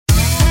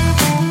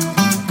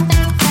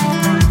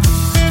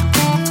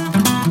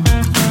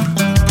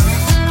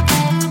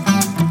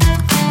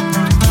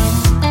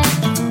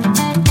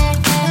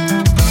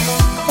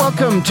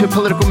Welcome to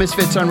Political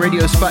Misfits on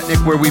Radio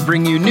Sputnik, where we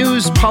bring you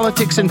news,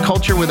 politics, and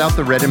culture without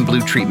the red and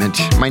blue treatment.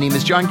 My name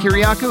is John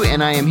Kiriakou,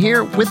 and I am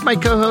here with my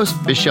co-host,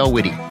 Michelle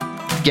Witte.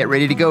 Get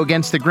ready to go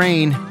against the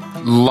grain.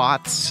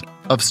 Lots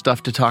of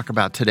stuff to talk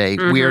about today.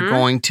 We are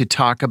going to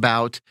talk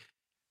about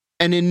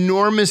an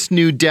enormous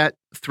new debt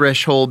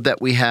threshold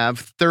that we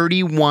have,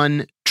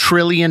 $31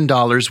 trillion,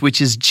 which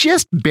is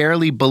just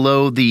barely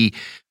below the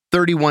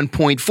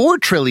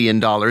 $31.4 trillion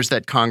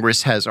that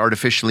Congress has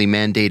artificially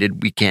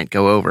mandated we can't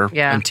go over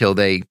until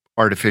they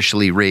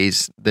artificially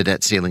raise the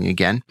debt ceiling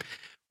again.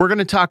 We're going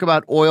to talk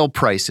about oil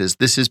prices.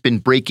 This has been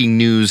breaking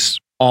news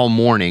all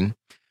morning.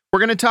 We're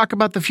going to talk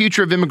about the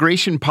future of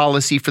immigration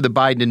policy for the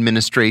Biden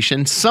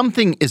administration.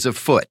 Something is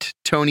afoot.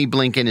 Tony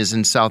Blinken is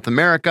in South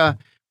America.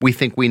 We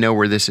think we know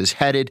where this is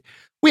headed.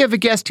 We have a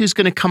guest who's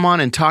going to come on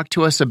and talk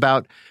to us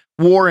about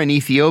war in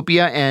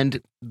Ethiopia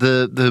and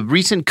the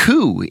recent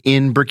coup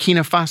in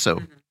Burkina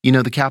Faso. You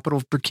know the capital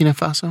of Burkina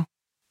Faso?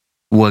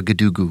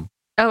 Ouagadougou.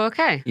 Oh,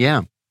 okay.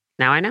 Yeah.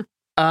 Now I know.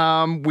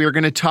 We're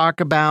going to talk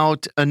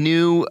about a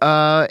new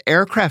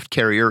aircraft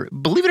carrier.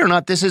 Believe it or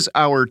not, this is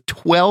our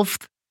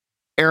 12th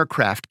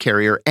aircraft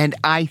carrier, and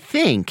I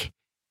think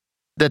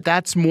that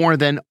that's more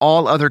than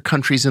all other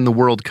countries in the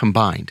world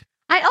combined.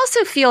 I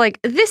also feel like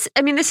this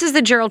is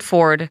the Gerald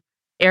Ford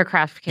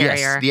aircraft carrier.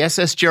 Yes, the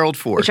SS Gerald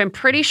Ford. Which I'm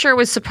pretty sure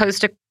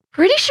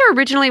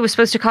originally was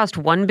supposed to cost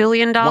 $1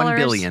 billion. $1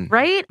 billion.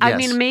 Right? Yes. I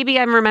mean, maybe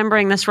I'm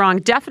remembering this wrong.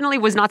 Definitely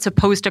was not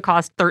supposed to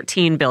cost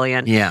 $13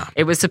 billion. Yeah.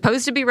 It was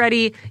supposed to be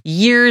ready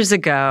years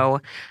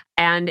ago.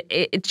 And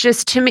it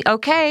just, to me,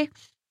 okay,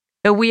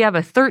 so we have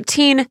a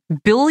 $13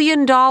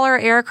 billion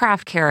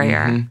aircraft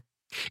carrier.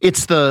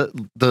 It's the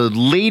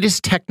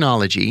latest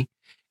technology.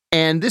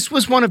 And this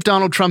was one of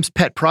Donald Trump's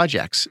pet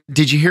projects.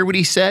 Did you hear what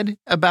he said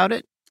about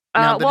it?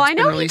 Well, I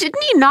know he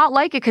not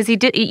like it because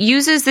it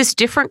uses this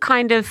different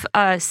kind of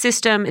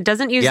system. It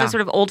doesn't use this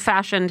sort of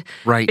old-fashioned,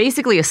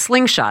 basically a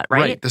slingshot,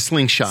 right? Right, the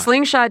slingshot.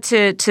 Slingshot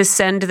to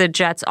send the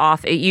jets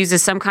off. It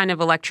uses some kind of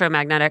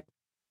electromagnetic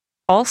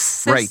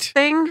pulse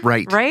thing,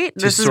 right?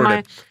 This is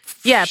my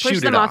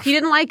push them off. He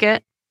didn't like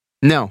it.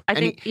 No, I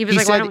think he was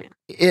like, "Why don't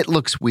we?" It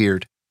looks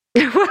weird.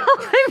 Well,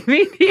 I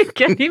mean,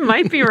 he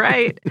might be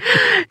right.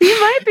 He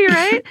might be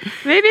right.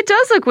 Maybe it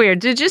does look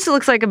weird. It just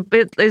looks like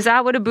is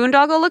that what a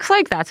boondoggle looks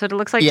like? That's what it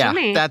looks like to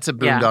me. Yeah, that's a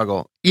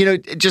boondoggle. Yeah. You know,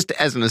 just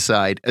as an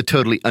aside, a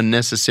totally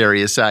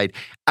unnecessary aside,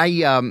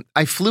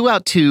 I flew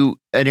out to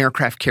an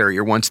aircraft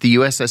carrier once, the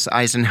USS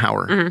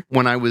Eisenhower,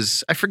 when I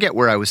forget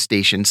where I was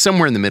stationed,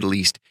 somewhere in the Middle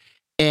East.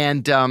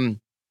 And,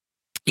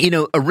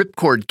 a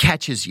ripcord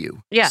catches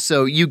you. Yeah.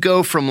 So you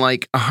go from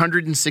like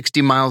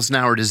 160 miles an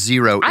hour to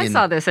zero. I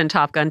saw this in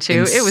Top Gun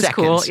too. It was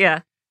cool.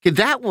 Yeah.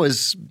 That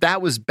was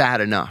bad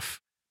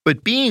enough.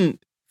 But being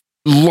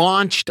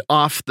launched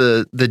off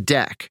the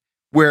deck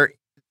where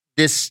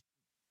this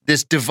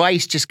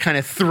device just kind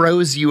of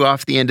throws you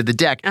off the end of the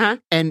deck.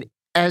 And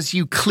as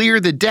you clear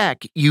the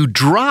deck, you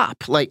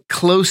drop like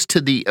close to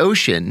the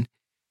ocean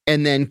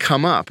and then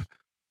come up.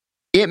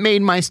 It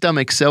made my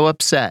stomach so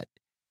upset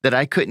that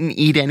I couldn't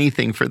eat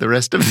anything for the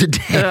rest of the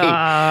day.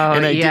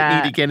 And I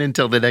didn't eat again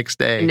until the next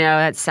day. No,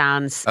 that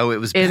sounds... it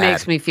was bad. It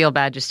makes me feel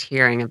bad just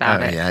hearing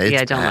about it.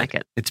 I don't like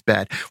it. It's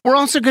bad. We're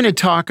also going to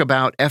talk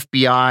about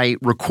FBI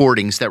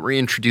recordings that were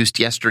introduced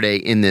yesterday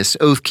in this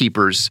Oath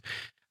Keepers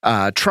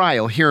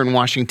trial here in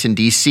Washington,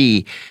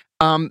 D.C.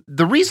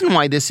 The reason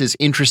why this is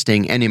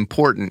interesting and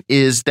important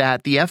is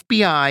that the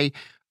FBI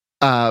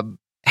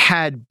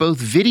had both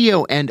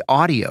video and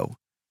audio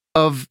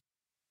of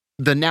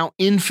the now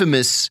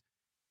infamous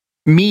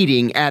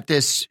meeting at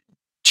this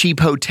cheap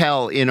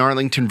hotel in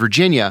Arlington,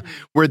 Virginia,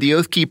 where the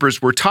Oath Keepers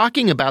were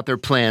talking about their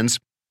plans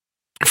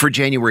for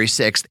January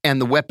 6th and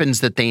the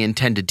weapons that they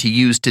intended to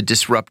use to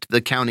disrupt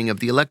the counting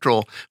of the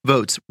electoral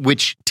votes,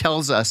 which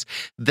tells us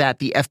that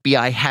the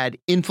FBI had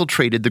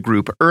infiltrated the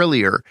group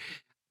earlier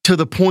to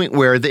the point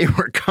where they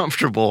were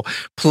comfortable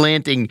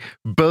planting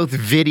both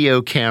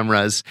video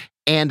cameras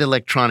and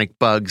electronic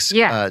bugs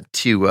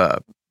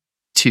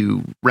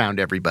to round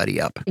everybody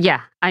up.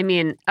 Yeah. I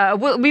mean,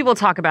 we will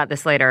talk about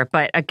this later.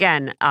 But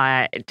again,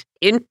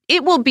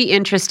 it will be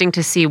interesting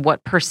to see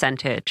what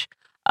percentage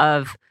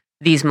of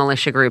these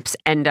militia groups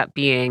end up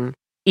being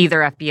either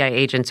FBI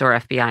agents or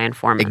FBI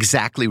informants.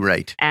 Exactly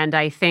right. And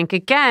I think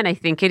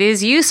it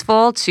is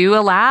useful to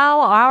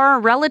allow our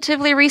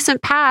relatively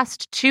recent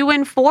past to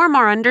inform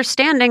our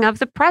understanding of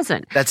the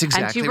present. That's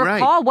exactly right. And to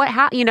recall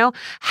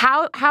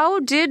how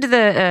did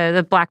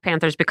the Black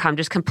Panthers become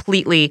just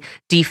completely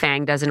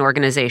defanged as an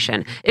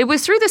organization? It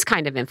was through this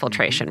kind of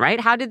infiltration,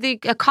 right? How did the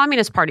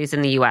communist parties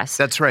in the U.S.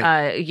 That's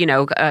right.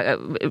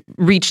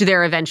 Reach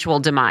their eventual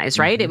demise,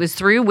 right? It was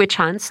through witch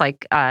hunts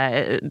like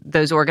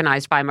those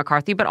organized by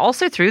McCarthy, but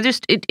also through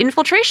just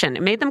infiltration.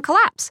 It made them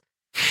collapse.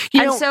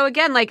 So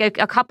again, like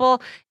a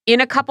couple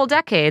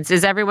decades,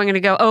 is everyone going to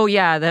go, oh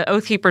yeah, the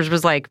Oath Keepers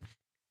was like,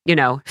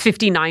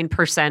 59%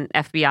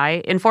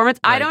 FBI informants?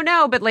 Right. I don't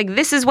know, but like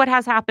this is what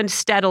has happened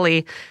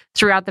steadily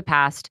throughout the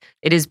past.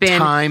 It has been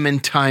time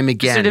and time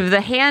again. Sort of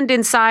the hand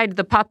inside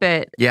the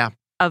puppet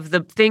of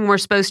the thing we're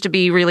supposed to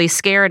be really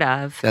scared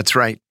of. That's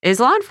right. Is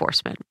law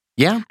enforcement.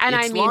 Yeah, and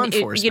I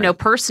mean,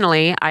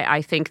 personally,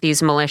 I think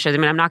these militias. I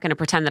mean, I'm not going to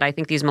pretend that I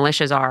think these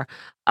militias are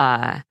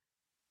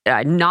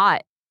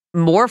not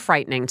more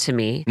frightening to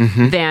me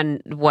than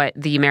what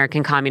the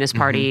American Communist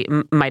Party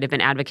might have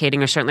been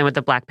advocating, or certainly what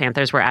the Black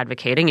Panthers were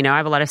advocating. I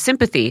have a lot of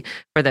sympathy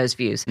for those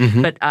views,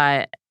 but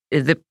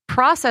the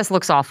process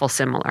looks awful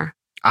similar.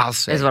 I'll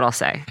say is what I'll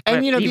say. And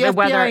but the even FBI,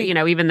 whether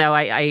even though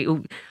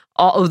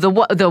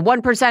the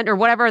 1% or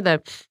whatever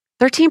the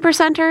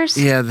 13%ers?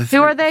 Yeah,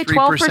 who are they?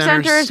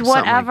 12%ers?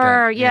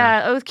 Whatever. Like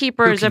yeah, Oath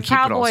Keepers, the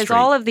Proud Boys,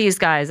 all of these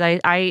guys.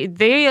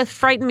 They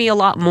frighten me a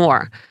lot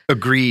more.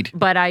 Agreed.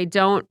 But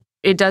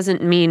it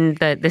doesn't mean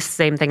that this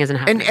same thing isn't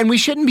happening. And we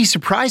shouldn't be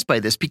surprised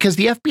by this, because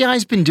the FBI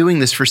has been doing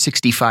this for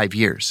 65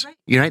 years.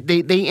 Right.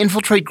 They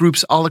infiltrate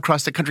groups all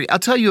across the country. I'll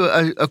tell you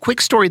a quick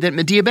story that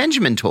Medea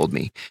Benjamin told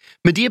me.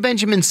 Medea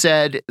Benjamin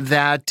said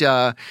that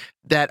a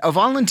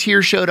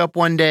volunteer showed up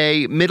one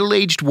day,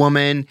 middle-aged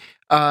woman.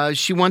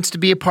 She wants to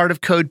be a part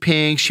of Code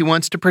Pink. She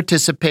wants to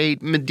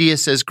participate. Medea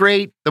says,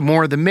 great, the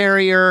more the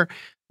merrier.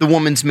 The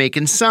woman's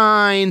making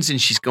signs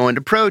and she's going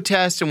to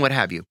protest and what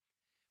have you.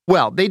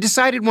 Well, they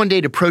decided one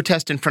day to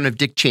protest in front of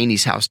Dick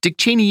Cheney's house. Dick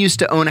Cheney used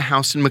to own a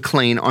house in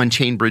McLean on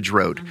Chainbridge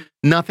Road.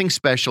 Nothing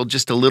special,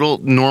 just a little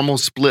normal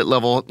split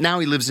level. Now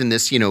he lives in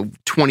this,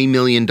 $20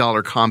 million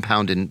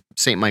compound in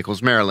St.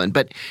 Michael's, Maryland.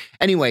 But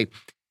anyway,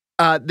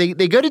 they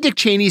go to Dick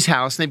Cheney's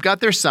house and they've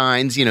got their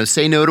signs,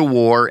 say no to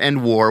war,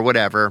 end war,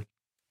 whatever.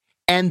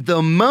 And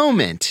the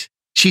moment,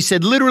 she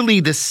said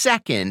literally the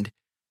second,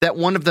 that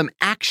one of them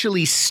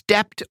actually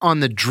stepped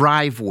on the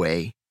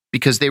driveway,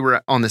 because they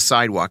were on the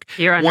sidewalk.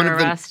 You're under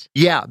arrest?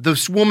 Yeah.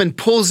 This woman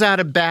pulls out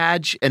a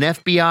badge, an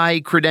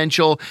FBI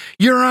credential.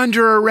 You're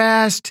under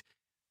arrest.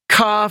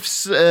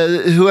 Cuffs,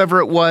 whoever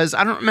it was.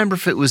 I don't remember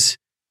if it was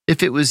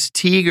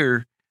Teague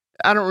or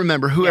I don't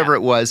remember whoever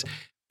it was.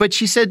 But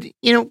she said,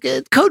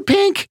 Code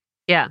Pink.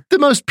 Yeah. The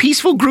most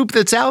peaceful group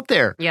that's out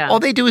there. Yeah. All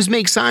they do is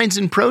make signs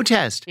and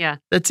protest. Yeah.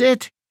 That's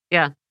it.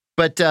 Yeah.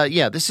 But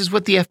this is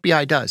what the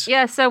FBI does.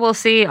 Yeah, so we'll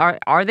see.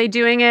 Are they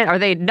doing it? Are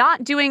they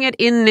not doing it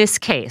in this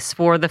case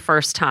for the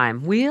first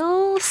time?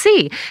 We'll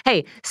see.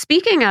 Hey,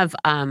 speaking of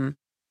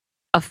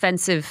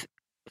offensive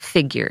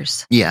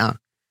figures. Yeah.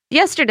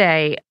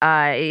 Yesterday,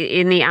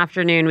 in the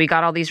afternoon, we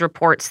got all these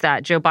reports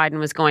that Joe Biden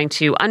was going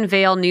to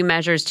unveil new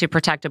measures to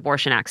protect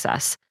abortion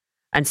access.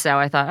 And so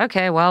I thought,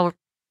 okay, well,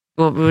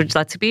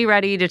 let's be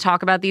ready to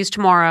talk about these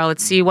tomorrow.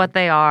 Let's see what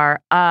they are.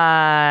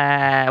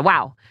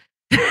 Wow.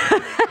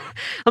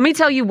 Let me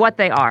tell you what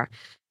they are.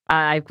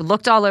 I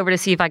looked all over to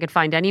see if I could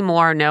find any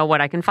more. No, what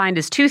I can find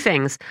is two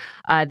things.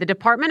 The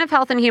Department of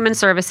Health and Human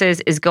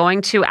Services is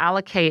going to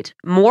allocate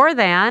more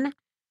than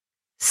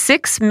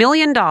 $6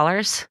 million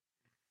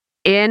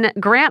in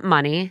grant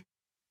money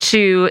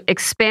to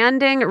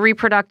expanding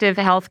reproductive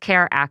health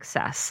care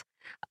access.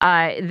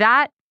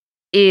 That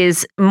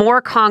is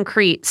more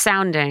concrete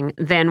sounding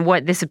than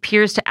what this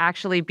appears to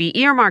actually be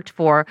earmarked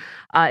for.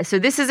 So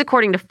this is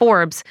according to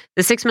Forbes.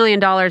 The $6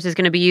 million is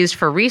going to be used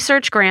for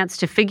research grants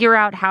to figure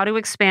out how to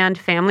expand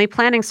family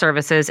planning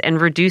services and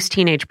reduce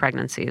teenage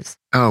pregnancies.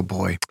 Oh,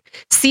 boy.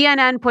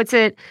 CNN puts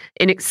it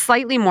in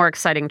slightly more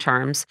exciting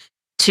terms: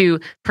 to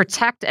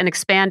protect and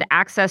expand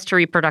access to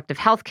reproductive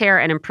health care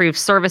and improve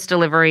service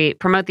delivery,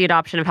 promote the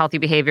adoption of healthy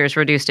behaviors,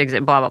 reduce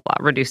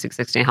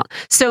existing health.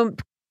 So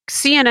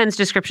CNN's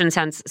description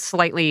sounds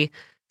slightly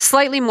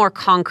more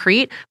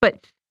concrete,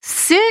 but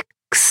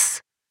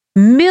 $6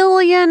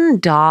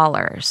 million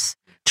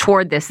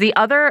toward this. The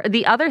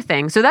other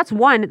thing, so that's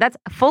one, that's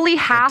fully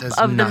half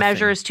of the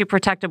measures to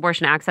protect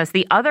abortion access.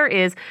 The other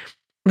is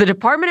the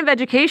Department of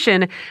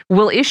Education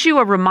will issue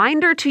a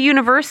reminder to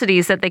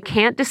universities that they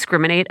can't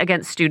discriminate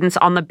against students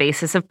on the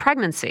basis of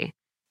pregnancy.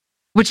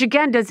 Which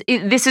again,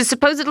 this is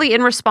supposedly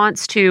in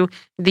response to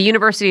the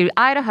University of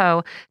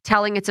Idaho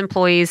telling its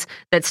employees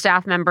that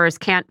staff members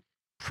can't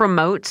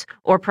promote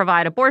or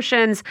provide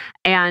abortions,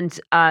 and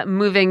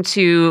moving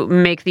to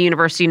make the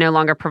university no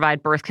longer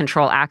provide birth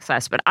control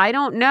access. But I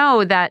don't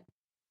know that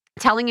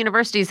telling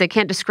universities they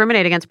can't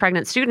discriminate against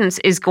pregnant students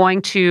is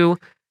going to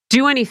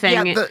do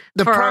anything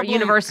for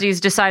universities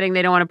deciding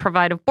they don't want to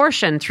provide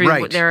abortion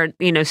through their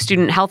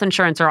student health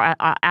insurance or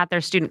at their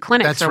student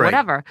clinics or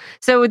whatever.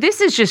 So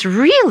this is just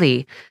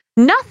really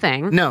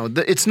nothing. No,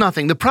 it's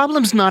nothing. The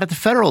problem's not at the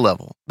federal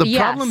level. The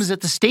problem is at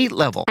the state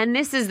level. And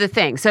this is the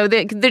thing. So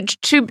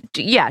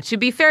to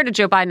be fair to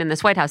Joe Biden in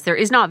this White House, there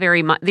is not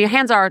very much. The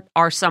hands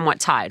are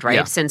somewhat tied, right?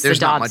 Yeah, since there's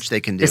the not Dobbs much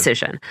they can do.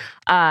 decision.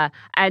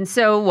 And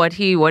so what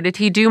did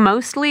he do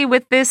mostly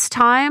with this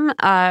time?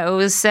 It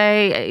was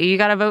say you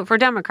got to vote for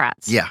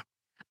Democrats. Yeah.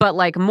 But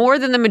like more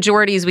than the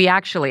majorities we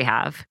actually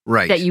have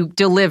that you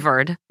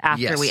delivered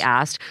after we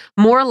asked,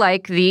 more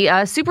like the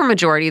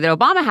supermajority that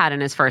Obama had in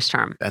his first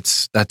term.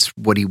 That's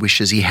what he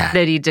wishes he had.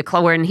 That he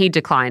declined to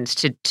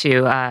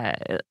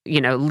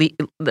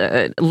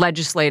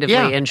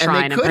legislatively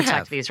enshrine and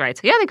protect these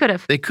rights. Yeah, they could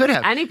have. They could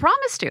have. And he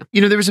promised to.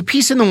 There was a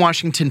piece in the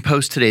Washington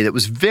Post today that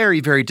was very,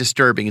 very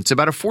disturbing. It's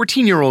about a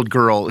 14-year-old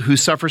girl who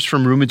suffers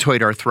from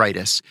rheumatoid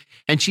arthritis.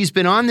 and she's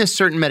been on this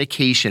certain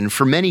medication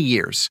for many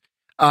years.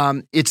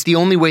 It's the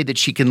only way that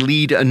she can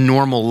lead a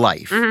normal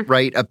life,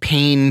 right? A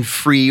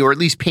pain-free or at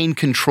least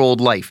pain-controlled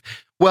life.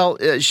 Well,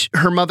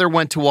 her mother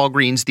went to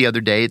Walgreens the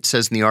other day, it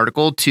says in the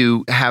article,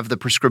 to have the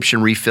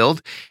prescription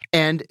refilled,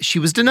 and she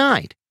was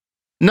denied.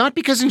 Not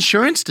because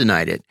insurance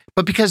denied it,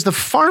 but because the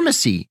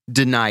pharmacy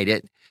denied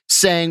it,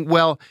 saying,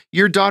 well,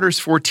 your daughter's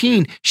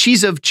 14,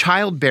 she's of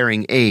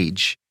childbearing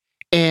age.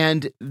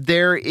 And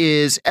there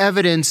is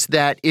evidence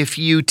that if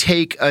you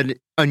take an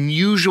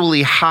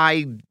unusually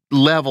high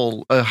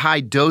level, a high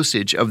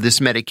dosage of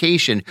this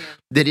medication,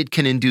 that it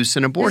can induce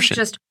an abortion.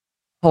 This is just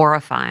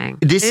horrifying.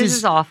 This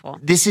is awful.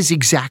 This is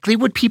exactly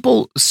what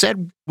people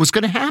said was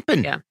going to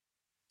happen. Yeah.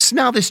 So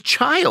now this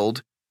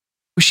child,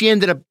 she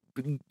ended up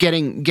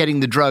getting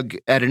the drug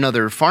at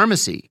another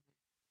pharmacy.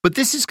 But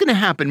this is going to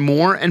happen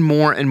more and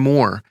more and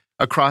more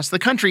across the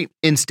country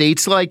in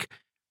states like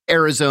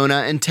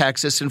Arizona and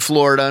Texas and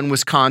Florida and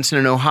Wisconsin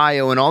and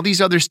Ohio and all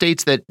these other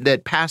states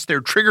that passed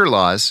their trigger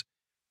laws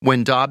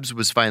when Dobbs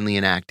was finally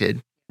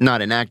enacted.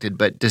 Not enacted,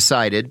 but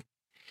decided.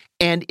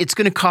 And it's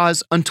going to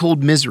cause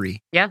untold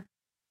misery. Yeah.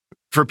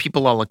 For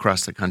people all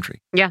across the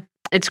country. Yeah.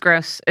 It's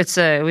gross.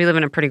 We live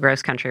in a pretty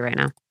gross country right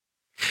now.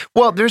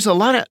 Well, there's a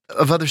lot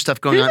of other stuff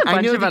going on.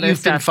 I know that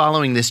you've been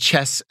following this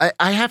chess.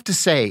 I have to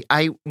say,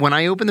 when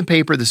I opened the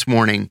paper this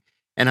morning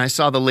and I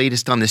saw the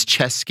latest on this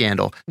chess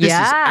scandal, this is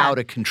out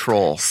of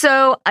control.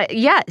 So,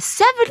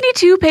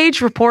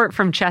 72-page report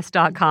from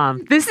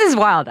chess.com. This is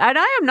wild. And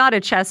I am not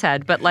a chess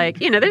head, but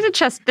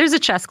there's a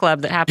chess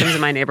club that happens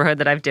in my neighborhood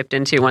that I've dipped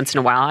into once in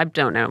a while. I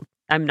don't know.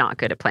 I'm not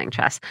good at playing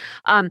chess.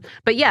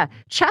 But yeah,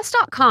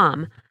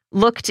 chess.com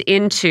looked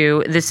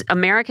into this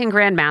American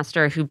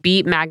grandmaster who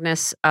beat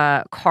Magnus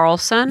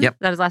Carlsen. Yep.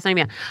 That was his last name,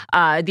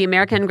 yeah. The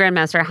American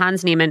grandmaster,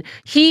 Hans Niemann.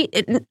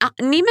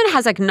 Niemann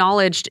has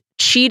acknowledged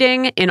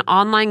cheating in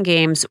online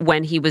games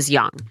when he was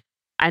young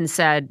and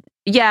said,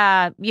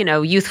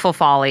 youthful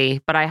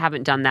folly, but I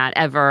haven't done that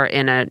ever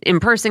in an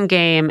in-person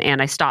game,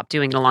 and I stopped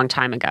doing it a long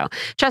time ago.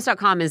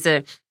 Chess.com is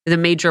the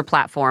major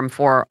platform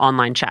for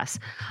online chess.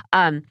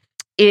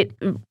 It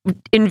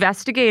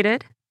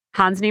investigated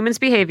Hans Niemann's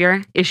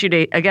behavior, issued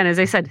again, as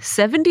I said,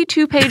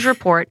 72-page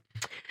report,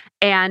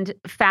 and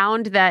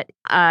found that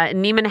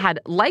Niemann had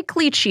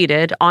likely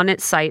cheated on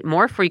its site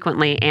more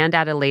frequently and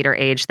at a later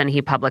age than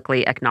he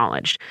publicly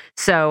acknowledged.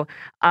 So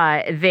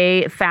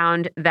they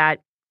found that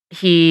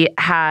he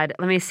had,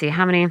 let me see,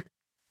 how many?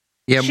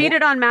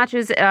 Cheated on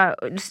matches.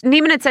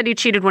 Niemann had said he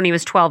cheated when he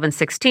was 12 and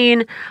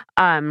 16.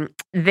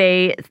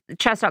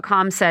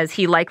 Chess.com says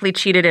he likely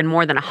cheated in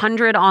more than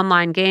 100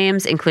 online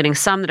games, including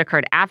some that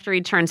occurred after he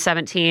turned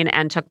 17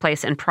 and took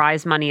place in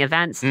prize money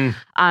events.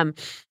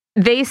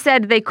 They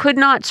said they could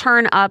not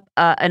turn up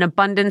an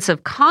abundance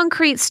of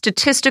concrete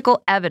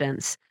statistical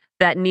evidence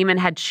that Niemann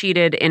had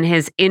cheated in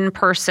his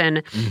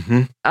in-person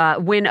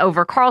win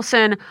over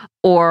Carlsen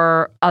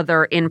or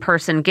other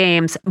in-person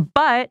games,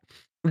 but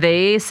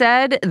they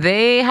said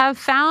they have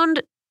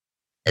found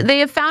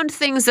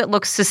things that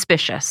look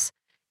suspicious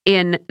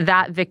in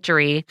that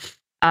victory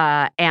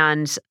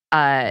and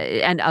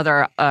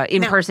other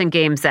in-person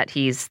games that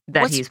he's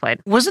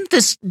played.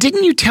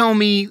 Didn't you tell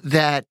me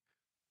that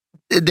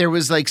there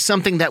was like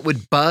something that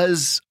would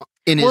buzz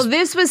in his... Well,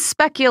 this was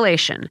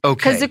speculation. Okay.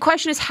 Because the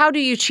question is, how do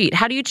you cheat?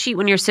 How do you cheat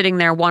when you're sitting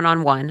there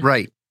one-on-one?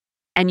 Right.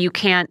 And you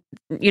can't,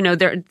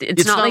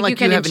 it's not like you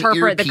can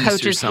interpret the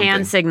coach's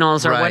hand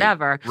signals or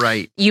whatever.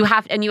 Right. You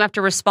have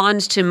to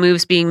respond to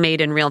moves being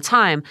made in real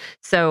time.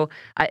 So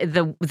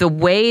the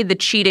way the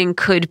cheating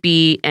could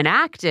be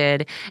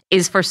enacted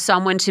is for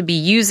someone to be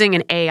using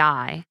an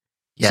AI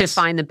to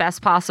find the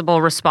best possible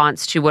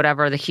response to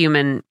whatever the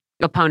human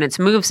opponent's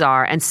moves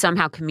are and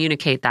somehow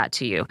communicate that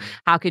to you.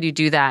 How could you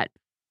do that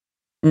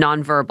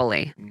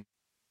non-verbally?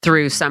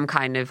 Through some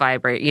kind of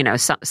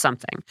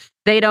something.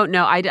 They don't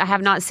know. I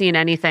have not seen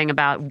anything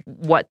about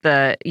what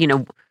the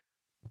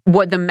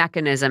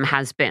mechanism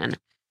has been.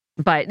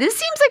 But this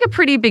seems like a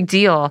pretty big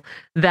deal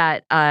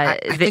that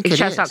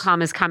Chess.com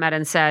has come out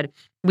and said,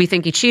 we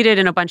think he cheated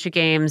in a bunch of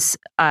games.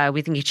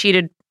 We think he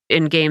cheated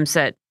in games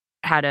that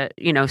had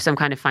some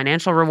kind of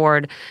financial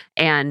reward.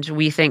 And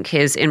we think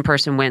his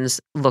in-person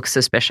wins look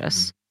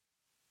suspicious.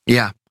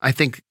 Yeah, I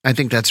think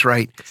that's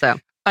right. So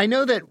I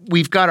know that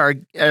we've got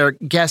our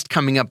guest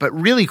coming up, but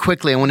really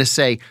quickly, I want to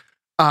say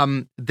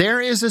there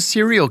is a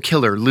serial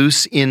killer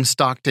loose in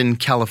Stockton,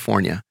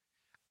 California.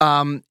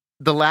 The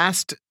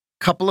last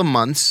couple of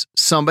months,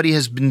 somebody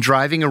has been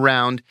driving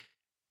around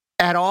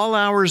at all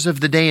hours of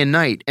the day and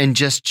night and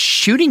just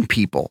shooting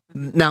people.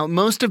 Now,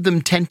 most of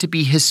them tend to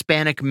be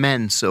Hispanic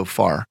men so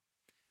far,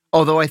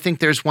 although I think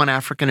there's one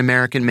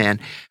African-American man.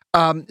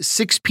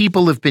 6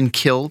 people have been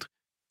killed.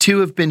 2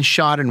 have been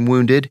shot and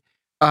wounded.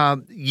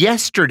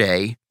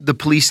 Yesterday, the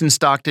police in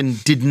Stockton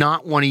did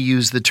not want to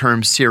use the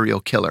term serial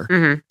killer.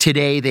 Mm-hmm.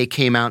 Today, they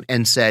came out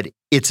and said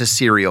it's a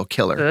serial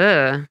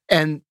killer.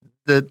 And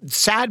the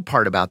sad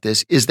part about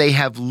this is they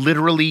have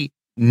literally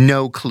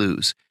no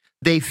clues.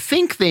 They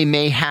think they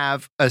may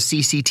have a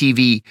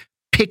CCTV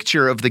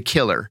picture of the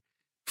killer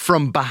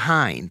from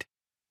behind.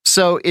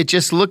 So it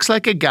just looks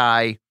like a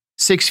guy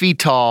 6 feet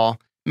tall,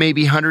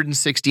 maybe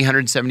 160,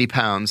 170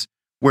 pounds,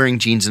 wearing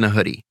jeans and a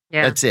hoodie.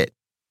 Yeah.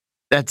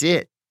 That's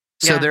it.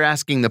 So they're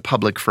asking the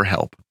public for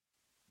help.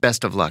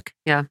 Best of luck.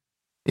 Yeah.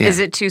 Is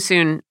it too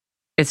soon?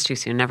 It's too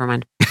soon. Never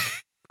mind.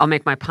 I'll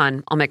make my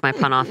pun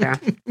off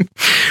there.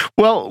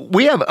 Well,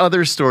 we have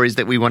other stories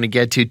that we want to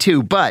get to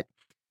too, but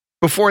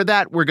before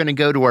that, we're going to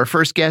go to our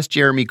first guest,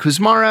 Jeremy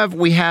Kuzmarov.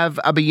 We have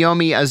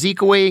Abayomi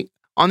Azikiwe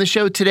on the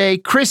show today,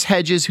 Chris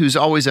Hedges, who's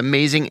always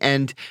amazing,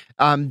 and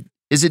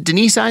is it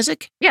Denise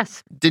Isaac?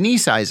 Yes.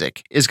 Denise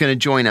Isaac is going to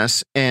join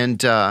us and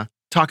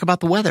talk about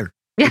the weather,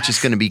 which is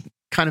going to be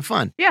kind of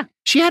fun. Yeah.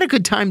 She had a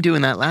good time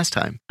doing that last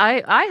time.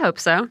 I hope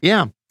so.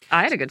 Yeah.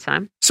 I had a good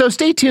time. So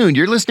stay tuned.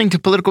 You're listening to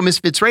Political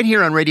Misfits right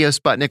here on Radio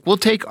Sputnik. We'll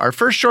take our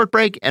first short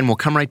break and we'll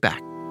come right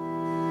back.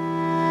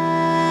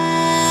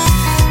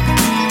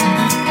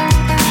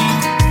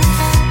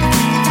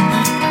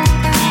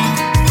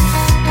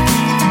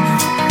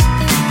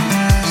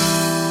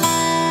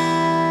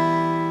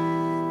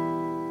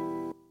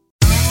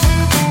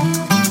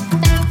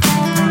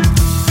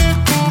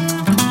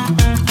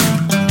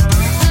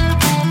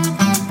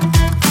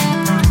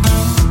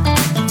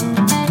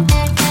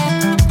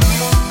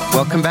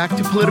 Welcome back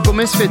to Political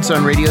Misfits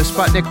on Radio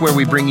Sputnik, where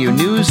we bring you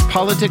news,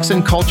 politics,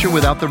 and culture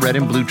without the red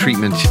and blue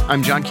treatment.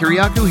 I'm John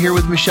Kiriakou, here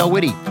with Michelle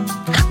Witte.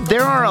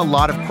 There are a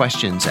lot of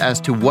questions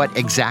as to what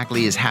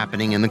exactly is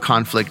happening in the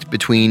conflict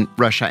between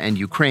Russia and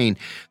Ukraine.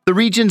 The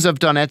regions of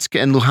Donetsk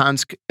and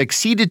Luhansk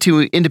acceded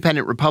to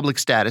independent republic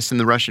status in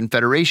the Russian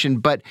Federation,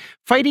 but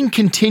fighting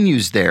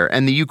continues there,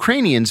 and the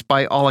Ukrainians,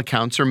 by all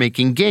accounts, are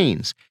making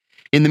gains.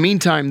 In the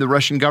meantime, the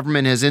Russian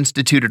government has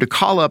instituted a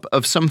call-up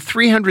of some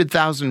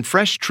 300,000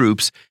 fresh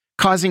troops,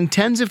 causing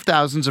tens of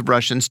thousands of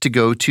Russians to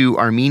go to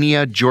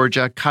Armenia,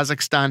 Georgia,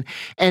 Kazakhstan,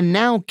 and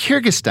now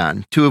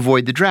Kyrgyzstan to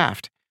avoid the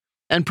draft.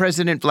 And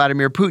President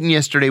Vladimir Putin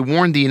yesterday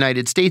warned the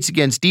United States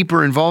against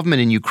deeper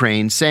involvement in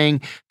Ukraine, saying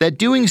that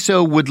doing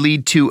so would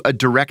lead to a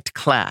direct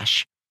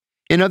clash.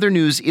 In other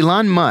news,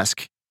 Elon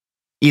Musk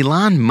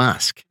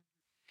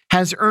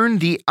has earned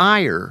the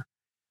ire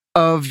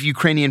of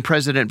Ukrainian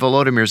President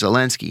Volodymyr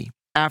Zelensky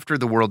after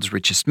the world's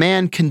richest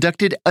man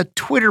conducted a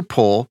Twitter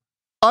poll,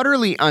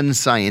 utterly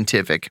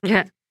unscientific,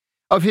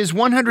 of his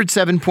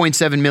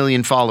 107.7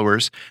 million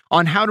followers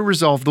on how to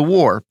resolve the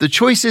war. The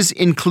choices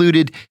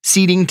included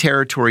ceding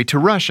territory to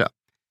Russia.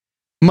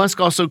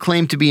 Musk also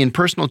claimed to be in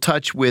personal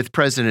touch with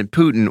President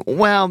Putin.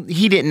 Well,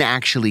 he didn't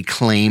actually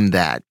claim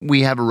that.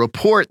 We have a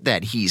report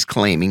that he's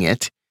claiming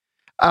it,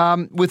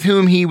 with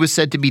whom he was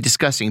said to be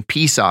discussing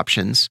peace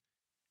options.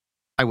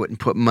 I wouldn't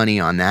put money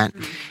on that.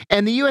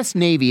 And the U.S.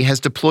 Navy has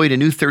deployed a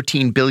new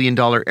 $13 billion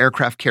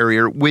aircraft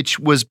carrier, which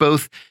was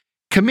both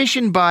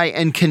commissioned by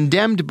and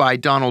condemned by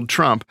Donald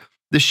Trump.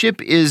 The ship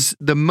is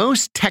the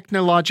most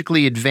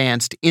technologically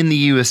advanced in the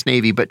U.S.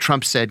 Navy, but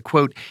Trump said,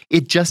 quote,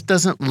 "It just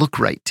doesn't look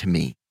right to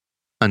me,"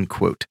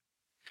 unquote.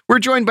 We're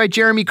joined by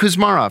Jeremy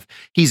Kuzmarov.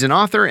 He's an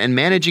author and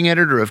managing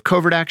editor of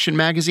Covert Action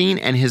Magazine,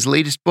 and his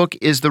latest book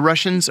is The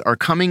Russians Are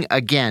Coming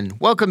Again.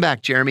 Welcome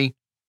back, Jeremy.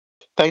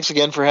 Thanks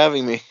again for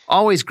having me.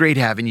 Always great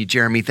having you,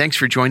 Jeremy. Thanks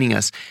for joining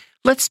us.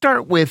 Let's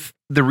start with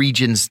the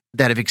regions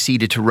that have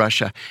acceded to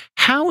Russia.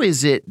 How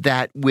is it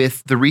that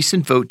with the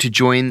recent vote to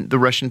join the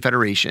Russian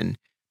Federation,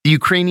 the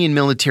Ukrainian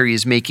military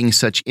is making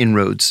such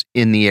inroads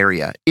in the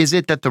area? Is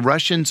it that the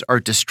Russians are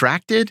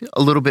distracted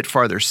a little bit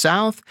farther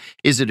south?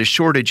 Is it a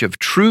shortage of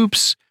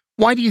troops?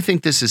 Why do you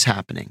think this is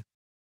happening?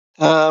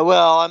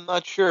 Well, I'm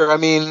not sure. I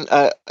mean,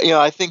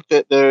 I think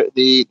that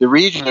the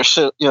region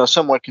are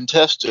somewhat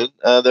contested.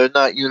 There's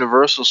not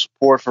universal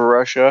support for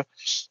Russia.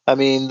 I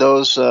mean,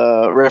 those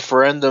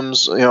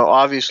referendums,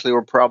 obviously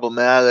were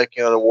problematic.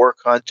 The war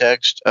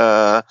context.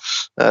 There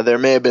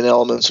may have been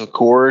elements of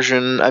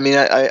coercion. I mean,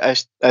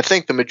 I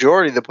think the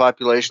majority of the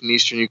population in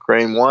eastern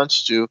Ukraine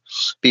wants to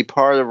be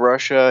part of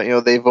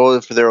Russia. They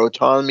voted for their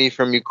autonomy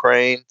from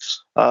Ukraine.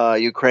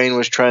 Ukraine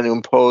was trying to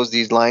impose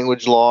these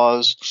language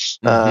laws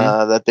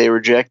that they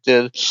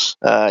rejected.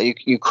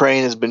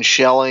 Ukraine has been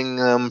shelling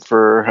them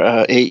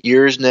for 8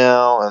 years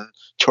now and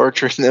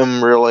torturing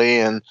them, really,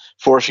 and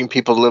forcing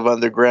people to live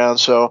underground.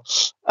 So,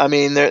 I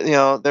mean,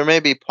 there may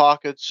be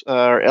pockets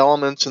or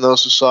elements in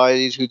those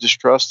societies who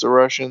distrust the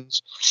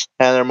Russians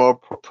and are more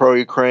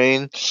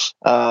pro-Ukraine,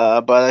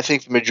 but I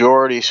think the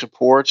majority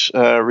supports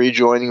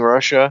rejoining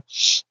Russia.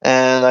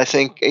 And I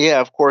think,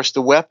 of course,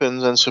 the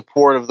weapons and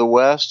support of the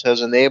West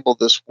has enabled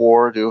this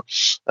war to,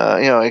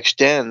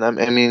 extend.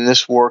 I mean,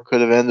 this war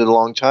could have ended a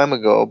long time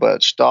ago,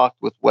 but stocked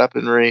with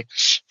weaponry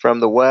from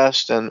the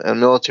West and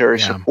military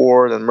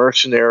support and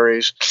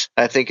mercenaries,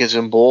 I think has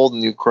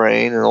emboldened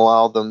Ukraine and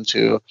allowed them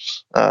to,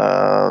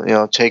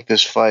 take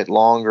this fight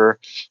longer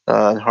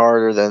and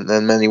harder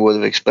than many would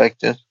have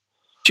expected.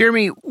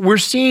 Jeremy, we're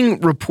seeing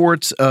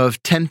reports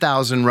of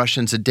 10,000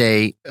 Russians a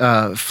day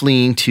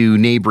fleeing to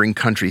neighboring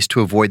countries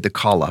to avoid the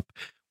call-up.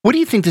 What do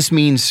you think this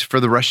means for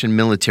the Russian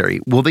military?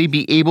 Will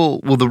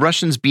the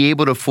Russians be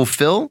able to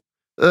fulfill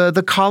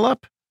the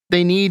call-up?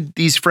 They need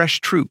these fresh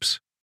troops.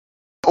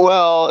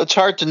 Well, it's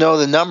hard to know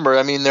the number.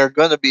 I mean, there are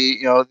going to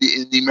be,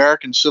 in the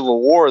American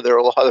Civil War, there were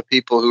a lot of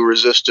people who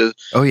resisted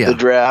the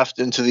draft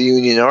into the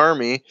Union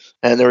Army,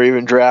 and there were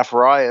even draft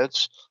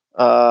riots.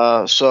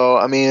 So,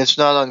 I mean, it's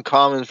not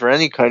uncommon for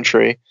any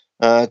country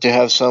to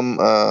have some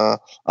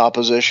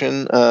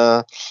opposition,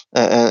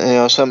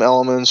 and some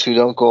elements who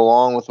don't go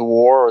along with the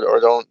war or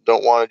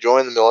don't want to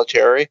join the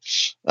military.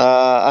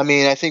 I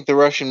mean, I think the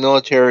Russian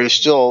military is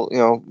still,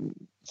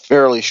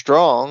 fairly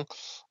strong.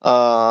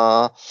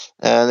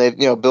 And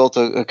they've built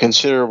a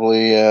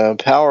considerably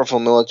powerful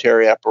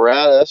military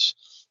apparatus.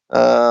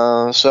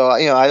 So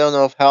I don't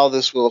know how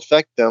this will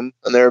affect them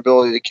and their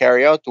ability to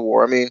carry out the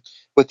war. I mean,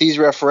 with these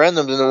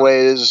referendums, in a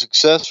way, it is a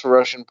success for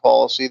Russian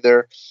policy.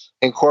 They're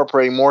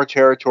incorporating more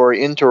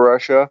territory into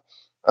Russia,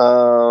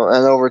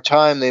 and over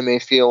time, they may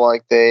feel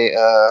like they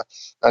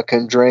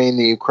can drain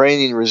the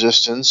Ukrainian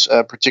resistance,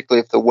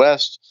 particularly if the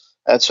West,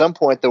 at some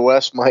point, the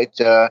West might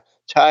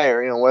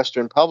tire,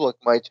 Western public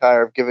might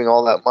tire of giving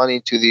all that money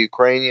to the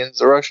Ukrainians.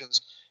 The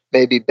Russians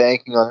may be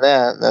banking on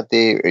that, and that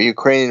the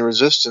Ukrainian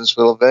resistance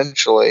will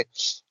eventually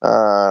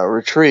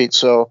retreat.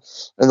 So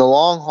in the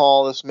long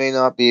haul, this may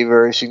not be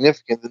very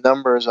significant. The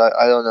numbers,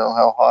 I don't know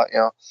how high,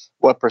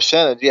 what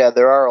percentage. Yeah,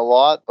 there are a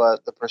lot,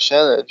 but the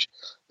percentage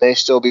may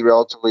still be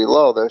relatively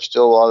low. There's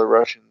still a lot of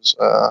Russians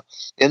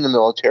in the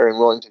military and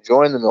willing to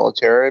join the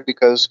military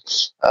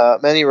because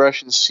many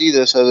Russians see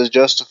this as a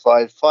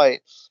justified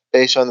fight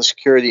based on the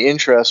security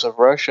interests of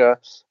Russia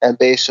and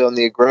based on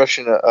the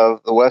aggression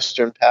of the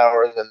Western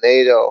powers and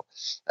NATO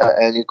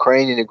and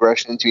Ukrainian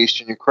aggression into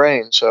eastern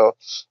Ukraine. So,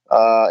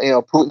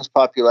 Putin's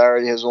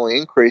popularity has only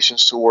increased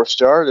since the war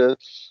started,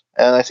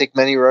 and I think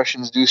many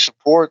Russians do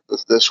support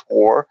this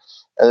war.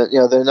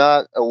 They're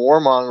not a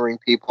warmongering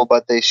people,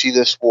 but they see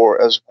this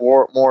war as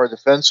more a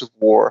defensive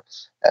war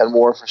and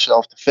war for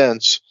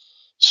self-defense.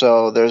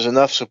 So there's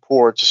enough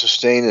support to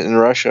sustain it in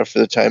Russia for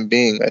the time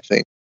being, I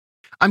think.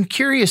 I'm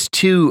curious,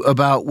 too,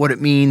 about what it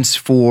means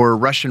for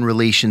Russian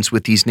relations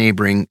with these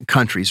neighboring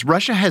countries.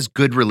 Russia has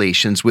good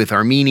relations with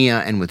Armenia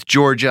and with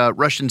Georgia.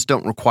 Russians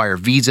don't require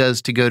visas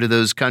to go to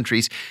those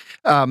countries.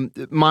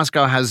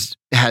 Moscow has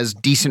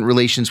decent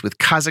relations with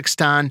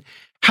Kazakhstan.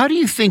 How do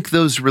you think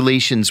those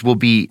relations will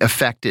be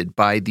affected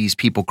by these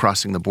people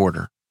crossing the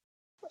border?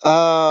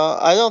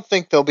 I don't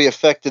think they'll be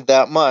affected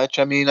that much.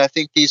 I mean, I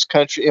think these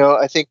countries,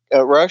 I think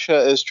Russia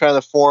is trying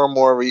to form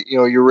more of a,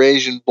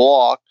 Eurasian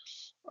bloc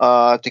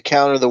to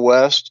counter the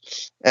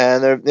West,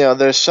 and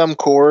there's some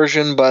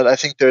coercion, but I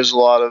think there's a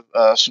lot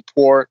of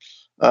support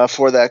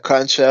for that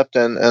concept,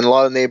 and a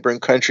lot of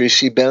neighboring countries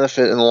see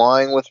benefit in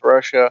allying with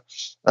Russia.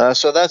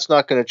 So that's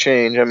not going to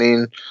change. I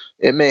mean,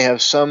 it may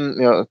have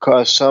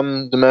cause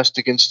some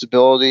domestic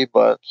instability,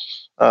 but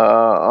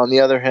on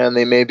the other hand,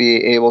 they may be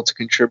able to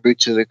contribute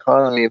to the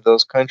economy of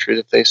those countries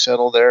if they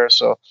settle there.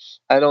 So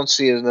I don't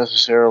see it as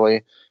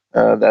necessarily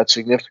that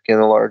significant in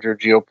a larger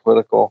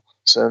geopolitical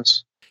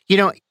sense.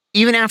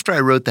 Even after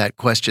I wrote that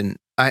question,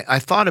 I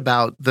thought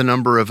about the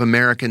number of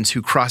Americans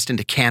who crossed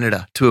into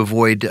Canada to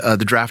avoid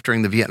the draft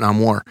during the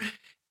Vietnam War.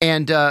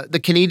 And the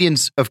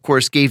Canadians, of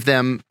course, gave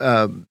them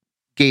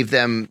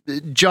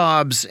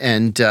jobs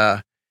and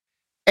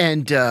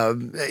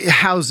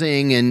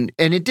housing, and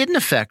it didn't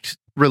affect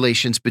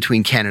relations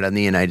between Canada and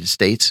the United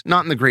States,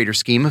 not in the greater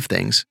scheme of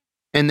things.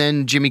 And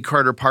then Jimmy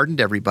Carter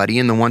pardoned everybody,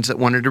 and the ones that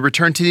wanted to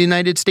return to the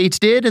United States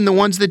did, and the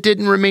ones that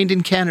didn't remained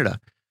in Canada.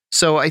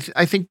 So I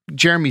think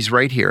Jeremy's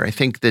right here. I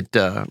think that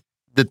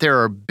there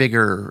are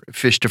bigger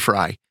fish to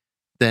fry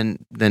than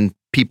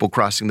people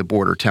crossing the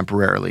border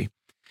temporarily.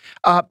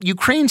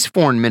 Ukraine's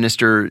foreign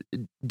minister,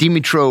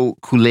 Dmytro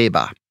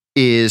Kuleba,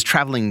 is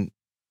traveling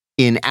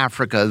in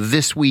Africa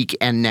this week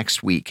and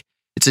next week.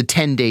 It's a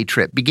 10-day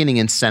trip beginning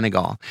in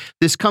Senegal.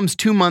 This comes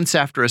 2 months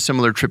after a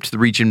similar trip to the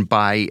region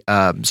by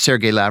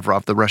Sergei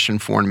Lavrov, the Russian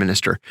foreign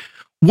minister.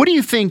 What do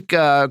you think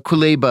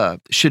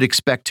Kuleba should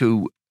expect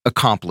to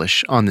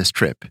accomplish on this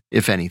trip,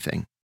 if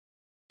anything?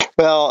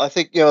 Well, I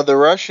think, the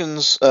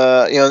Russians,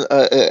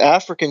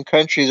 African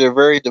countries are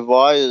very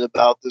divided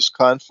about this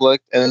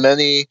conflict, and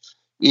many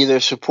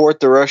either support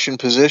the Russian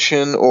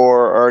position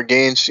or are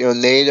against,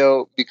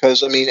 NATO,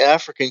 because,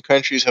 African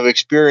countries have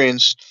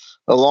experienced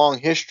a long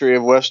history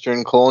of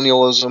Western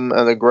colonialism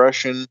and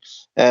aggression,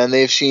 and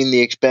they've seen the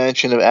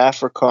expansion of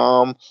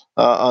AFRICOM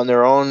on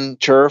their own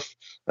turf.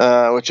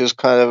 Which is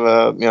kind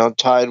of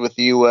tied with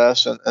the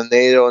U.S. and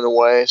NATO in a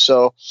way.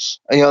 So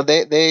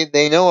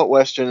they know what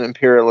Western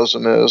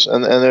imperialism is,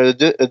 and there's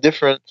a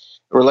different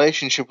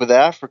relationship with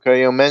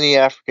Africa. Many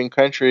African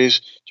countries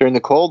during the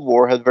Cold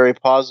War had very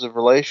positive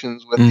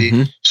relations with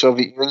the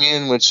Soviet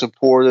Union, which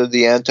supported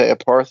the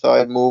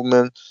anti-apartheid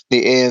movement,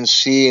 the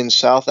ANC in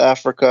South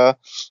Africa,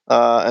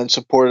 and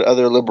supported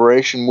other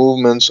liberation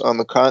movements on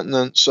the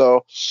continent.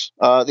 So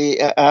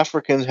the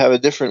Africans have a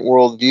different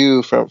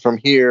worldview from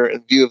here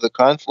in view of the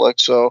conflict.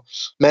 So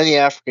many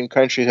African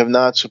countries have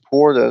not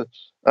supported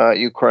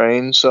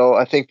Ukraine. So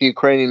I think the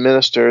Ukrainian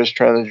minister is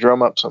trying to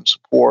drum up some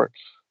support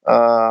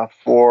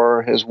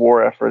for his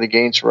war effort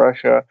against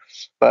Russia.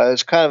 But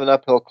it's kind of an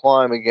uphill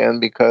climb again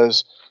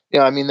because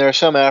I mean, there are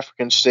some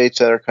African states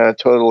that are kind of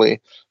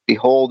totally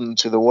beholden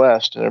to the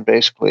West and are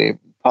basically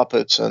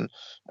puppets and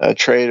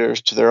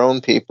traitors to their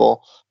own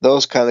people.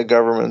 Those kind of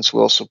governments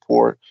will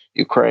support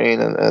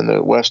Ukraine and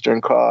the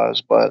Western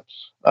cause, but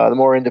the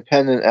more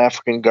independent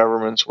African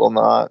governments will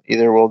not.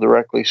 Either will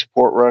directly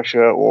support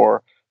Russia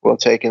or will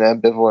take an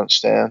ambivalent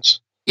stance.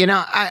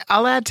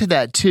 I'll add to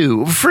that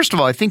too. First of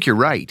all, I think you're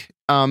right.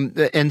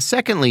 And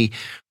secondly,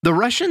 the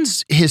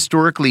Russians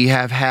historically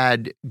have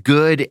had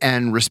good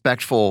and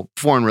respectful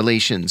foreign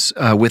relations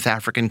with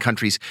African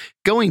countries,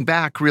 going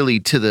back really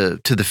to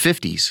the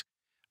 50s.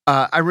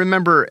 I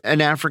remember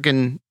an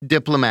African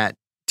diplomat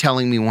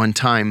telling me one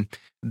time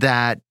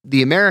that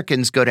the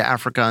Americans go to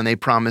Africa and they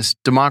promise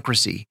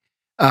democracy.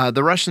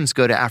 The Russians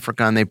go to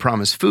Africa and they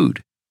promise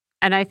food.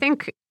 And I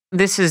think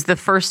this is the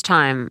first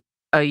time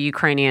a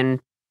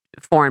Ukrainian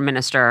foreign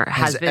minister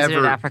has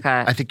visited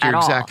Africa. I think you're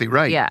exactly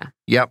right. Yeah.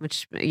 Yep.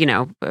 Which,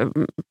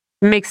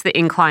 makes the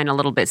incline a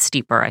little bit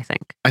steeper, I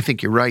think. I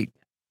think you're right.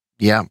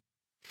 Yeah.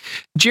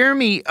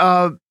 Jeremy,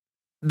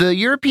 the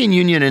European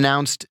Union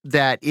announced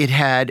that it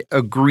had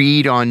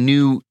agreed on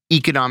new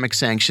economic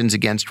sanctions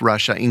against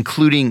Russia,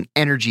 including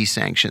energy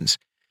sanctions.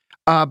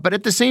 But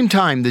at the same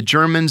time, the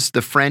Germans,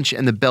 the French,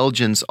 and the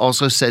Belgians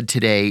also said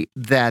today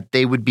that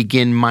they would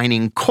begin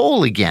mining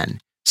coal again,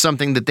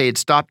 something that they had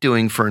stopped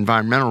doing for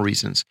environmental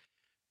reasons.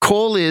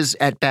 Coal is,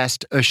 at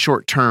best, a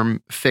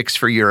short-term fix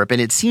for Europe,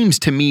 and it seems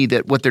to me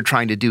that what they're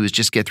trying to do is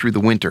just get through the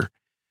winter.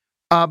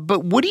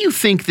 But what do you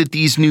think that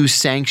these new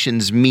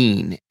sanctions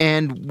mean,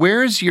 and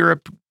where is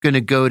Europe going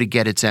to go to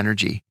get its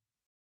energy?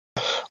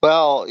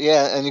 Well,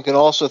 yeah, and you can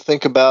also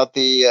think about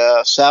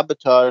the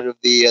sabotage of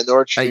the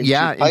Nord Stream 2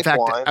 pipeline. In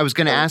fact, I was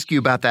going to ask you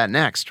about that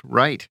next.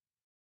 Right.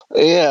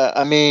 Yeah,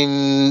 I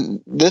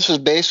mean, this is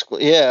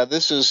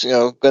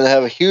going to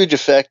have a huge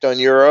effect on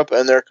Europe,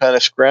 and they're kind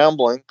of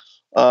scrambling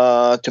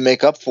to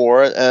make up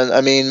for it. And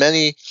I mean,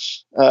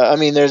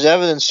 there's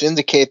evidence to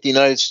indicate the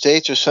United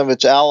States or some of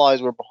its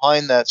allies were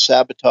behind that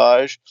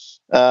sabotage.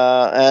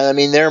 And I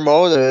mean, their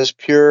motive is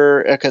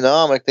pure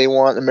economic. They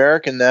want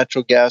American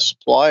natural gas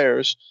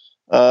suppliers,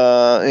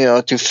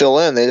 to fill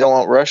in. They don't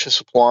want Russia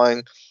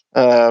supplying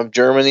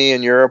Germany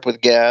and Europe with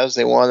gas.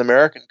 They want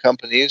American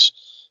companies.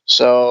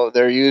 So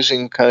they're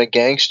using kind of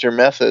gangster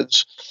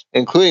methods,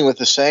 including with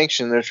the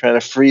sanction. They're trying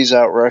to freeze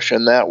out Russia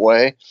in that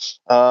way.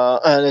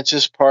 And it's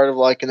just part of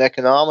like an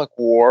economic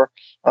war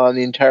on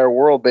the entire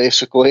world,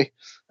 basically,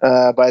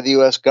 by the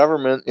U.S.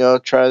 government,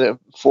 trying to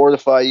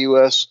fortify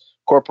U.S.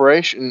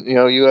 corporation,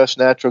 U.S.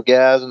 natural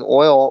gas and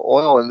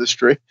oil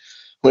industry,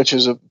 which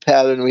is a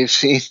pattern we've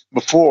seen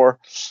before.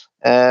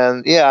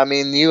 And yeah, I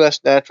mean, the U.S.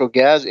 natural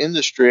gas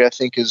industry, I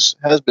think,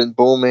 has been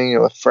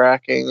booming with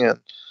fracking,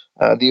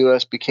 and the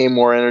U.S. became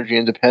more energy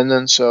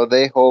independent. So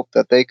they hope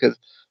that they could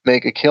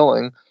make a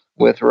killing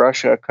with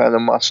Russia kind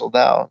of muscled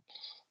out.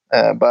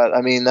 But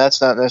I mean, that's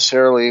not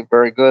necessarily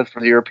very good for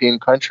the European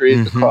countries.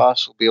 Mm-hmm. The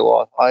cost will be a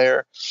lot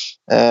higher,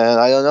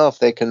 and I don't know if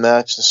they can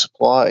match the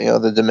supply,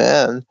 the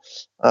demand.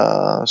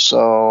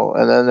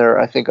 And then there,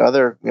 I think,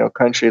 other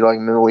countries like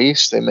Middle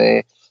East they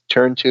may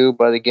turn to,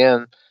 but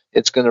again,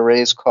 it's going to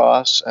raise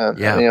costs, and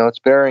it's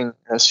bearing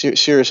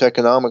serious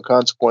economic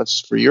consequences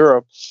for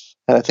Europe.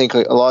 And I think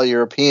a lot of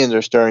Europeans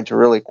are starting to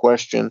really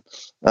question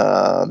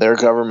their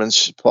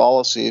government's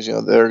policies,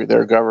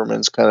 their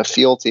government's kind of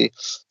fealty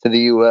to the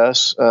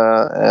U.S.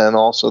 And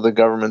also the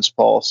government's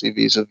policy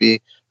vis-a-vis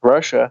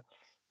Russia,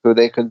 who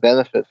they could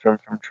benefit from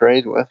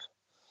trade with.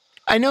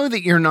 I know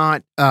that you're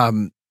not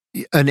an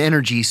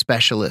energy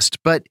specialist,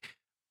 but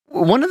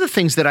one of the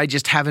things that I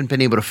just haven't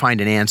been able to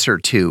find an answer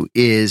to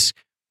is,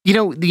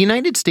 the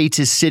United States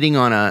is sitting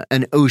on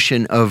an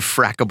ocean of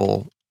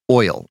frackable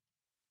oil.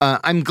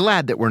 I'm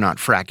glad that we're not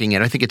fracking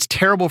it. I think it's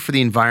terrible for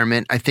the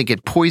environment. I think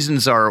it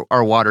poisons our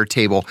water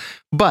table.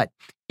 But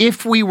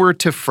if we were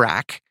to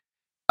frack,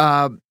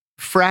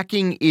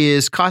 fracking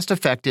is cost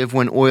effective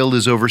when oil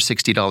is over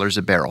 $60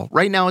 a barrel.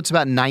 Right now, it's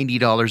about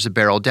 $90 a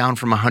barrel, down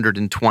from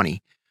 $120.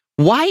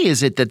 Why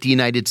is it that the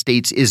United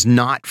States is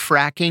not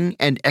fracking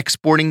and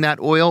exporting that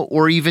oil,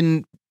 or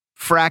even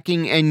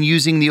fracking and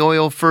using the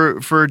oil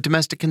for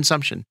domestic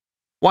consumption?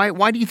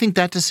 Why do you think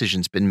that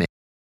decision's been made?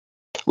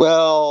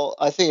 Well,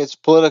 I think it's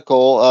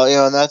political,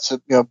 and that's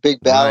a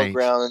big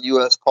battleground in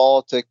U.S.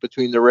 politics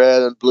between the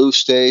red and blue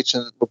states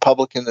and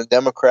Republican and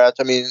Democrats.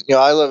 I mean,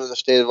 I live in the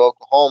state of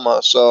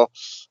Oklahoma, so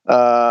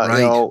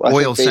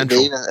oil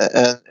central,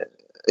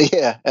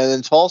 and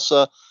in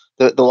Tulsa,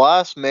 the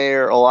last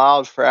mayor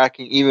allowed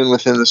fracking even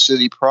within the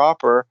city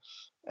proper,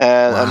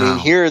 and I mean,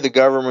 here the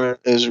government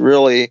is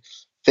really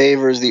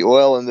favors the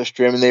oil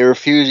industry. I mean, they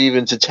refuse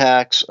even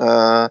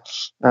to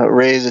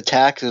raise the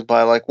taxes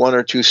by like 1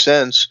 or 2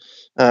 cents.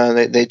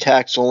 They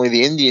tax only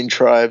the Indian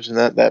tribes, and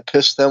that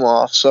pissed them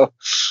off. So,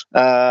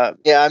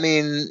 I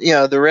mean,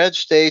 the red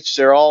states,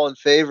 they're all in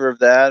favor of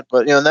that.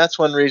 But, and that's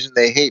one reason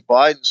they hate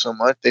Biden so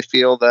much. They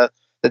feel that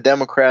the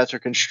Democrats are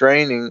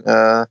constraining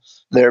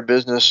their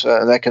business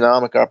and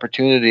economic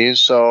opportunities.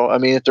 So, I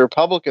mean, if the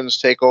Republicans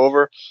take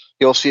over,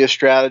 you'll see a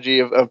strategy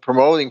of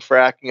promoting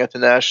fracking at the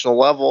national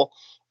level.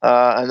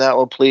 and that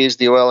will please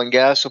the oil and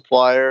gas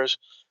suppliers.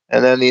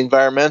 And then the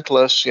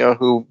environmentalists,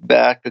 who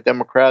back the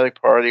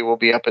Democratic Party, will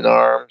be up in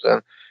arms.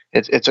 And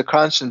it's a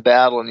constant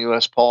battle in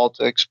U.S.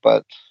 politics.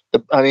 But the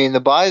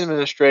Biden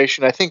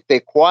administration, I think they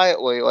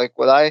quietly, like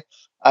what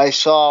I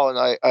saw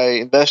and I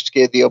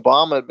investigated the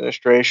Obama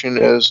administration,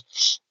 is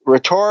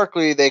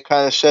rhetorically they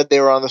kind of said they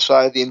were on the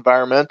side of the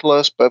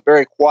environmentalists, but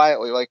very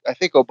quietly, like I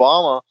think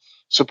Obama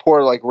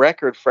supported like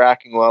record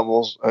fracking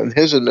levels in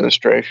his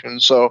administration.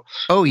 So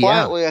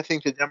quietly, I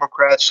think the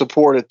Democrats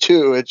support it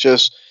too. It's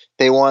just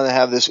they want to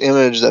have this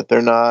image that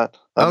they're not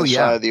on the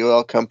side of the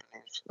oil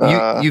companies.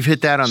 You've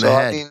hit that on the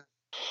head.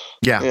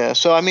 Yeah.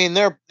 So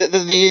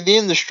the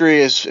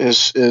industry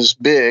is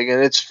big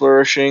and it's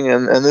flourishing,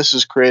 and this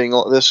is creating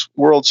this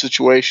world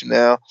situation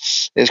now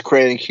is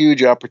creating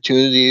huge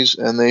opportunities,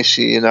 and they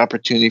see an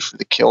opportunity for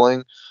the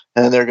killing,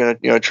 and they're going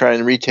to try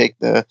and retake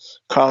the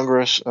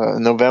Congress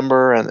in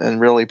November and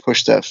really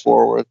push that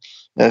forward.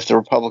 And if the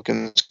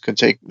Republicans could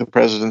take the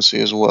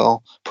presidency as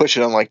well, push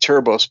it on like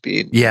turbo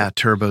speed. Yeah,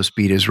 turbo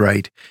speed is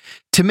right.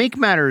 To make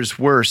matters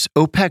worse,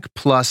 OPEC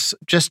Plus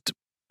just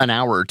an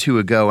hour or two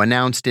ago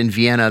announced in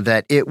Vienna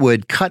that it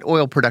would cut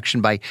oil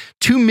production by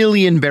 2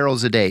 million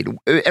barrels a day.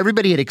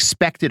 Everybody had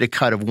expected a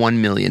cut of 1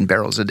 million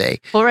barrels a day.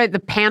 Well, right. The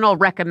panel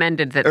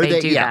recommended that they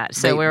do that.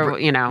 So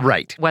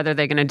right. Whether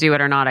they're going to do it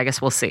or not, I guess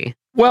we'll see.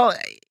 Well,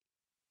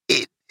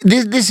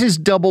 this is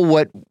double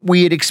what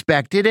we had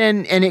expected,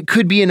 and it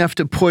could be enough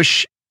to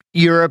push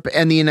Europe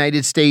and the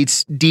United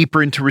States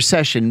deeper into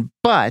recession.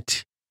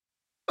 But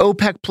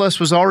OPEC Plus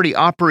was already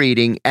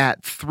operating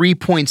at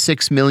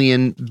 3.6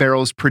 million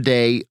barrels per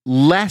day,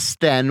 less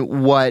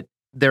than what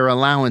their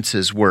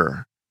allowances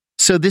were.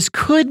 So this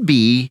could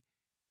be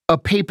a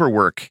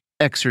paperwork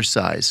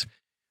exercise.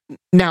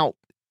 Now,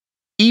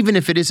 even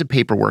if it is a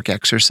paperwork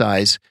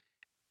exercise,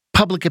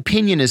 public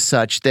opinion is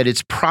such that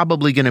it's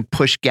probably going to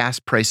push gas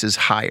prices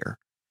higher.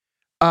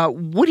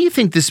 What do you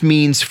think this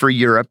means for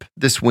Europe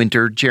this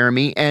winter,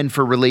 Jeremy, and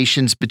for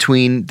relations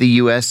between the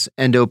U.S.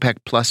 and OPEC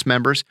Plus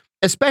members,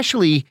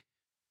 especially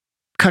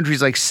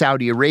countries like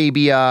Saudi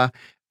Arabia,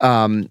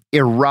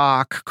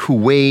 Iraq,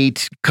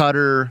 Kuwait,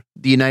 Qatar,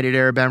 the United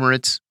Arab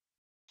Emirates?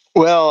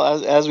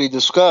 Well, as we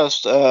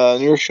discussed,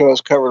 and your show has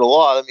covered a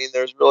lot. I mean,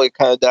 there's really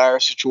kind of dire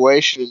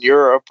situation in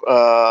Europe,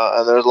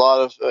 and there's a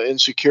lot of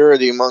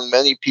insecurity among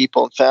many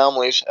people and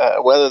families,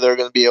 whether they're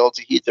going to be able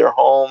to heat their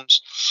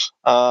homes,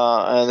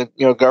 and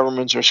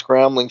governments are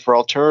scrambling for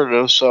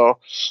alternatives. So,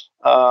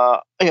 I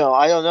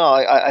don't know.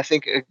 I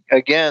think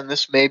again,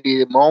 this may be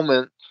the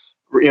moment,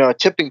 a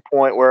tipping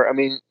point where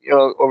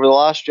over the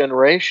last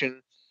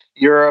generation,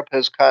 Europe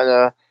has kind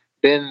of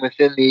been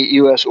within the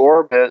U.S.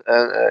 orbit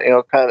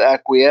and kind of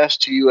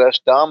acquiesced to U.S.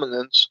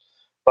 dominance,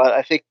 but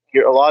I think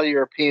a lot of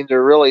Europeans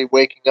are really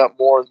waking up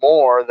more and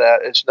more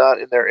that it's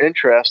not in their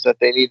interest, that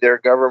they need their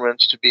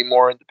governments to be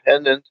more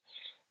independent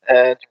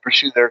and to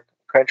pursue their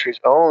country's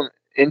own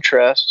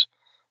interests.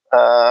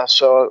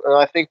 So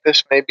I think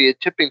this may be a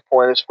tipping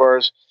point as far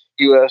as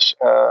U.S.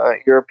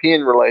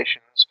 European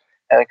relations,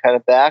 and a kind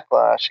of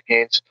backlash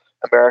against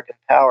American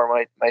power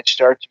might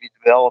start to be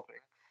developing.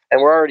 And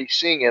we're already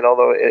seeing it,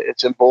 although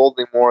it's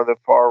emboldening more of the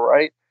far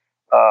right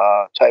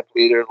type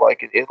leader,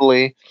 like in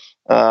Italy,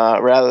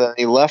 rather than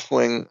the left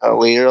wing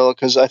leader.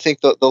 Because I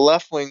think the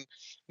left wing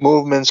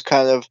movements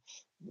kind of,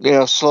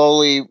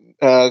 slowly,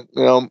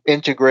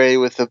 integrate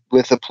with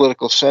the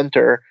political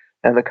center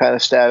and the kind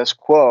of status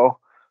quo.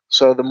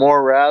 So the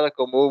more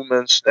radical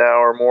movements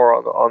now are more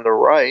on the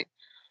right.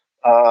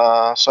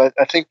 So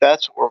I think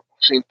that's what we're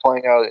seeing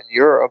playing out in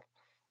Europe.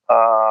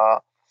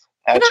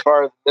 As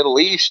far as the Middle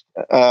East,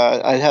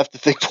 I'd have to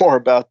think more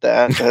about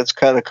that. That's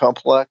kind of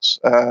complex.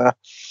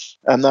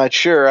 I'm not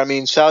sure. I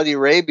mean, Saudi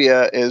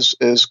Arabia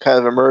is kind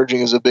of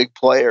emerging as a big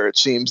player, it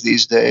seems,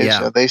 these days.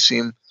 Yeah. They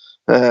seem,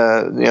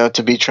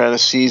 to be trying to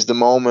seize the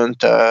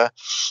moment.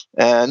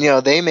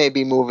 And they may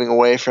be moving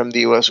away from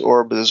the U.S.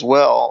 orbit as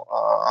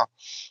well.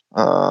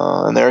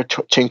 And they're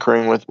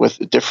tinkering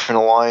with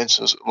different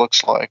alliances, it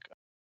looks like.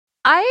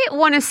 I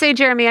want to say,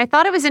 Jeremy, I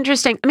thought it was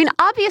interesting. I mean,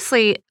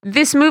 obviously,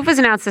 this move was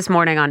announced this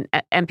morning on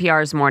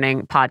NPR's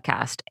morning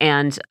podcast,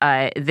 and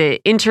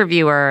the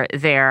interviewer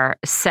there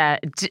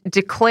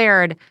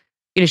declared,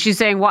 she's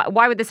saying,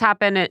 why would this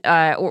happen?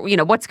 Or,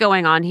 what's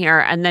going on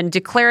here? And then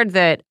declared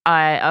that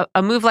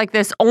a move like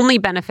this only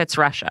benefits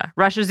Russia.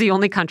 Russia's the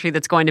only country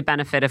that's going to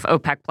benefit if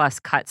OPEC Plus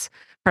cuts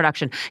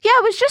production. Yeah,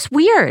 it was just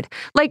weird.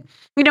 Like,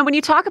 when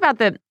you talk about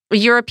the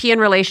European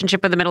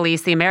relationship with the Middle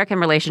East, the American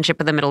relationship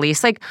with the Middle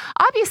East, like,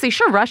 obviously,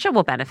 sure, Russia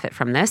will benefit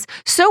from this.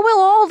 So will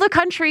all the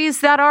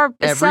countries that are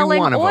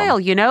selling oil,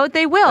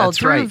 they will. That's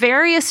through right.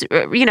 Various,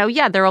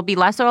 there will be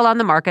less oil on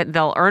the market.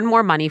 They'll earn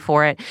more money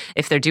for it.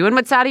 If they're doing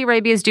what Saudi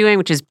Arabia is doing,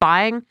 which is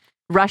buying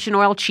Russian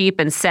oil cheap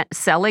and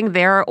selling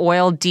their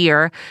oil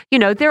dear,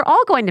 they're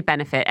all going to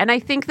benefit. And I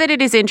think that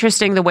it is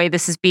interesting the way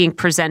this is being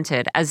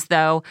presented, as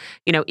though,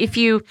 if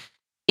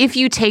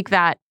you take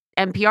that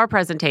NPR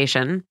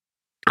presentation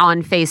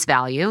on face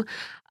value,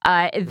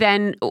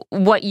 then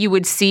what you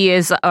would see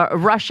is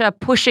Russia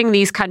pushing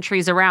these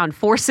countries around,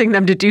 forcing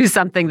them to do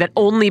something that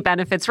only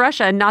benefits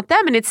Russia and not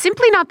them. And it's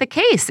simply not the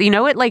case.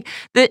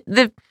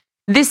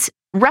 This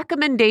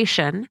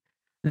recommendation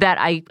that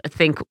I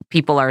think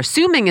people are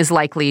assuming is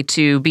likely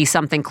to be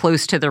something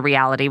close to the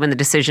reality when the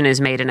decision is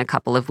made in a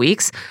couple of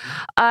weeks,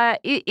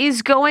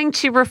 is going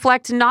to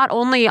reflect not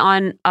only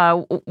on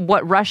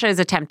what Russia is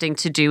attempting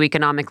to do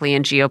economically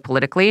and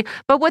geopolitically,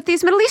 but what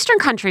these Middle Eastern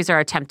countries are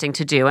attempting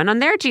to do and on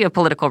their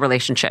geopolitical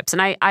relationships. And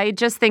I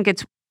just think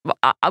it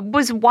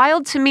was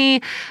wild to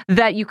me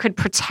that you could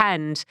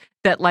pretend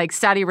that like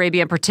Saudi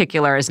Arabia in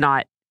particular is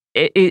not,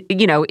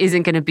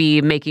 isn't going to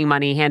be making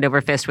money hand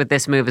over fist with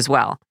this move as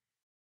well.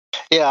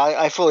 Yeah,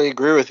 I fully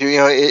agree with you.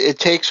 It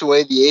takes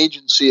away the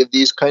agency of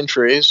these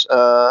countries,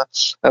 of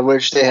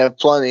which they have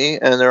plenty,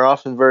 and they're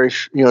often very,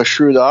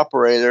 shrewd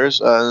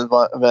operators,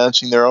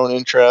 advancing their own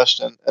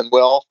interest and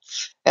wealth.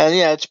 And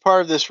yeah, it's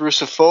part of this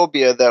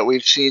Russophobia that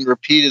we've seen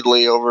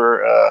repeatedly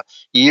over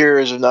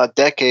years, if not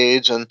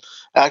decades. And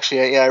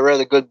actually, I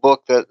read a good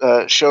book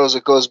that shows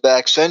it goes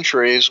back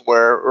centuries,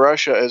 where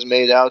Russia is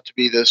made out to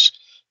be this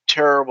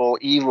terrible,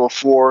 evil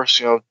force,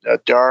 a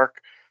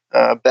dark,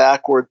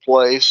 backward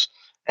place.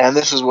 And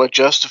this is what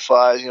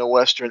justifies,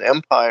 Western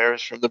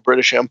empires, from the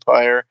British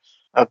Empire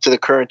up to the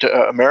current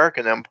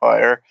American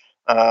empire,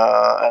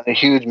 and the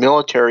huge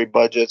military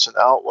budgets and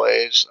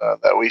outlays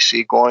that we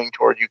see going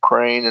toward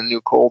Ukraine and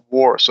new Cold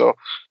War. So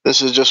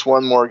this is just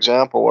one more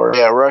example where,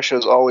 Russia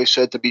is always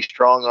said to be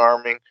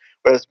strong-arming,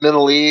 whether it's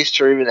Middle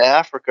East or even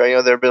Africa.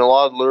 There have been a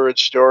lot of lurid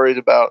stories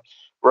about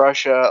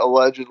Russia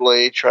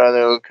allegedly trying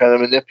to kind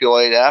of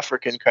manipulate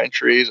African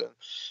countries and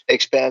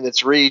expand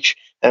its reach.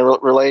 And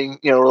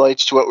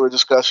relates to what we were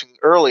discussing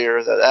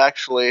earlier, that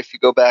actually, if you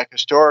go back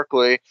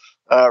historically,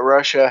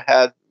 Russia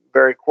had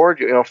very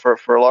cordial, for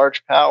a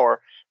large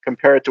power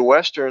compared to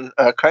Western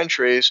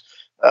countries,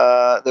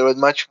 there was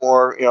much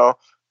more,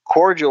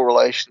 cordial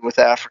relation with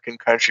African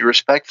country,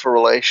 respectful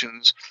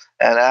relations,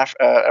 and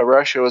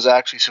Russia was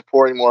actually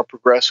supporting more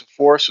progressive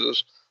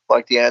forces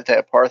like the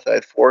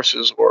anti-apartheid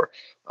forces or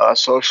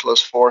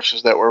socialist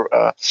forces that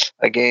were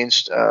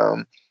against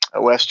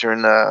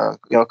Western,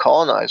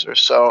 colonizers.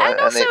 So, and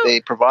also,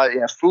 they provide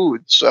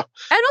food. So,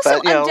 and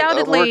also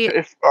undoubtedly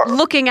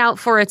looking out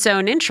for its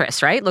own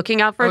interests, right?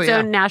 Looking out for its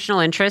own national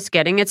interests,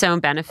 getting its own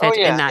benefit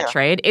in that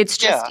trade. It's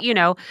just,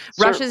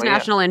 Russia's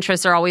national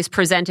interests are always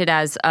presented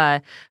as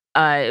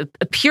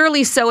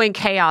purely sowing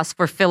chaos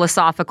for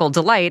philosophical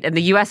delight, and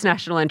the U.S.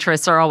 national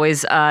interests are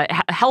always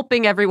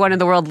helping everyone in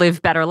the world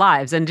live better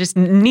lives, and just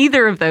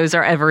neither of those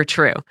are ever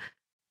true.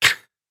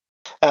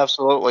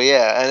 Absolutely,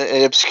 yeah, and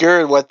it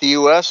obscured what the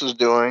U.S. is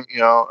doing,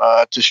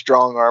 to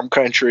strong-arm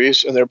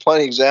countries, and there are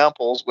plenty of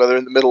examples, whether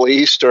in the Middle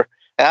East or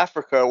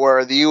Africa,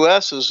 where the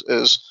U.S.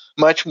 is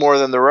much more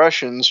than the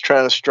Russians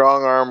trying to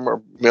strong-arm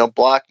or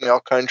blackmail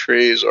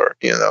countries or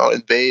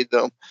invade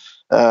them.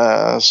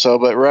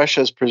 But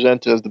Russia is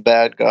presented as the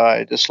bad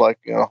guy, just like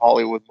a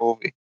Hollywood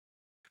movie.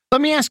 Let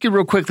me ask you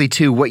real quickly,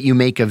 too, what you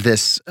make of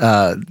this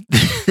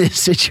this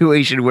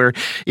situation where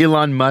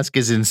Elon Musk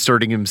is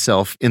inserting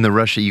himself in the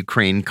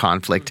Russia-Ukraine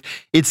conflict.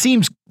 It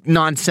seems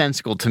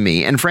nonsensical to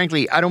me. And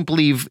frankly, I don't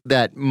believe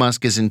that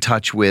Musk is in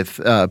touch with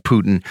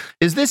Putin.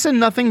 Is this a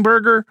nothing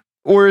burger?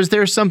 Or is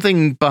there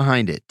something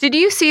behind it? Did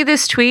you see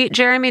this tweet,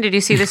 Jeremy? Did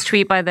you see this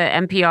tweet by the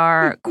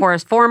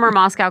NPR former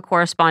Moscow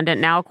correspondent,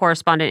 now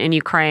correspondent in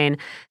Ukraine,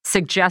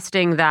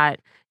 suggesting that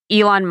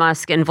Elon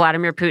Musk and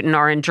Vladimir Putin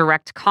are in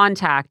direct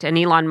contact, and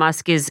Elon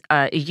Musk is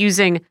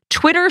using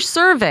Twitter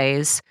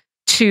surveys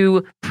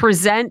to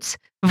present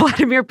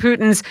Vladimir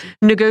Putin's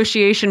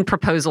negotiation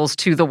proposals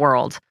to the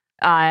world?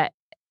 I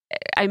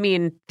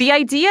mean, the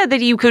idea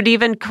that you could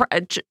even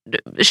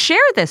share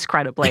this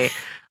credibly,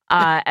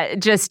 I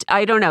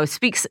don't know,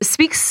 speaks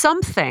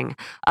something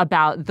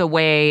about the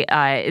way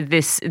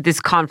this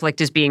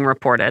conflict is being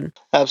reported.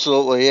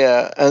 Absolutely,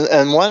 yeah.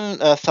 And one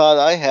thought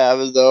I have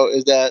is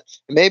that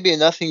it may be a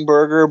nothing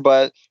burger,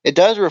 but it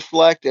does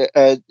reflect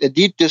a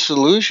deep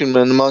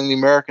disillusionment among the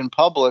American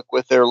public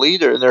with their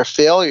leader and their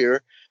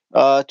failure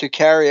to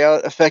carry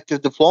out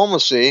effective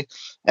diplomacy,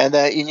 and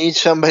that you need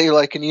somebody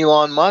like an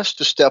Elon Musk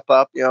to step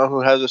up,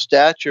 who has a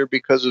stature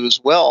because of his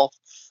wealth.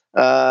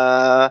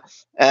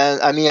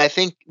 And I mean, I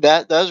think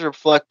that does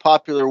reflect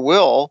popular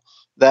will,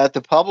 that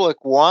the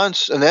public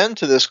wants an end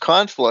to this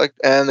conflict,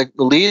 and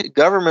the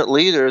government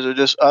leaders are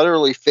just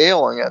utterly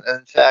failing and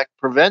in fact,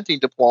 preventing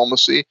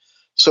diplomacy.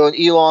 So an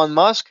Elon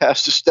Musk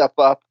has to step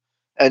up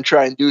and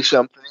try and do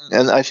something.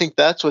 And I think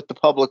that's what the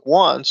public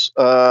wants.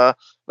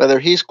 Whether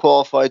he's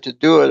qualified to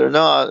do it or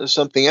not is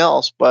something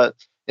else. But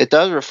it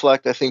does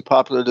reflect, I think,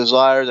 popular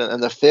desires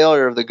and the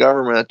failure of the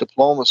government at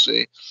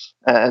diplomacy,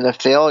 and the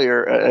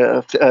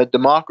failure, a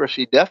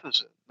democracy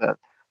deficit. That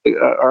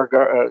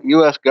our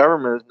U.S.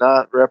 government is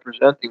not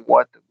representing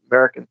what the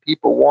American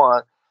people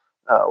want,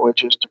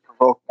 which is to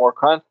provoke more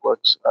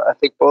conflicts. I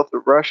think both the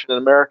Russian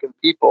and American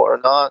people are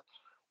not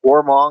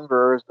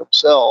warmongers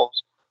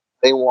themselves.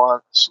 They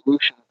want a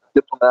solution,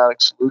 a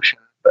diplomatic solution,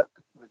 but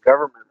the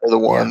government are the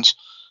ones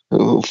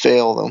who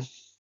fail them.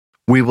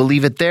 We will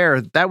leave it there.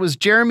 That was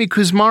Jeremy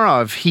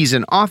Kuzmarov. He's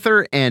an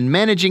author and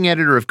managing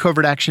editor of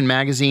Covert Action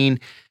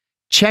Magazine.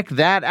 Check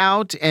that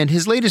out. And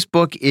his latest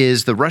book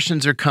is The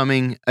Russians Are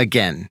Coming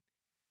Again.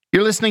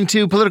 You're listening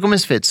to Political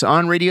Misfits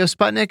on Radio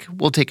Sputnik.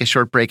 We'll take a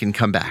short break and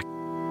come back.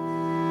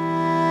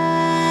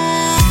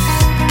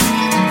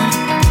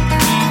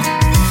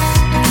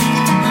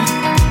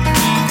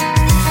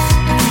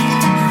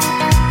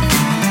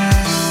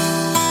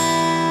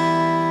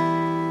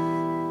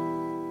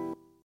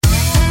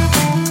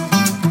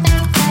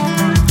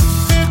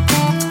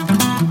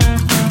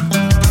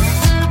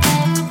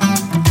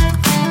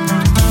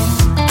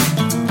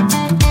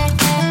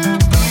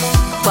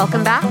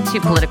 Welcome back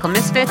to Political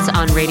Misfits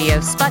on Radio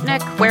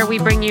Sputnik, where we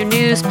bring you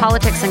news,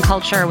 politics, and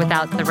culture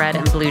without the red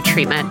and blue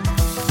treatment.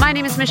 My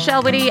name is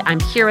Michelle Witte. I'm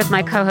here with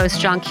my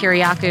co-host, John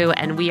Kiriakou,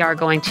 and we are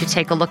going to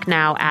take a look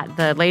now at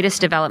the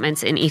latest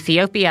developments in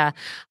Ethiopia,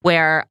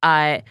 where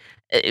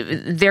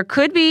there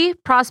could be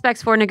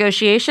prospects for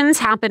negotiations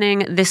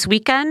happening this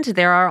weekend.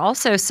 There are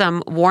also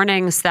some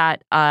warnings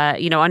that,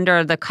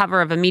 under the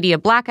cover of a media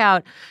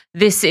blackout,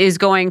 this is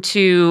going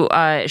to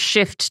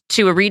shift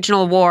to a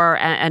regional war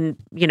and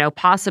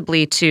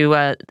possibly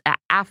to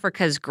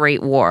Africa's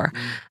Great War,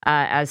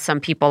 as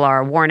some people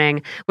are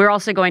warning. We're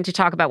also going to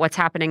talk about what's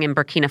happening in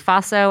Burkina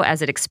Faso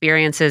as it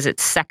experiences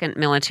its second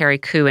military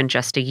coup in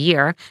just a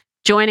year.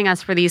 Joining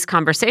us for these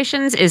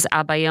conversations is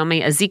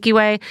Abayomi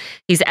Azikiwe.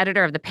 He's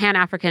editor of the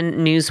Pan-African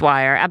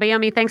Newswire.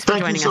 Abayomi, thanks for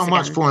joining us. Thank you so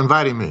much for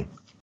inviting me.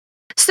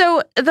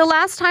 So the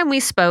last time we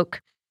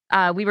spoke,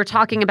 we were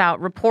talking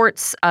about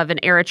reports of an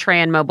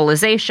Eritrean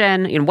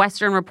mobilization,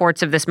 Western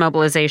reports of this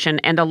mobilization,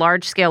 and a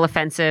large-scale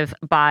offensive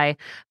by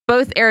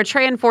both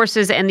Eritrean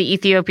forces and the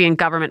Ethiopian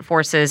government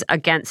forces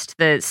against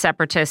the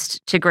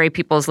separatist Tigray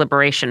People's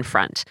Liberation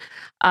Front.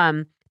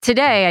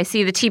 Today, I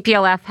see the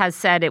TPLF has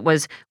said it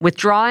was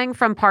withdrawing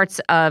from parts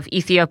of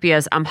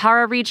Ethiopia's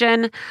Amhara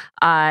region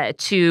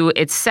to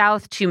its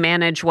south to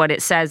manage what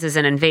it says is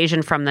an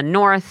invasion from the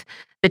north.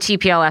 The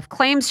TPLF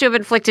claims to have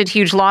inflicted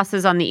huge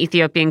losses on the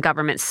Ethiopian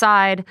government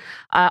side.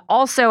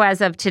 Also, as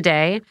of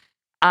today,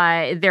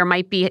 there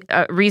might be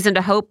a reason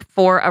to hope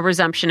for a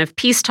resumption of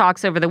peace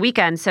talks over the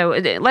weekend. So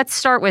let's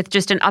start with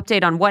just an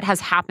update on what has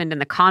happened in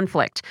the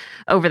conflict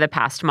over the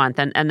past month,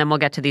 and then we'll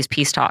get to these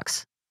peace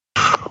talks.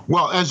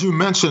 Well, as you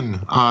mentioned,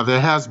 there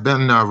has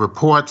been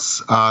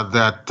reports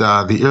that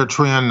the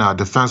Eritrean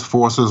Defense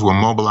Forces were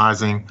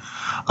mobilizing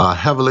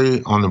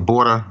heavily on the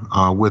border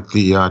with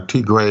the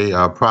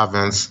Tigray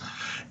province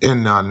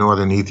in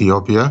northern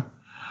Ethiopia.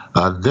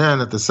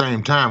 Then, at the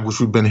same time, which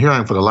we've been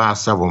hearing for the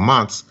last several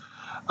months,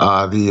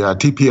 the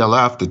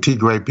TPLF, the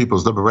Tigray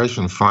People's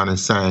Liberation Front,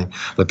 is saying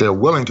that they're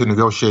willing to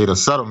negotiate a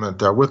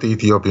settlement with the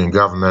Ethiopian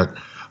government.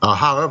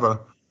 However,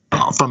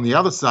 from the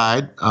other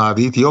side, the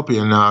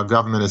Ethiopian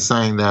government is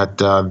saying that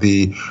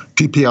the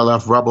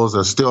TPLF rebels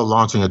are still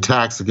launching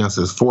attacks against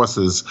its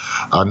forces,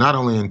 not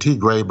only in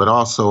Tigray, but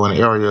also in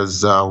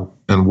areas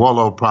in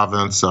Wollo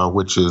province,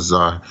 which is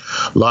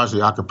largely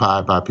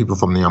occupied by people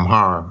from the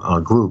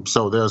Amhara group.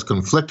 So there's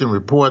conflicting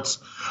reports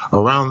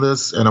around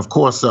this. And of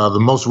course, the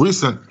most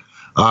recent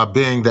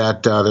being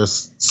that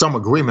there's some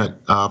agreement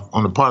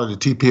on the part of the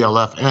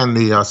TPLF and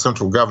the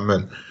central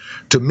government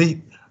to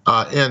meet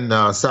in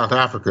South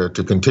Africa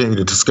to continue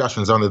the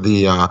discussions under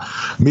the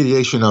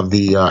mediation of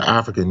the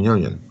African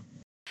Union.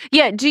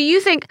 Yeah. Do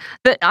you think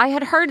that I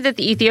had heard that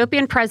the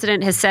Ethiopian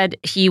president has said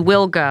he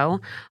will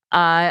go?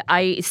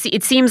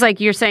 It seems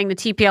like you're saying the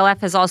TPLF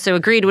has also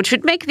agreed, which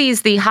would make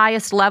these the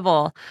highest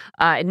level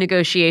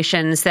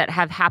negotiations that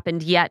have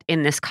happened yet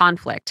in this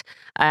conflict.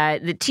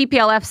 The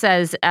TPLF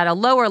says at a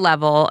lower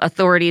level,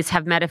 authorities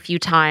have met a few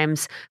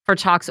times for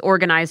talks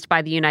organized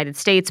by the United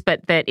States,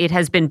 but that it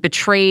has been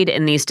betrayed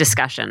in these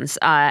discussions.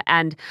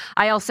 And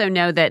I also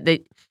know that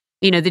the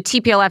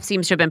TPLF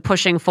seems to have been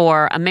pushing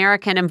for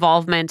American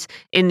involvement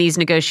in these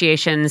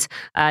negotiations.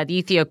 The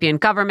Ethiopian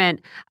government,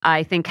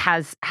 I think,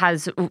 has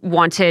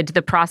wanted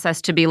the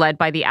process to be led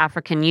by the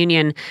African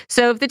Union.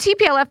 So if the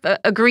TPLF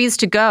agrees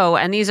to go,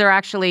 and these are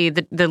actually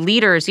the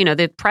leaders,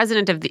 the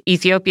president of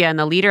Ethiopia and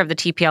the leader of the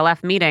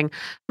TPLF meeting,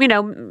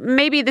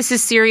 maybe this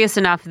is serious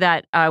enough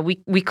that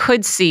we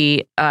could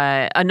see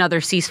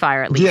another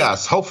ceasefire at least.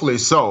 Yes, hopefully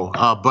so.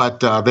 But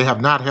they have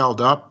not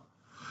held up.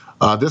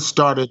 This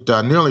started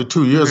nearly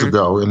 2 years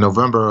ago in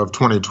November of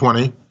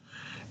 2020,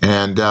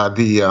 and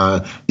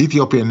the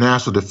Ethiopian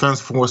National Defense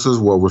Forces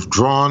were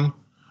withdrawn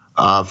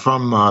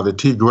from the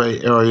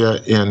Tigray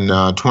area in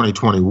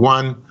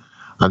 2021.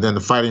 Then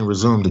the fighting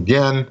resumed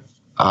again.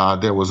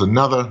 There was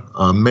another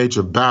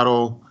major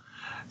battle,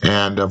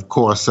 and of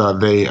course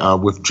they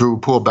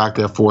pulled back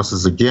their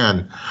forces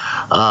again.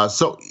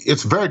 So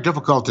it's very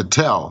difficult to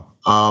tell.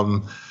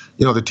 The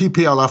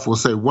TPLF will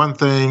say one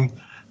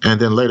thing, and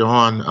then later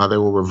on, they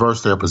will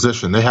reverse their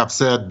position. They have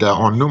said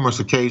on numerous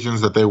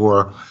occasions that they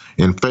were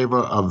in favor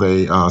of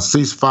a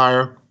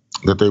ceasefire,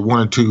 that they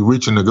wanted to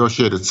reach a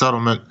negotiated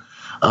settlement.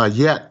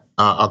 Yet,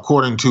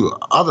 according to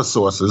other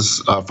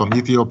sources from the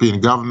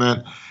Ethiopian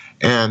government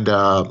and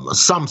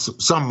some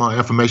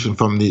information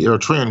from the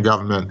Eritrean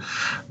government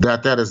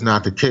that is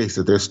not the case,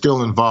 that they're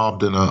still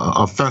involved in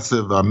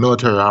offensive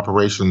military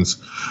operations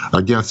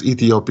against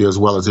Ethiopia as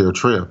well as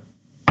Eritrea.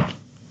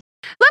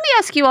 Let me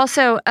ask you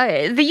also,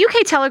 the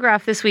UK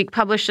Telegraph this week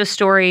published a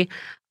story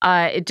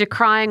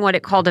decrying what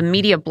it called a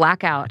media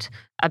blackout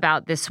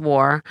about this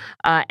war,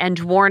 and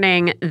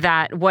warning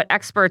that what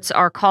experts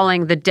are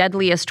calling the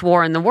deadliest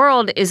war in the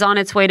world is on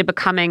its way to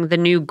becoming the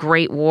new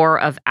Great War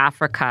of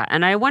Africa.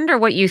 And I wonder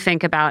what you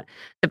think about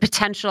the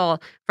potential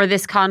for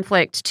this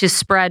conflict to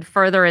spread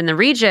further in the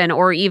region,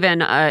 or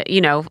even,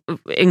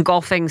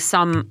 engulfing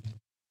some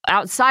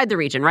outside the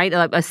region, right?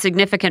 A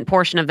significant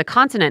portion of the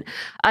continent.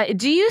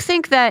 Do you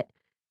think that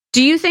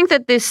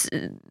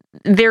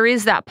there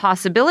is that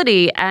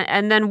possibility,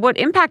 and then what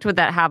impact would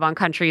that have on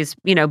countries,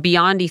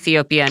 beyond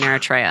Ethiopia and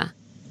Eritrea?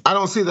 I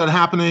don't see that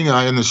happening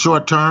in the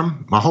short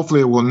term.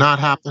 Hopefully it will not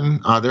happen.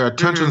 There are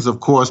tensions,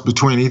 of course,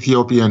 between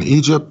Ethiopia and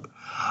Egypt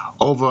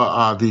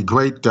over the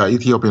great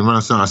Ethiopian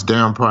Renaissance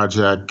Dam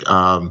project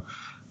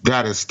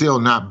that has still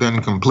not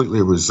been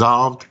completely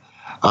resolved.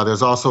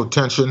 There's also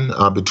tension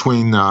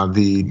between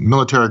the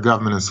military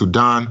government in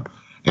Sudan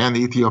and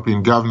the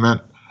Ethiopian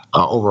government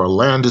over a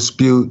land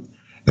dispute,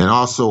 and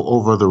also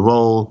over the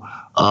role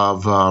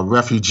of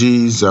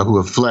refugees who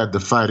have fled the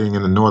fighting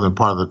in the northern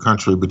part of the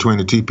country between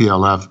the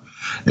TPLF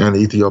and the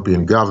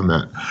Ethiopian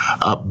government.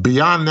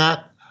 Beyond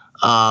that,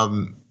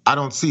 I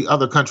don't see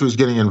other countries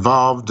getting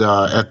involved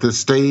at this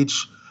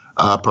stage.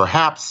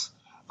 Perhaps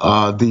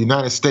the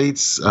United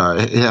States,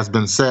 it has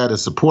been said,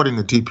 is supporting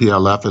the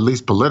TPLF, at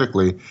least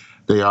politically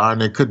they are,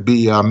 and they could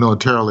be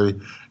militarily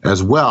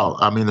as well.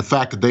 I mean, the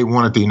fact that they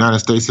wanted the United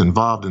States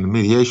involved in the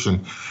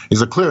mediation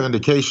is a clear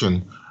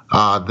indication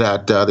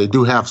that they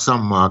do have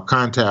some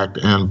contact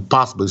and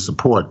possibly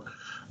support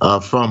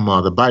from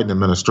the Biden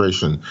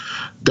administration.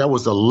 There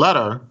was a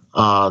letter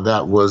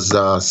that was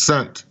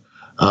sent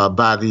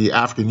by the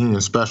African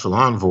Union Special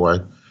Envoy,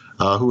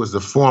 who is the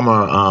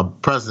former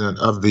president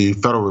of the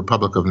Federal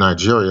Republic of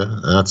Nigeria.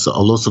 That's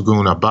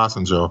Olusegun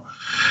Obasanjo.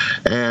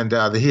 And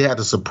he had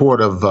the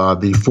support of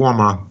the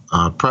former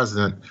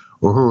president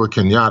Uhuru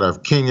Kenyatta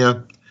of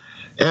Kenya,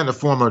 and the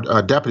former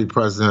Deputy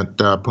President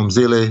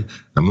Phumzile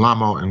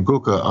Mlambo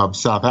Nguka of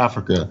South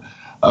Africa.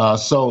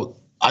 So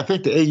I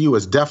think the AU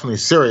is definitely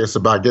serious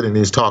about getting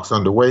these talks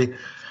underway.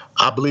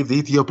 I believe the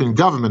Ethiopian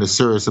government is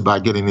serious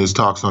about getting these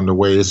talks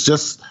underway. It's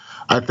just,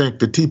 I think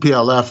the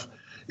TPLF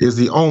is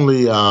the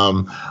only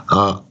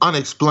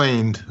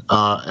unexplained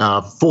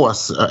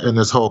force in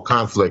this whole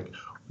conflict.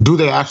 Do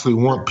they actually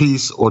want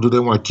peace, or do they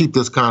want to keep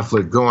this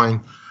conflict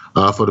going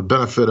for the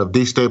benefit of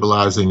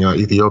destabilizing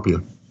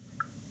Ethiopia?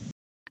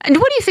 And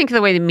what do you think of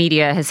the way the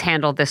media has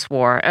handled this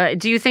war?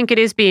 Do you think it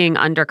is being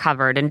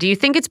undercovered? And do you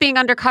think it's being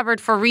undercovered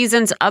for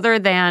reasons other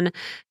than,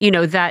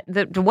 that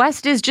the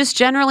West is just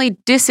generally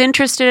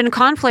disinterested in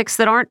conflicts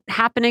that aren't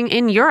happening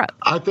in Europe?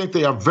 I think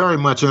they are very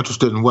much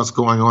interested in what's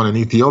going on in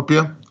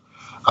Ethiopia.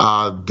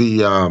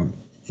 The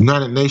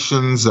United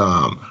Nations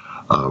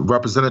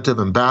representative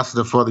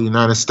ambassador for the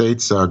United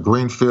States,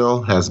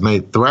 Greenfield, has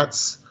made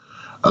threats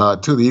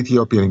to the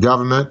Ethiopian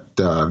government.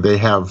 They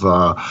have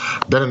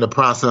been in the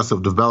process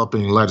of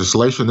developing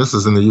legislation. This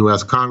is in the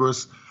U.S.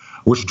 Congress,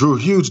 which drew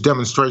huge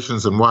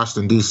demonstrations in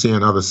Washington, D.C.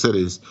 and other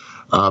cities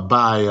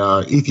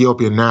by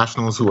Ethiopian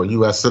nationals who are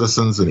U.S.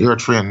 citizens and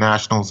Eritrean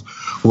nationals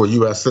who are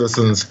U.S.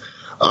 citizens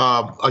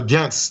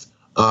against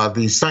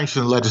the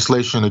sanctioned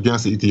legislation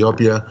against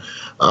Ethiopia.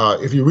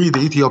 If you read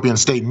the Ethiopian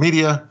state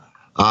media,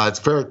 it's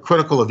very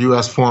critical of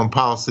U.S. foreign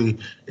policy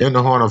in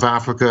the Horn of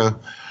Africa.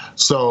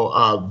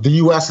 So the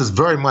U.S. is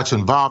very much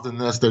involved in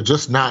this. They're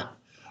just not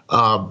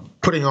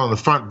putting on the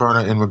front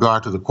burner in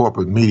regard to the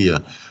corporate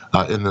media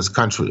in this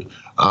country.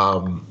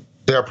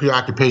 Their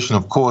preoccupation,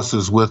 of course,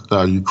 is with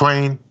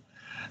Ukraine,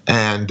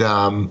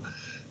 and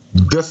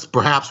this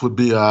perhaps would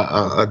be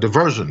a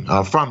diversion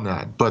from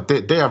that. But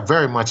they are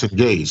very much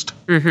engaged.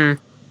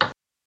 Mm-hmm.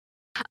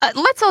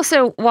 Let's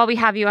also, while we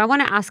have you, I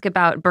want to ask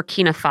about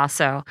Burkina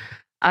Faso.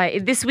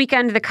 This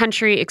weekend, the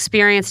country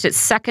experienced its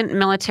second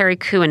military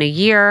coup in a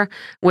year,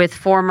 with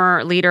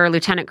former leader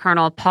Lieutenant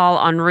Colonel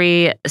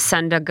Paul-Henri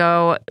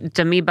Sandaogo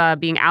Damiba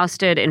being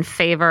ousted in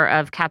favor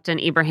of Captain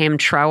Ibrahim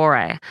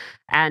Traoré.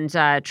 And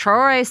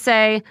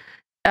Traoré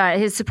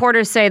his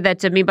supporters say that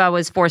Damiba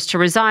was forced to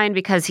resign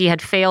because he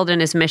had failed in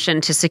his mission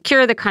to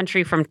secure the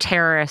country from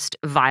terrorist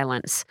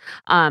violence.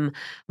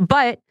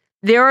 But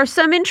there are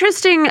some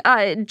interesting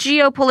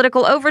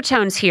geopolitical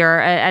overtones here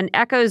and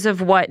echoes of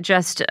what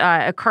just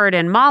occurred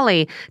in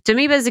Mali.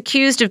 Damiba is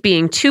accused of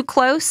being too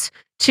close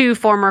to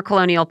former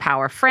colonial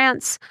power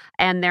France,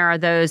 and there are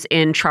those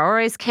in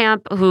Traoré's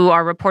camp who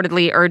are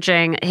reportedly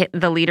urging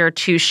the leader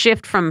to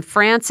shift from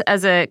France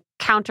as a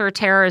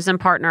counterterrorism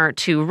partner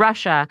to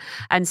Russia.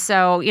 And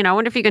so, I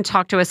wonder if you can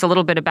talk to us a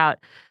little bit about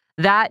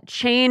that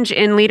change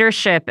in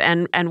leadership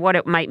and what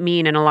it might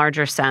mean in a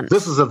larger sense.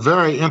 This is a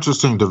very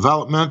interesting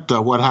development,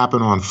 what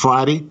happened on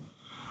Friday.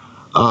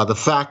 The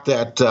fact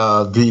that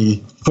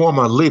the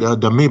former leader,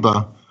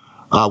 Damiba,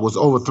 was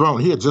overthrown.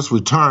 He had just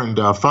returned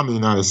from the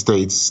United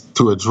States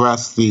to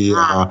address the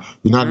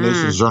United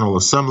Nations General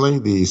Assembly,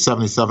 the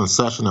 77th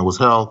session that was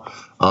held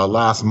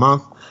last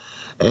month,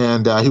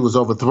 and he was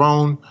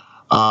overthrown.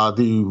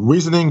 The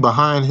reasoning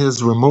behind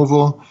his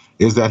removal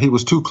is that he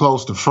was too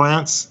close to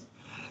France,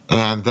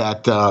 and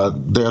that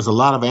there's a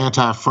lot of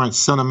anti-French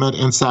sentiment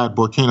inside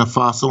Burkina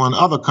Faso and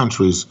other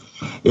countries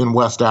in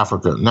West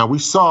Africa. Now, we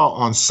saw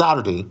on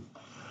Saturday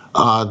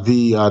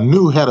the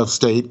new head of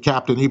state,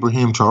 Captain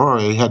Ibrahim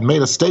Traoré, had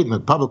made a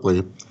statement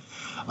publicly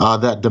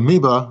that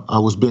Damiba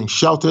was being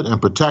sheltered and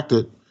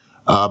protected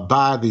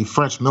by the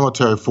French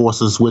military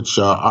forces, which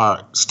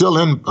are still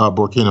in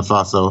Burkina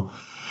Faso,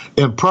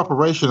 in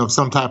preparation of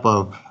some type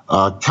of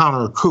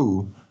counter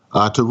coup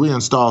to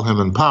reinstall him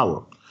in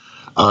power.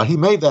 He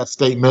made that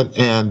statement,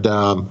 and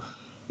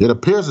it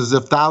appears as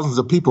if thousands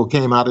of people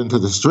came out into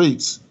the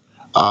streets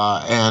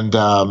and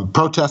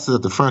protested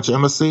at the French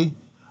embassy.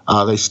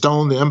 They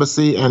stoned the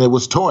embassy, and it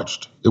was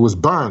torched. It was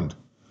burned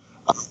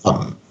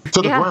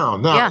to the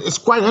ground. Now, it's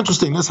quite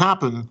interesting. This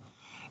happened,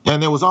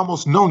 and there was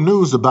almost no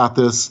news about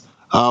this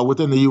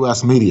within the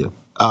U.S. media.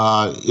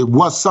 It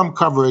was some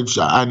coverage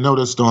I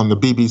noticed on the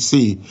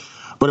BBC,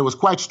 but it was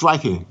quite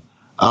striking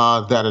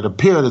that it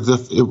appeared as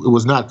if it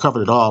was not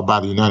covered at all by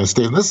the United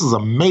States. And this is a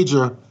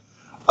major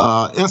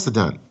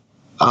incident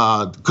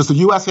because the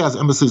U.S. has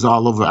embassies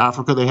all over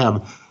Africa. They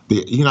have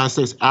the United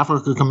States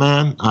Africa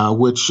Command,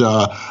 which,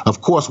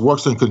 of course,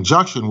 works in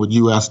conjunction with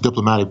U.S.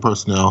 diplomatic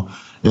personnel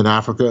in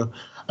Africa.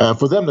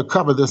 For them to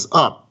cover this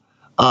up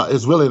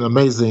is really an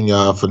amazing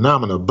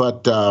phenomenon.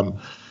 But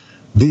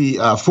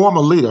the former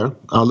leader,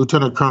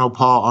 Lieutenant Colonel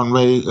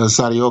Paul-Henri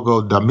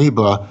Sadiogo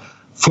Damiba,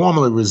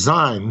 formally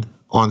resigned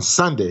on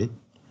Sunday.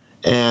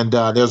 And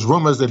there's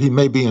rumors that he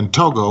may be in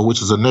Togo,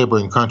 which is a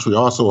neighboring country,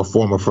 also a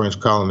former French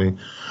colony.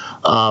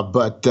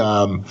 But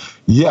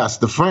yes,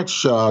 the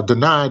French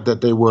denied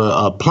that they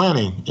were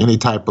planning any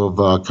type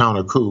of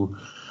counter coup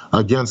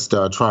against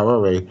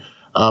Traoré.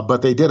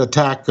 But they did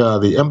attack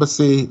the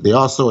embassy. They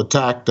also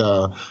attacked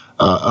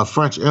a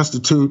French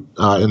institute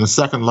in the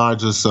second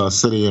largest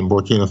city in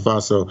Burkina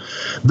Faso.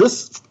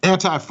 This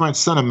anti-French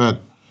sentiment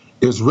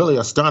is really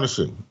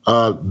astonishing.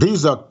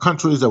 These are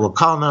countries that were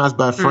colonized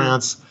by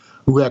France,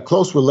 who had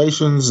close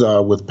relations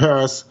with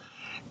Paris,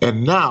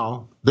 and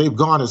now they've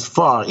gone as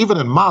far, even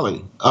in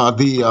Mali.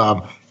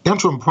 The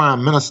interim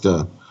prime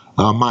minister,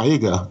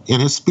 Maïga,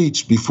 in his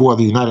speech before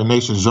the United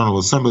Nations General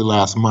Assembly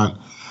last month,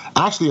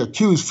 actually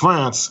accused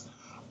France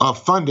of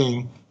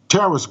funding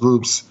terrorist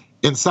groups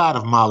inside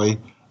of Mali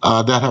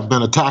that have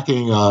been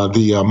attacking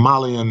the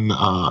Malian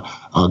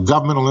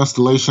governmental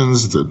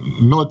installations, the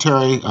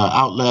military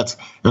outlets,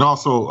 and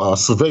also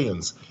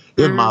civilians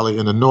in Mali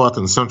in the north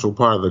and central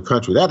part of the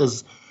country. That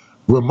is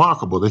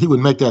remarkable that he would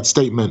make that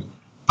statement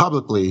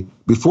publicly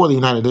before the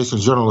United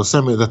Nations General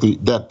Assembly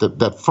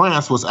that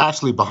France was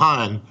actually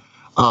behind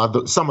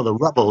some of the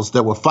rebels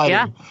that were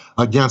fighting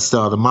against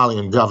the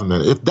Malian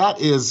government. If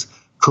that is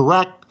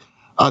correct,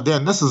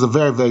 then this is a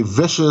very, very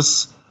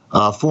vicious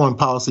foreign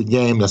policy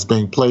game that's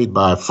being played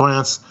by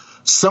France.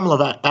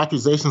 Similar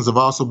accusations have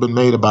also been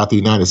made about the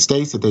United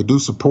States, that they do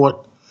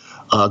support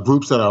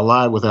groups that are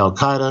allied with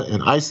Al-Qaeda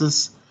and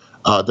ISIS,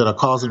 that are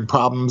causing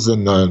problems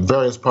in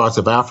various parts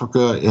of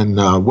Africa, in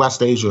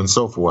West Asia, and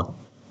so forth.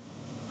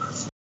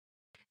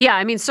 Yeah,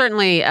 I mean,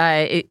 certainly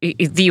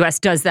the U.S.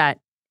 does that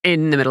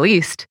in the Middle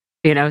East,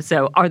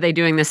 so are they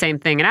doing the same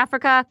thing in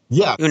Africa?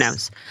 Yeah. Who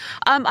knows?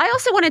 I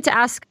also wanted to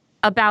ask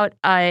about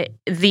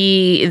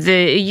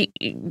the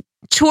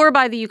tour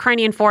by the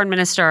Ukrainian foreign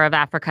minister of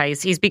Africa.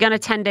 He's begun a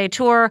 10-day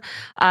tour.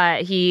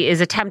 He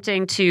is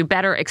attempting to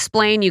better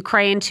explain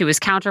Ukraine to his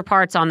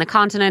counterparts on the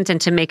continent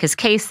and to make his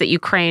case that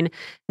Ukraine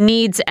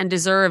needs and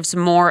deserves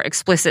more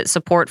explicit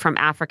support from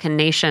African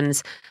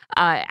nations.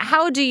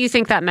 How do you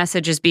think that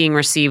message is being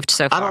received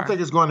so far? I don't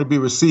think it's going to be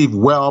received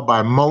well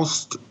by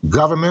most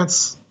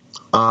governments.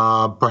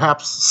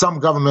 Perhaps some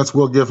governments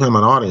will give him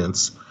an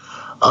audience.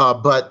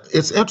 But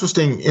it's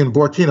interesting, in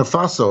Burkina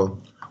Faso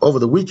over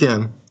the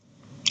weekend,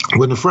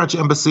 when the French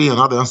embassy and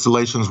other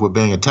installations were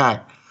being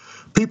attacked,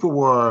 people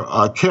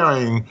were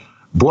carrying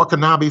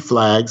Burkinabe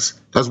flags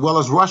as well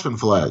as Russian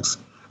flags.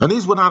 And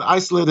these were not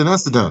isolated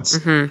incidents.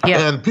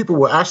 And people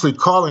were actually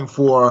calling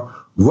for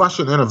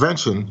Russian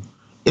intervention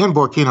in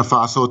Burkina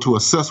Faso to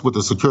assist with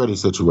the security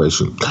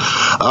situation.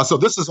 So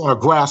this is on a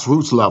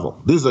grassroots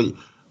level. These are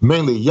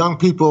mainly young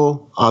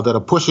people that are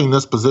pushing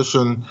this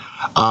position.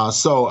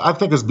 So I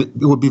think it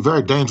would be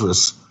very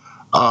dangerous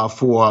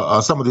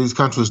for some of these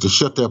countries to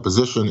shift their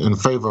position in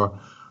favor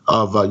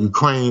of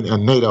Ukraine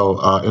and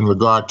NATO in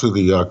regard to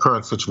the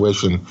current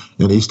situation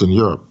in Eastern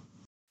Europe.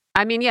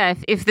 I mean, yeah,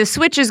 if the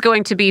switch is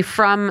going to be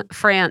from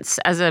France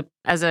as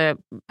a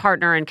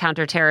partner in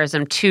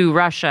counterterrorism to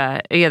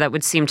Russia, that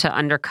would seem to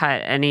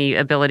undercut any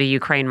ability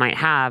Ukraine might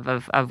have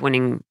of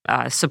winning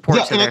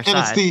support to their side. And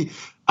it's the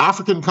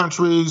African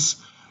countries,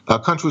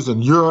 countries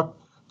in Europe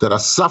that are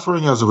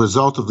suffering as a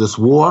result of this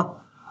war.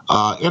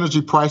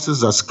 Energy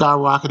prices are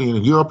skyrocketing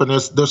in Europe, and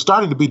there's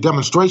starting to be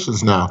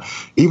demonstrations now,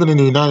 even in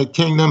the United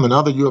Kingdom and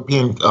other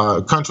European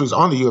countries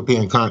on the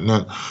European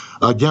continent,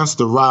 against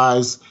the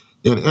rise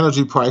in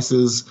energy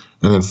prices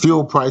and in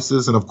fuel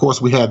prices. And of course,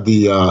 we had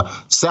the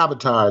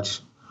sabotage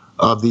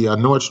of the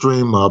Nord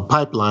Stream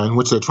pipeline,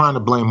 which they're trying to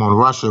blame on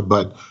Russia.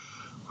 But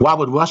why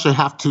would Russia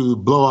have to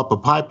blow up a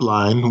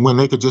pipeline when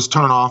they could just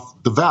turn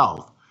off the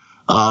valve?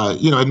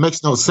 It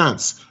makes no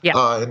sense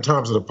in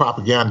terms of the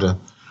propaganda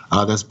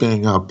that's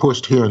being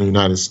pushed here in the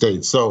United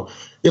States. So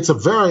it's a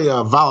very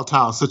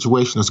volatile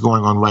situation that's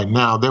going on right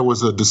now. There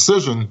was a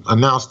decision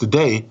announced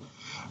today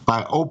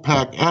by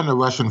OPEC and the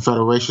Russian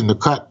Federation to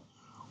cut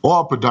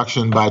oil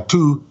production by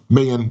 2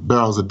 million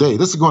barrels a day.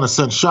 This is going to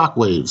send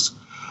shockwaves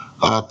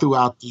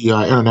throughout the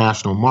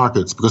international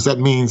markets, because that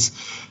means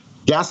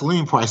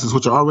gasoline prices,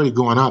 which are already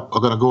going up,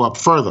 are going to go up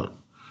further.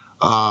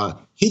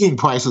 Heating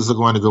prices are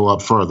going to go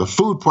up further.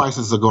 Food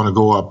prices are going to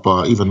go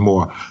up even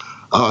more.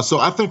 So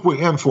I think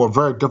we're in for a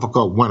very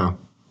difficult winter.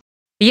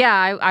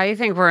 Yeah, I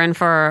think we're in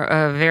for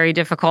a very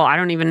difficult, I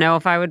don't even know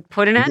if I would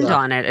put an end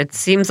on it. It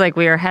seems like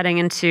we are heading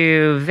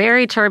into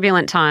very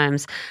turbulent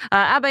times.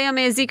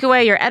 Abayomi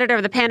Azikiwe, you're editor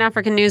of the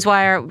Pan-African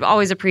Newswire.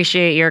 Always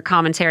appreciate your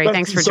commentary.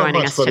 Thanks for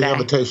joining us today. Thank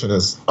you so much for the invitation,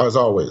 as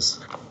always.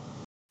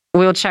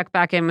 We'll check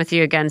back in with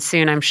you again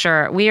soon, I'm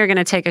sure. We are going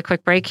to take a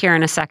quick break here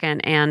in a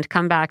second and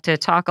come back to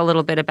talk a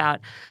little bit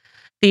about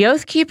the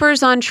Oath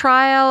Keepers on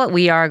trial.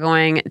 We are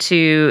going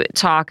to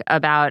talk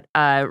about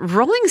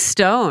Rolling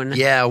Stone.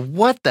 Yeah,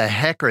 what the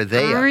heck are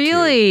they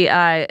really,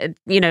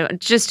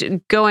 just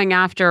going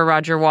after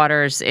Roger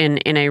Waters in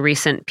a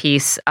recent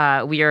piece.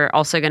 We are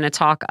also going to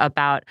talk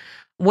about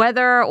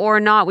whether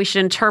or not we should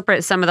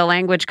interpret some of the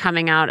language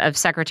coming out of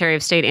Secretary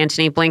of State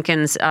Antony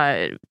Blinken's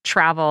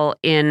travel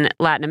in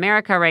Latin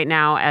America right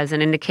now as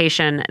an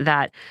indication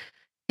that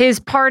his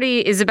party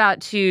is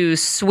about to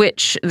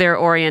switch their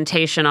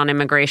orientation on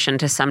immigration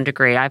to some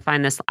degree. I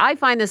find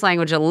this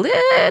language a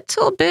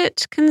little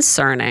bit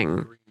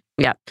concerning.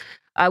 Yeah.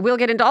 We'll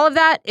get into all of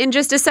that in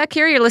just a sec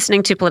here. You're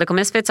listening to Political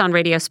Misfits on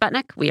Radio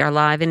Sputnik. We are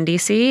live in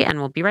D.C., and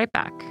we'll be right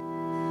back.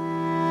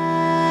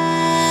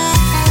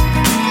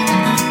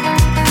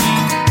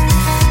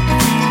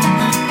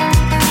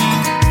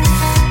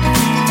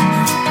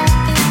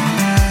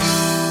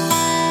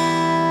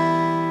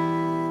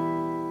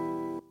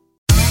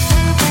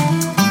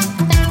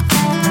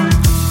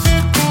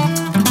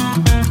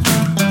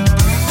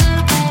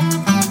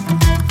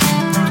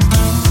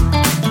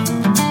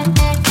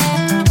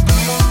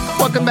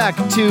 Welcome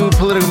back to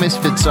Political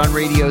Misfits on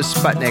Radio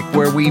Sputnik,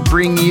 where we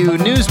bring you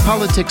news,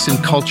 politics,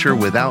 and culture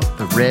without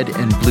the red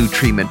and blue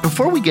treatment.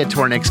 Before we get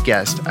to our next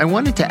guest, I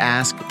wanted to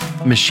ask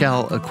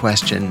Michelle a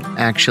question,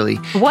 actually.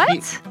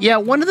 What? Yeah,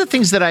 one of the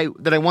things that I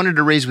wanted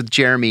to raise with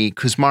Jeremy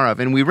Kuzmarov,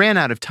 and we ran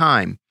out of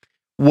time,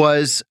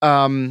 was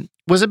about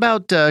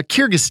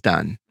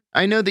Kyrgyzstan.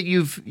 I know that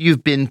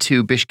you've been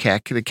to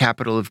Bishkek, the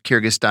capital of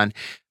Kyrgyzstan.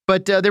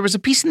 But there was a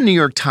piece in the New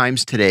York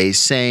Times today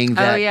saying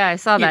that... Oh, yeah, I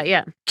saw that,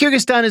 yeah.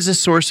 Kyrgyzstan is a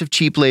source of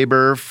cheap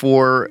labor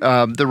for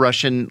the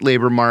Russian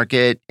labor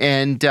market,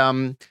 and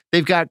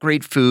they've got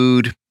great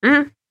food.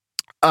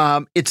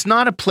 Mm-hmm. It's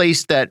not a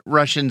place that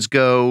Russians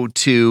go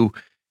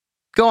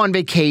on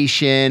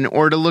vacation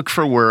or to look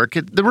for work.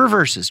 The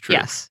reverse is true.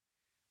 Yes.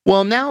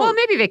 Well,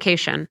 maybe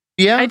vacation.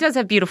 Yeah. It does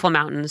have beautiful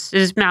mountains.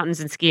 There's mountains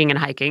and skiing and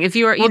hiking. If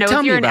you're,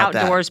 if you're an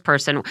outdoors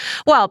person.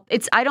 Well,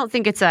 I don't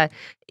think it's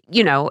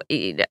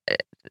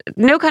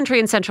no country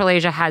in Central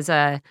Asia has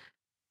a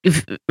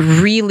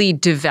really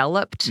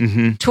developed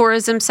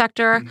tourism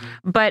sector,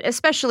 but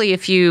especially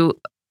if you're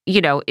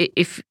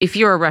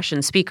a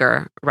Russian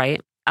speaker,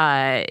 right?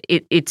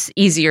 It's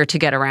easier to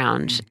get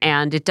around,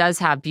 and it does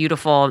have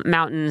beautiful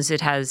mountains.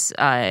 It has,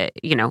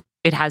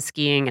 it has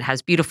skiing. It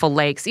has beautiful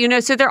lakes.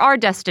 So there are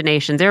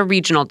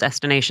regional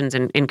destinations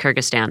in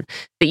Kyrgyzstan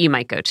that you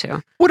might go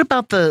to. What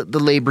about the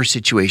labor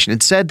situation?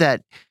 It said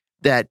that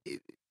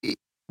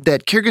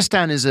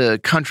Kyrgyzstan is a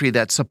country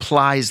that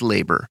supplies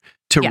labor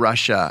to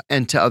Russia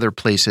and to other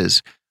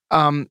places.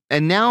 And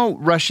now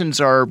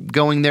Russians are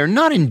going there,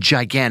 not in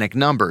gigantic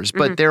numbers,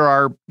 but there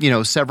are,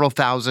 several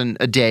thousand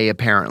a day,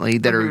 apparently,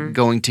 that are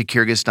going to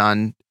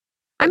Kyrgyzstan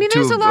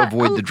to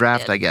avoid the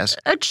draft, I guess.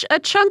 A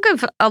chunk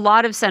of a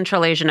lot of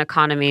Central Asian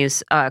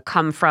economies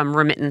come from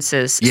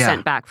remittances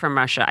sent back from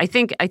Russia. I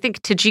think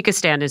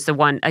Tajikistan is the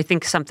one. I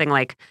think something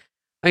like,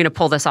 I'm going to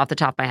pull this off the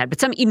top of my head, but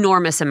some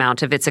enormous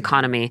amount of its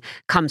economy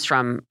comes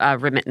from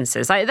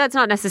remittances. That's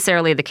not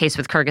necessarily the case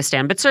with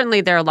Kyrgyzstan, but certainly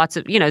there are lots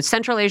of,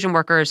 Central Asian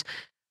workers.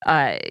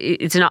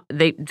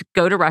 They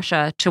go to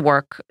Russia to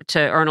work to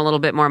earn a little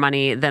bit more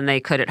money than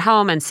they could at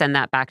home and send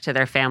that back to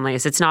their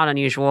families. It's not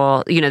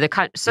unusual.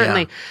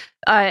 Certainly.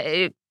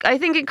 I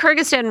think in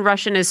Kyrgyzstan,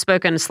 Russian is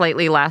spoken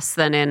slightly less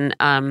than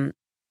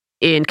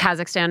in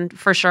Kazakhstan,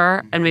 for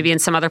sure, and maybe in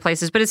some other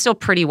places, but it's still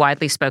pretty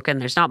widely spoken.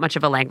 There's not much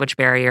of a language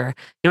barrier.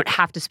 You don't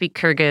have to speak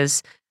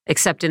Kyrgyz,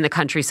 except in the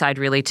countryside,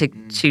 really,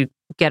 to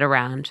get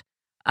around.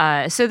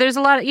 So there's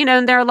a lot of,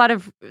 there are a lot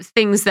of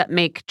things that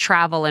make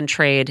travel and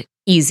trade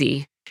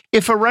easy.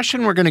 If a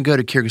Russian were going to go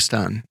to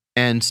Kyrgyzstan,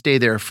 and stay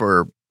there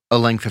for a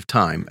length of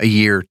time, a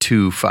year,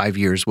 2, 5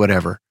 years,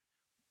 whatever,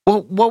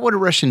 well, what would a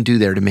Russian do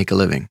there to make a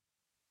living?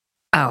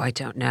 Oh, I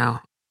don't know.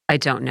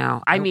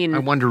 I mean, I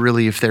wonder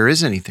really if there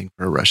is anything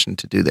for a Russian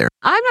to do there.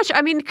 I'm not sure.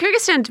 I mean,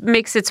 Kyrgyzstan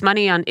makes its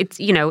money on its,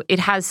 it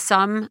has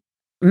some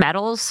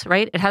metals,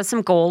 right? It has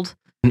some gold.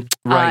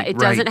 It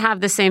doesn't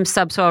have the same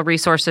subsoil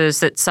resources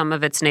that some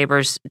of its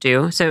neighbors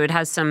do. So it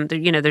has some,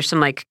 there's some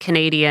like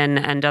Canadian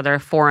and other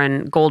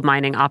foreign gold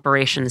mining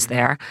operations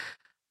there.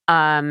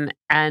 And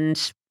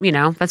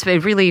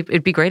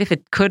it'd be great if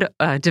it could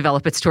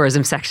develop its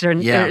tourism sector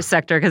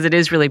because it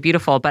is really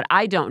beautiful. But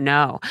I don't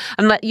know.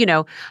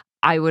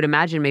 I would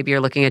imagine maybe you're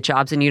looking at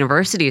jobs in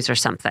universities or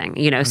something,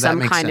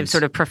 some kind of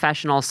sort of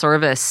professional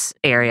service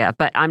area,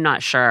 but I'm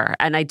not sure.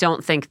 And I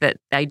don't think that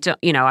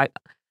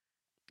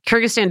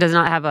Kyrgyzstan does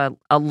not have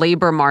a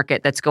labor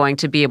market that's going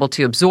to be able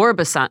to absorb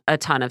a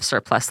ton of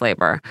surplus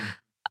labor.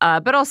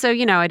 But also,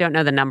 I don't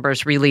know the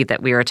numbers really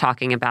that we were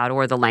talking about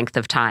or the length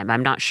of time.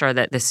 I'm not sure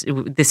that this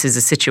is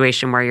a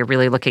situation where you're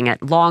really looking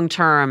at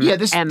long-term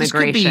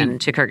emigration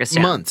to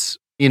Kyrgyzstan. Months,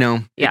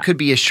 it could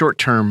be a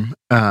short-term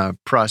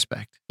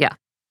prospect. Yeah.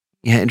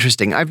 Yeah,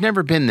 interesting. I've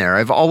never been there.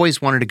 I've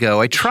always wanted to go.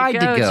 I tried to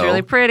go. It's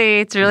really pretty.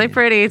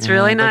 It's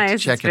really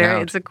nice. Check it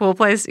out. It's a cool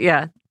place.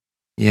 Yeah.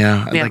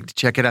 Yeah, I'd like to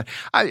check it out.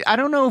 I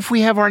don't know if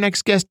we have our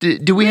next guest.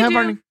 Do we have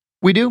our...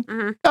 We do?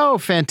 Mm-hmm. Oh,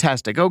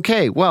 fantastic.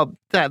 Okay. Well,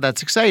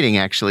 that's exciting,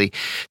 actually.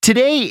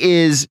 Today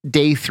is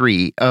day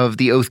 3 of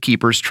the Oath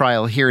Keepers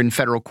trial here in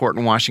federal court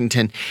in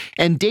Washington.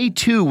 And day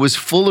 2 was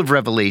full of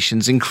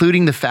revelations,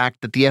 including the fact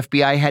that the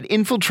FBI had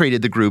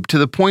infiltrated the group to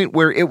the point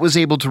where it was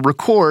able to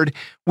record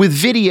with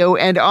video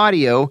and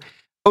audio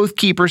Oath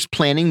Keepers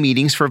planning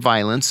meetings for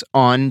violence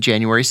on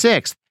January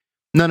 6th.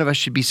 None of us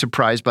should be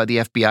surprised by the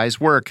FBI's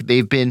work.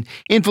 They've been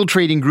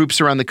infiltrating groups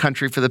around the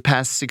country for the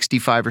past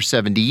 65 or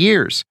 70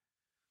 years.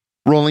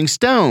 Rolling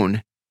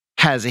Stone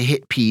has a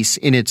hit piece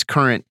in its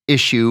current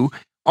issue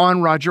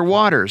on Roger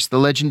Waters, the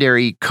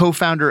legendary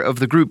co-founder of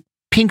the group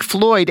Pink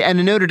Floyd and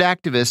a noted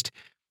activist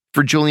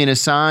for Julian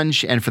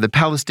Assange and for the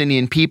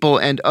Palestinian people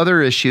and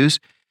other issues.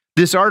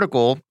 This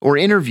article or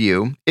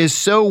interview is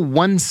so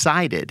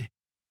one-sided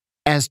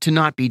as to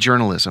not be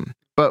journalism.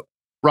 But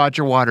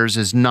Roger Waters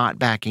is not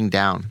backing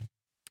down.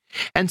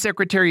 And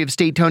Secretary of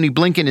State Tony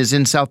Blinken is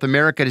in South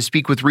America to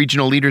speak with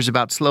regional leaders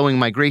about slowing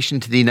migration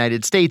to the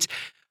United States.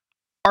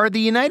 Are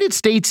the United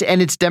States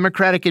and its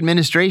Democratic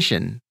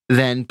administration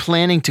then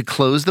planning to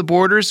close the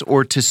borders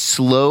or to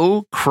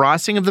slow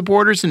crossing of the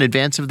borders in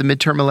advance of the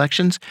midterm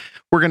elections?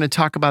 We're going to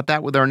talk about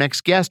that with our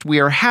next guest. We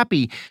are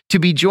happy to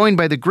be joined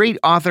by the great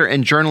author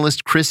and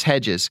journalist Chris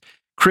Hedges.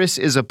 Chris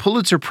is a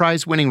Pulitzer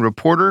Prize-winning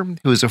reporter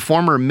who is a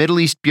former Middle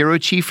East bureau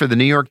chief for the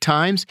New York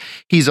Times.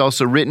 He's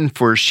also written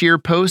for Sheer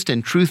Post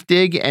and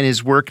Truthdig, and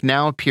his work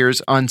now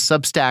appears on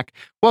Substack.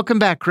 Welcome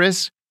back,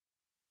 Chris.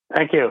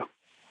 Thank you.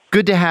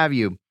 Good to have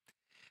you.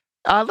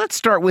 Let's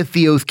start with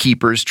the Oath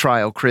Keepers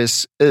trial,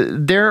 Chris.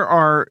 There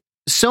are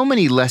so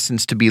many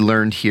lessons to be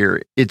learned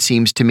here, it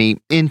seems to me.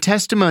 In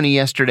testimony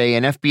yesterday,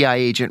 an FBI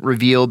agent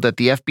revealed that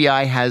the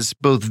FBI has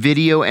both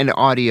video and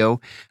audio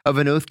of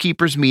an Oath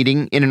Keepers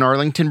meeting in an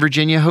Arlington,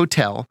 Virginia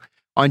hotel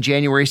on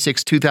January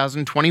 6,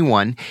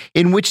 2021,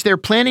 in which they're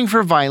planning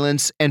for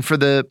violence and for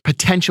the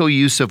potential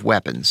use of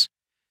weapons.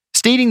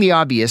 Stating the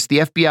obvious, the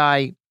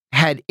FBI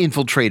had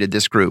infiltrated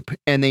this group,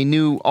 and they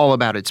knew all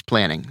about its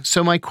planning.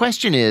 So my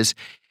question is,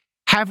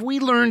 have we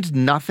learned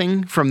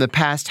nothing from the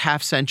past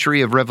half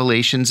century of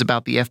revelations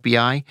about the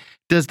FBI?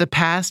 Does the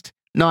past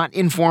not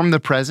inform the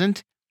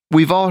present?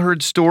 We've all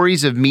heard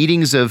stories of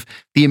meetings of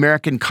the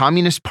American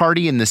Communist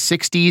Party in the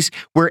 60s,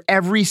 where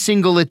every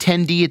single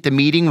attendee at the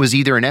meeting was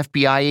either an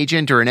FBI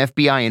agent or an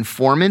FBI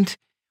informant.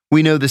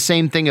 We know the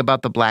same thing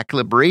about the Black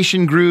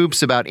liberation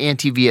groups, about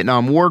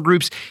anti-Vietnam War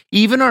groups.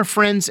 Even our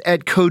friends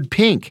at Code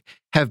Pink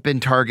have been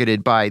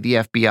targeted by the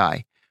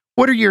FBI.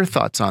 What are your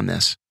thoughts on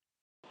this?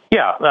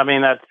 Yeah, I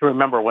mean,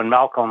 remember when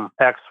Malcolm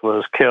X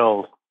was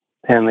killed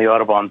in the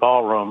Audubon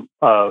Ballroom,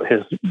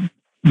 his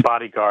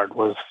bodyguard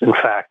was, in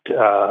fact,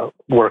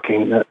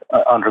 working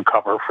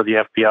undercover for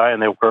the FBI,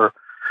 and there were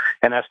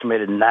an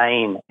estimated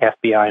 9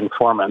 FBI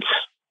informants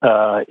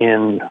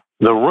in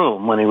the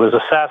room when he was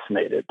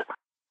assassinated.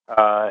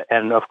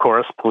 And, of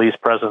course, police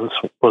presence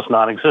was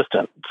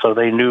non-existent. So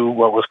they knew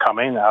what was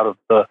coming out of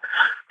the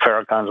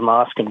Farrakhan's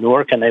mosque in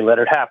Newark, and they let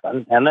it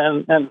happen. And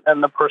then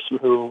and the person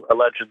who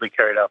allegedly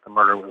carried out the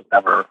murder was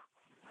never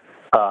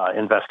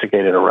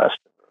investigated, arrested,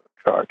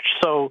 or charged.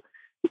 So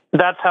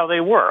that's how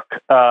they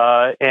work.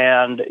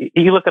 And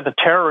you look at the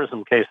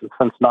terrorism cases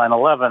since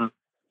 9/11,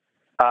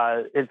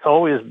 it's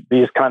always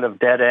these kind of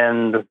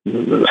dead-end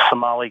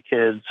Somali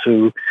kids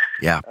who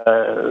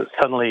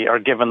suddenly are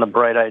given the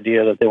bright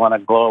idea that they want to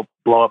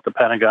blow up the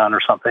Pentagon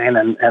or something,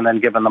 and then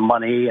given the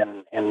money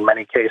and, in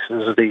many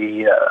cases,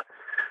 the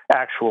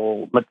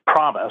actual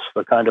promise,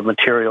 the kind of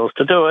materials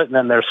to do it, and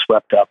then they're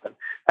swept up, and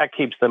that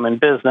keeps them in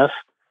business.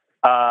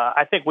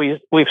 I think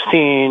we've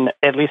seen,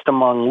 at least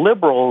among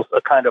liberals,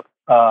 a kind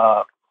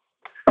of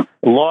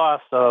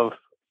loss of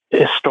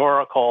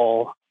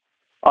historical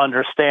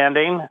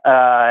understanding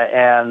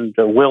and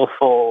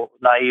willful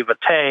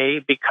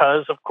naivete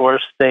because, of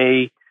course,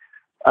 they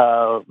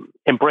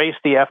embraced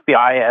the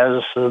FBI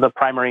as the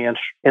primary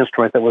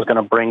instrument that was going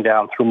to bring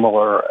down through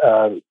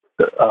Mueller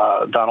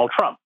Donald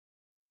Trump.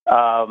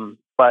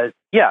 But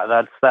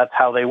yeah, that's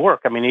how they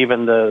work. I mean,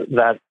 even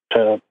that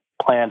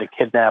plan to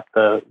kidnap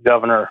the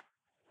governor,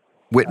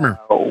 Whitmer,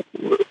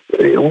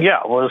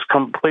 was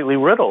completely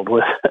riddled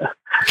with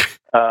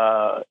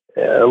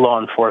law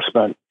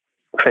enforcement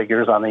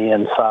figures on the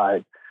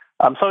inside.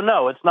 So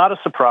no, it's not a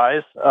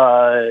surprise,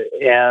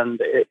 and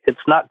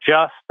it's not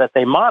just that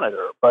they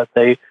monitor, but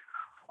they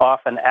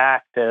often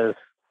act as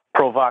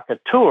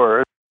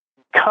provocateurs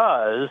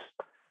because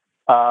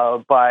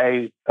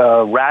by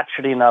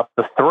ratcheting up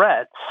the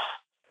threats,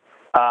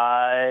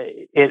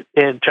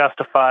 it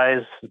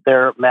justifies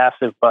their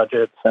massive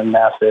budgets and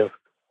massive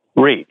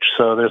reach.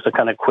 So there's a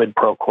kind of quid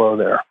pro quo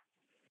there.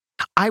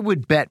 I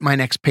would bet my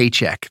next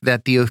paycheck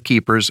that the Oath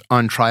Keepers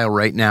on trial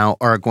right now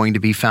are going to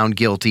be found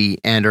guilty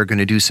and are going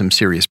to do some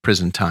serious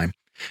prison time.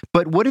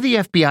 But what do the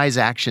FBI's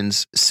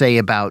actions say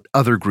about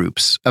other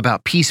groups,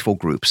 about peaceful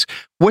groups?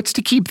 What's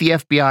to keep the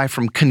FBI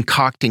from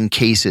concocting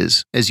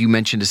cases, as you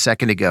mentioned a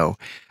second ago,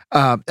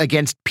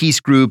 against peace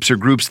groups or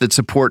groups that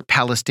support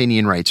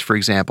Palestinian rights, for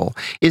example?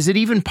 Is it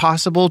even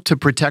possible to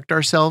protect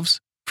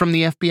ourselves from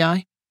the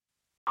FBI?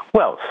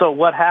 Well, so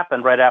what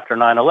happened right after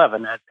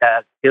 9/11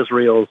 at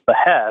Israel's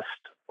behest,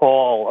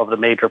 all of the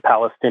major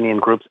Palestinian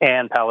groups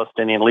and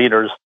Palestinian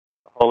leaders,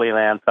 Holy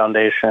Land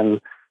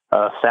Foundation,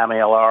 Sami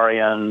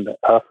El-Arian,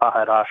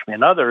 Fahad Hashmi,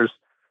 and others,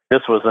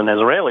 this was an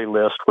Israeli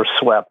list, were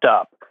swept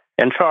up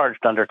and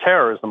charged under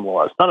terrorism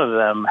laws. None of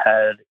them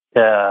had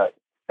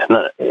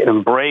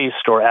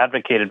embraced or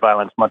advocated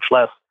violence, much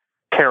less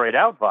carried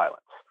out violence.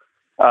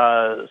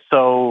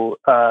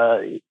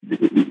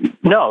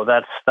 No,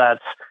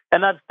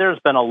 there's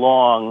been a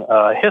long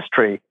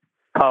history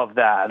of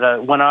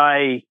that. When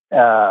I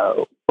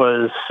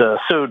was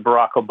sued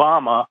Barack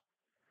Obama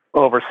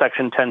over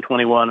Section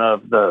 1021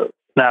 of the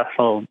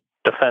National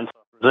Defense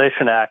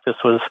Authorization Act, this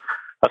was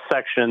a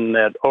section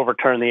that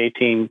overturned the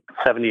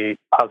 1878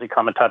 Posse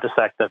Comitatus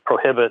Act that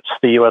prohibits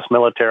the U.S.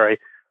 military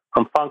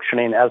from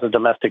functioning as a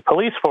domestic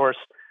police force.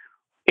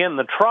 In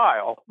the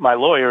trial, my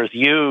lawyers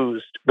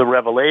used the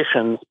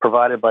revelations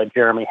provided by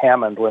Jeremy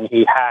Hammond when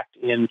he hacked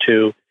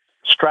into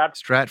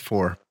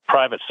Stratfor,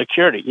 private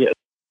security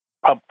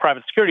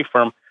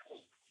firm,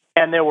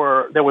 and there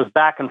was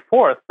back and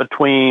forth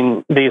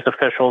between these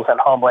officials and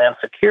Homeland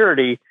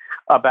Security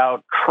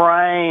about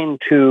trying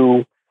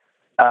to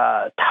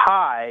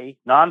tie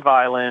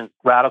nonviolent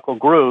radical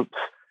groups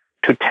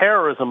to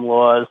terrorism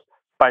laws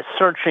by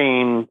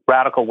searching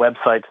radical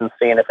websites and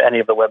seeing if any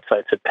of the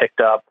websites had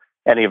picked up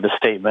any of the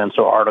statements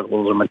or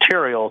articles or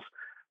materials.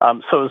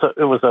 So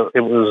it was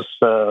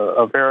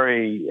a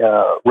very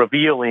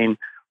revealing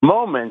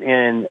moment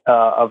in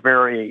a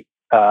very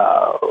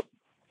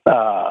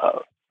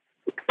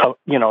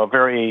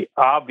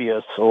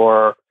obvious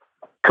or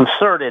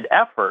concerted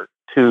effort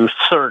to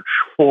search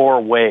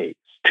for ways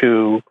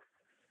to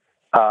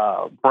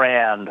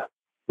brand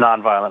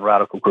nonviolent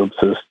radical groups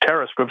as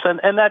terrorist groups,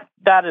 and that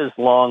has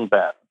long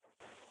been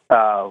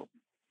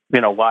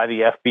why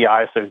the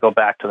FBI, so go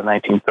back to the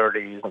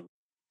 1930s and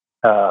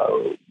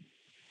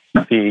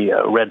the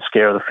Red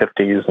Scare of the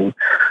 50s, and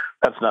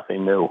that's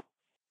nothing new.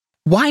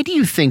 Why do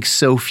you think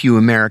so few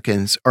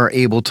Americans are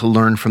able to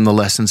learn from the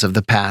lessons of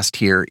the past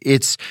here?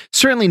 It's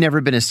certainly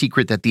never been a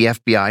secret that the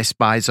FBI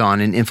spies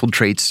on and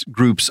infiltrates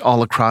groups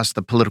all across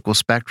the political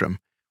spectrum.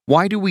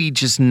 Why do we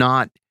just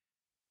not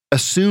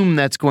assume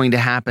that's going to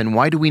happen?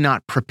 Why do we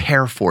not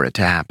prepare for it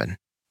to happen?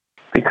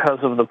 Because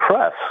of the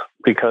press.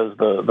 Because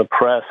the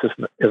press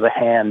is a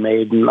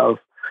handmaiden of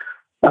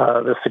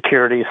the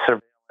security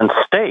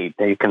surveillance state.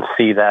 You can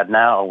see that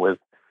now with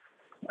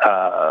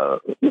the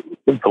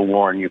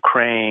war in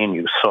Ukraine.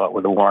 You saw it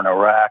with the war in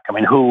Iraq. I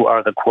mean, who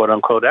are the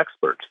quote-unquote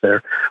experts?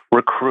 They're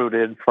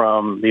recruited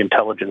from the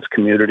intelligence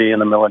community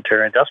and the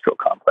military-industrial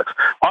complex,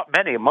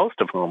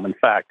 most of whom, in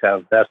fact,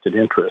 have vested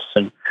interests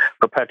in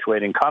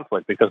perpetuating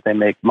conflict because they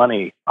make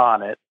money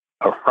on it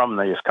or from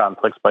these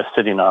conflicts by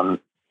sitting on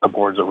the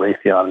boards of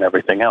Raytheon and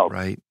everything else.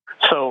 Right.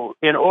 So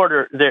in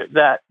order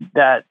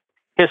that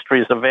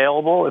history is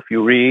available, if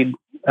you read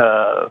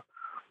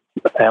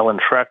Alan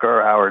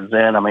Schrecker, Howard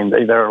Zinn, I mean,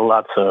 there are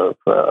lots of,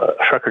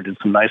 Schrecker did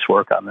some nice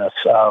work on this.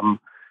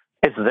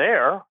 It's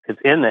there, it's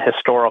in the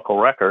historical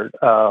record,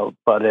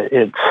 but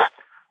it's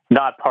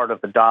not part of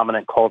the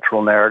dominant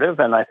cultural narrative,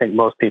 and I think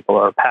most people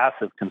are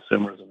passive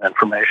consumers of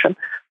information.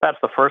 That's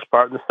the first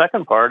part. And the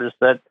second part is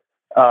that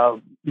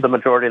the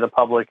majority of the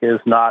public is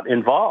not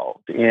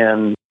involved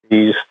in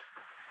these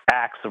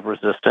acts of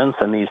resistance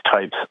and these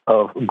types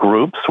of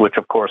groups, which,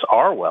 of course,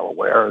 are well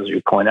aware, as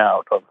you point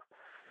out, of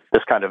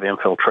this kind of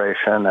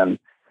infiltration and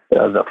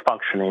the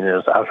functioning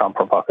as agents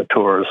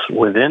provocateurs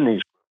within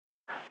these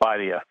groups by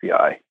the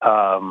FBI.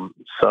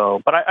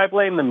 But I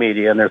blame the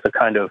media, and there's a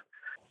kind of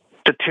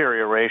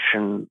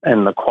deterioration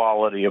in the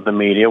quality of the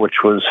media,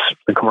 which was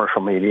the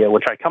commercial media,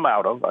 which I come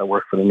out of. I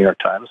work for the New York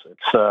Times.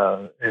 It's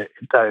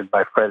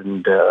my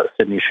friend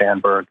Sidney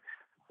Schanberg,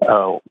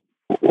 who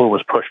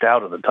was pushed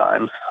out of the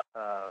Times,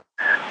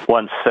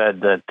 once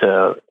said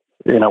that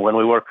when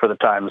we worked for the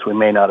Times, we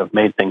may not have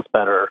made things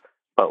better,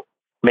 but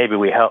maybe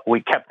we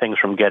kept things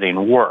from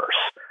getting worse.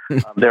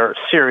 There are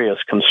serious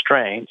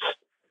constraints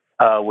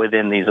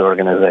within these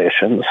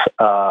organizations,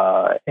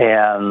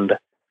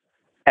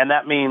 and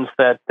that means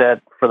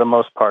that for the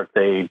most part,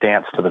 they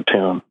dance to the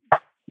tune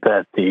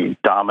that the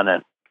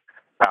dominant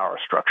power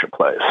structure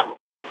plays.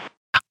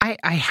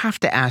 I have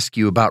to ask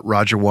you about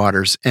Roger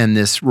Waters and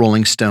this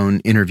Rolling Stone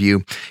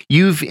interview.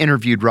 You've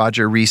interviewed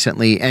Roger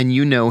recently, and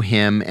you know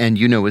him, and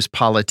you know his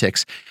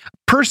politics.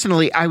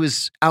 Personally, I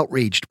was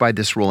outraged by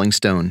this Rolling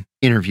Stone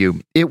interview.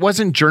 It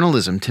wasn't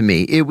journalism to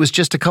me. It was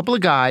just a couple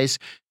of guys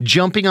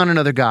jumping on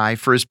another guy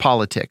for his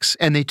politics,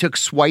 and they took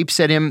swipes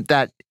at him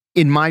that,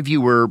 in my view,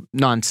 were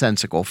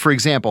nonsensical. For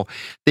example,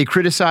 they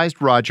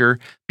criticized Roger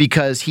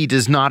because he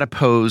does not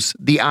oppose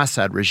the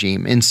Assad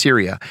regime in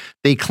Syria.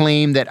 They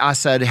claim that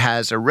Assad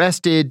has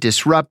arrested,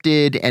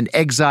 disrupted, and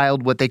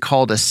exiled what they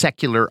called a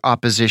secular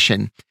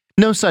opposition.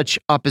 No such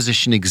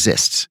opposition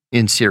exists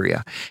in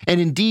Syria.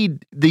 And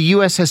indeed, the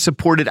U.S. has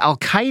supported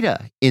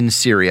al-Qaeda in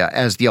Syria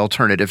as the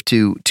alternative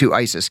to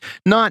ISIS,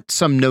 not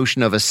some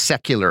notion of a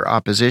secular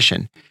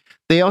opposition.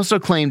 They also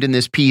claimed in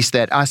this piece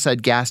that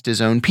Assad gassed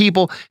his own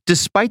people,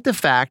 despite the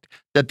fact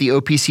that the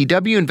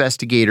OPCW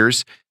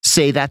investigators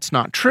say that's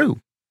not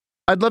true.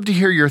 I'd love to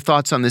hear your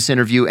thoughts on this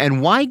interview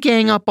and why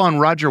gang up on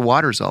Roger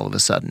Waters all of a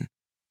sudden.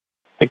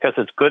 Because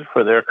it's good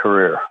for their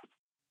career.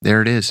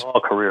 There it is. It's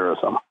all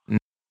careerism.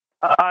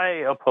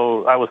 I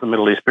was the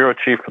Middle East bureau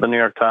chief for the New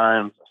York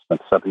Times. I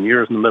spent 7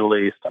 years in the Middle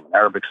East. I'm an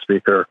Arabic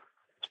speaker.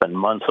 Spent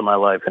months of my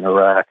life in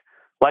Iraq.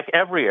 Like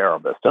every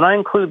Arabist, and I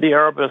include the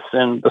Arabists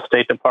in the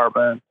State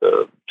Department,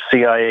 the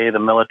CIA, the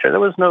military. There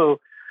was no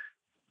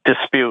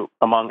dispute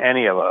among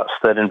any of us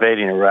that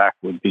invading Iraq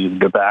would be the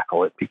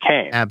debacle it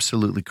became.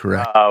 Absolutely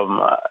correct.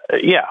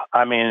 Yeah,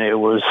 I mean, it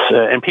was,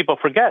 and people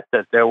forget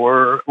that there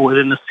were,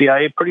 within the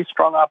CIA, pretty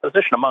strong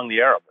opposition among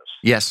the Arabists.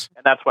 Yes.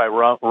 And that's why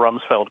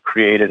Rumsfeld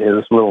created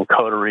his little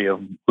coterie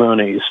of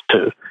loonies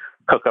to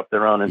cook up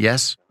their own.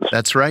 Yes,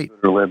 that's right.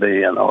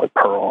 Libby and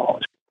Pearl.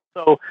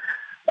 So,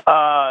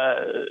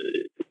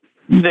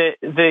 in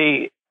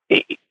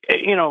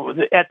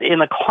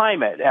the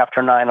climate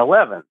after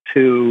 9/11,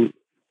 to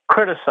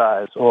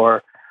criticize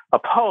or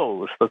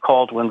oppose the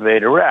call to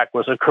invade Iraq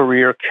was a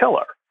career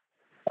killer,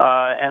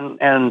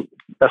 and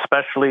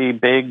especially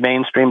big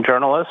mainstream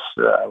journalists.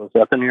 I was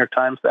at the New York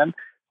Times then.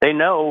 They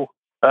know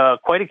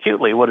quite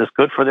acutely what is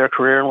good for their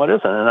career and what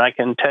isn't. And I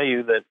can tell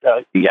you that,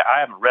 I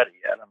haven't read it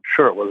yet. I'm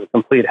sure it was a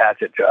complete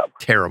hatchet job.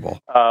 Terrible.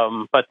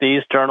 But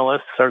these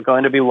journalists are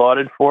going to be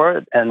lauded for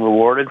it and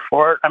rewarded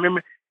for it. I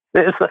mean,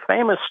 it's the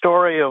famous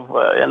story of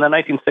in the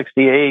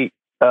 1968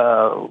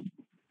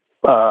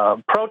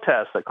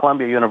 protests at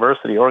Columbia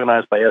University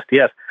organized by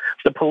SDS.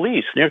 The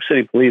police, New York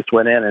City police,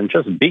 went in and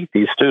just beat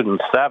these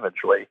students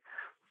savagely.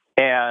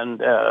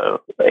 And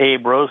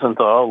Abe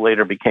Rosenthal,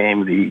 later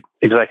became the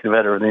executive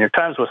editor of the New York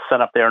Times, was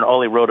sent up there, and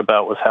all he wrote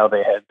about was how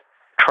they had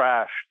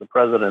trashed the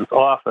president's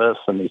office,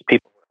 and these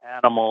people were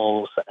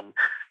animals, and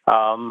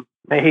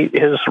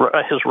his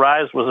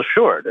rise was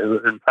assured.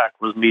 It, in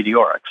fact, was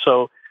meteoric.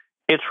 So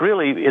it's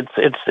really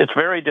it's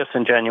very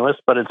disingenuous,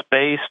 but it's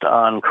based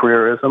on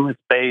careerism. It's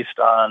based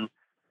on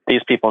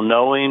these people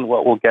knowing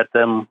what will get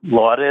them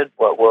lauded,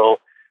 what will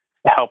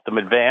help them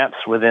advance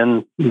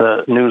within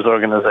the news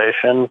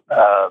organization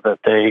that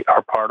they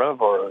are part of,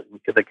 or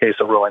in the case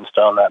of Rolling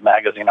Stone, that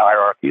magazine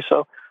hierarchy.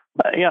 So,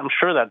 I'm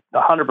sure that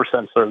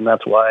 100% certain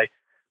that's why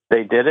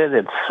they did it.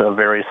 It's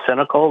very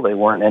cynical. They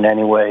weren't in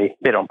any way,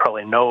 they don't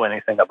probably know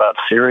anything about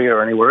Syria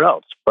or anywhere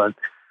else, but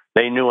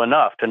they knew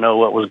enough to know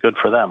what was good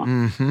for them.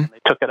 Mm-hmm. They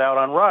took it out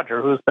on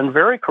Roger, who's been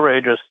very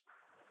courageous.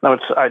 Now,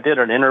 I did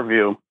an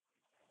interview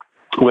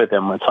with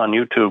him. It's on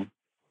YouTube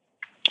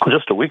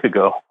just a week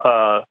ago.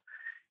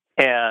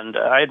 And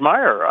I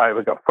admire,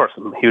 of course,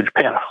 I'm a huge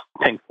fan of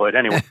Pink Floyd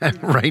anyway.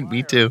 Right,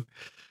 me too.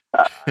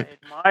 I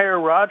admire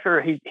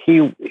Roger.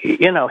 He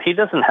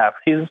doesn't have,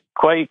 he's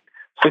quite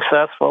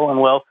successful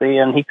and wealthy,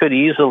 and he could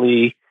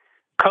easily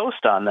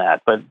coast on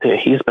that. But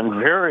he's been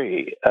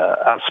very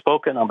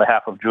outspoken on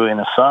behalf of Julian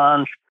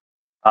Assange,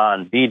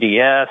 on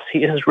BDS.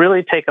 He has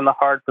really taken the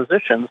hard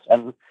positions.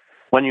 And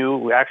when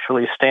you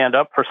actually stand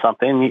up for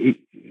something,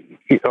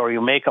 or you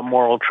make a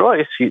moral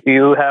choice,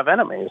 you have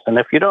enemies. And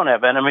if you don't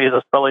have enemies,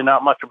 it's probably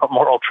not much of a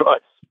moral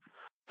choice.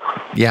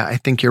 Yeah, I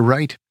think you're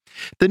right.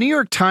 The New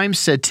York Times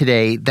said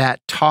today that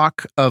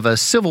talk of a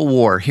civil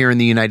war here in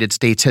the United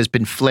States has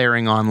been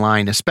flaring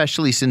online,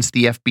 especially since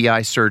the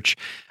FBI search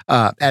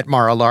at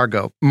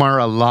Mar-a-Lago.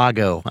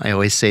 Mar-a-Lago, I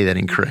always say that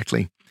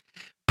incorrectly.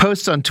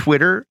 Posts on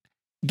Twitter,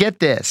 get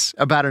this,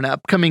 about an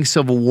upcoming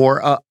civil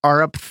war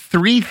are up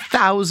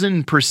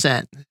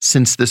 3,000%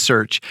 since the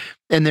search.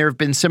 And there have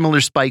been similar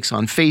spikes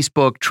on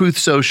Facebook, Truth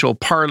Social,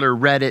 Parler,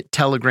 Reddit,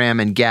 Telegram,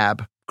 and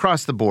Gab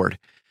across the board.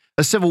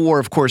 A civil war,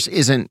 of course,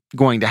 isn't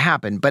going to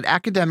happen, but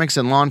academics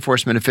and law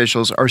enforcement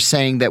officials are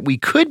saying that we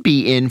could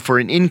be in for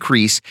an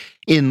increase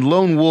in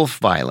lone wolf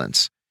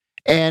violence.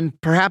 And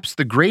perhaps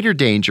the greater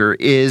danger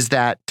is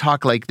that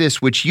talk like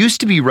this, which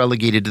used to be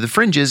relegated to the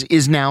fringes,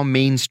 is now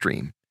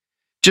mainstream.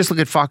 Just look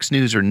at Fox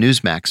News or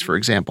Newsmax, for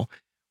example.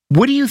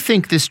 What do you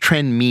think this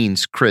trend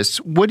means, Chris?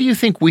 What do you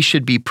think we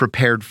should be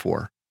prepared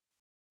for?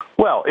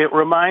 Well, it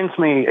reminds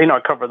me, I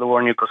covered the war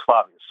in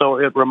Yugoslavia, so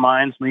it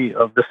reminds me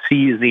of the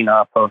seizing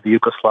up of the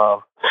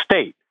Yugoslav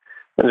state.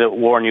 The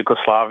war in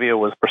Yugoslavia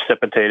was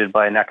precipitated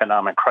by an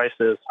economic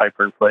crisis,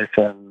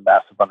 hyperinflation,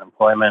 massive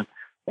unemployment,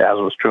 as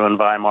was true in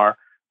Weimar.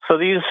 So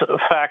these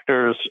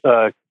factors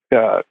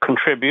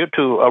contribute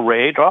to a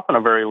rage, often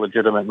a very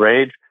legitimate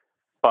rage,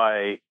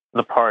 by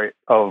the part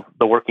of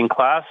the working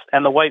class,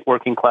 and the white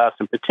working class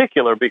in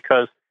particular,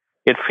 because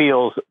it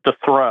feels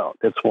dethroned.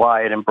 It's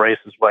why it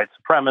embraces white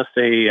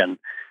supremacy and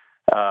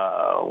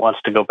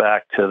wants to go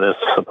back to this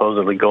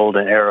supposedly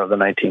golden era of the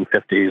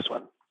 1950s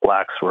when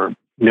blacks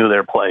knew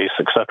their place,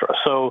 etc.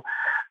 So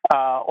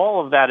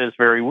all of that is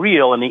very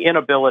real, and the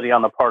inability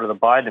on the part of the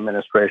Biden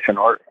administration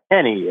or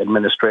any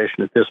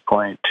administration at this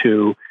point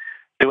to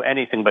do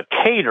anything but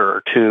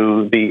cater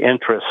to the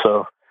interests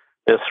of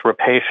this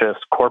rapacious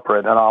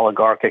corporate and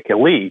oligarchic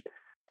elite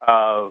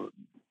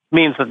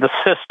means that the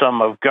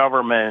system of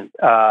government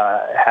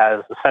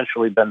has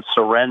essentially been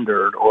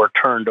surrendered or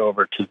turned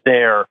over to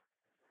their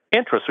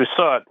interests. We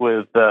saw it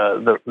with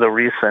the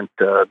recent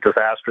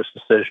disastrous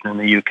decision in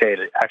the UK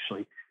to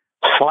actually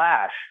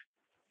slash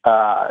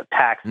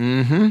tax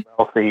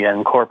wealthy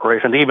and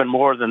corporations even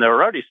more than they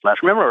were already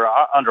slashed. Remember,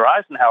 under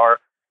Eisenhower,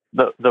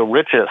 the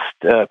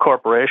richest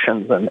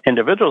corporations and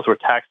individuals were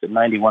taxed at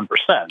 91%.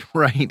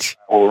 Right.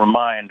 We'll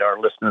remind our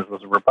listeners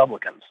was a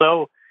Republican.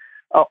 So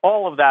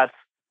all of that's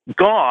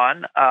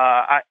gone.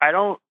 I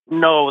don't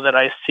know that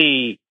I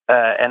see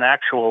an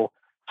actual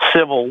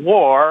civil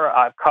war.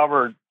 I've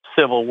covered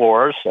civil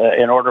wars.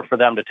 In order for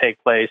them to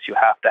take place, you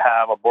have to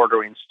have a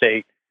bordering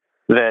state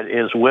that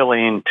is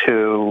willing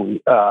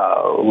to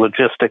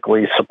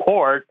logistically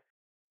support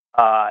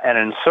an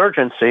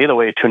insurgency, the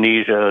way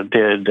Tunisia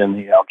did in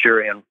the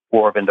Algerian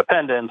War of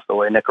Independence, the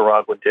way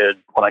Nicaragua did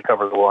when I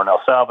covered the war in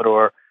El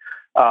Salvador.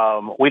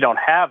 We don't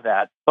have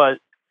that. But,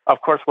 of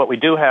course, what we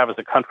do have is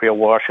a country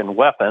awash in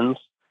weapons,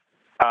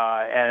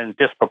 and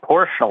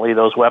disproportionately,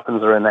 those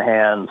weapons are in the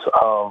hands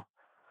of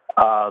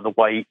the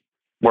white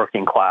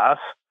working class.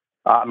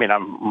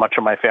 Much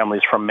of my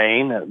family's from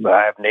Maine.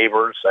 I have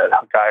neighbors. A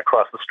guy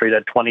across the street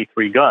had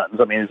 23 guns.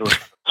 It was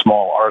a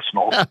small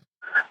arsenal.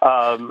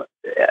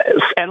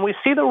 And we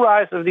see the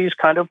rise of these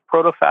kind of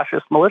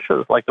proto-fascist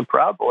militias like the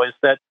Proud Boys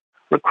that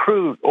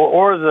recruit,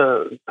 or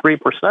the Three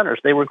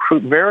Percenters. They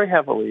recruit very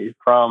heavily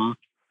from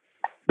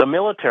the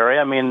military.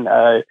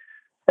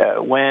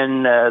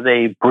 When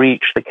they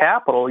breached the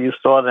Capitol, you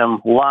saw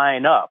them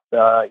line up.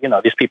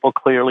 These people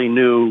clearly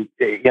knew,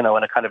 in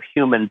a kind of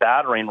human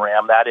battering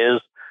ram, that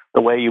is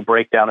the way you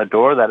break down a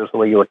door. That is the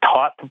way you were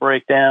taught to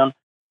break down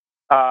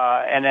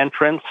an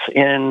entrance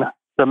in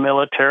the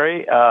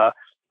military.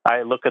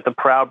 I look at the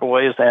Proud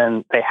Boys,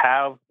 and they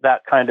have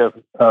that kind of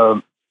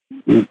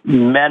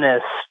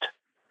menaced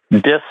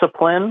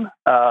discipline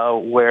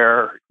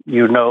where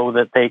you know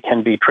that they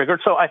can be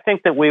triggered. So I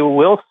think that we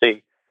will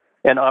see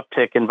an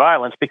uptick in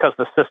violence because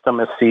the system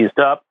is seized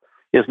up,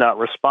 is not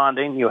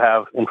responding. You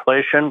have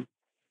inflation.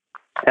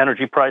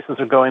 Energy prices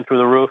are going through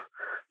the roof.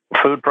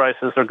 Food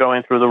prices are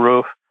going through the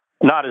roof.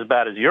 Not as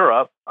bad as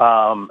Europe.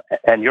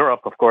 And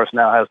Europe, of course,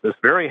 now has this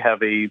very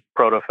heavy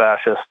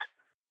proto-fascist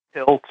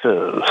tilt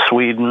to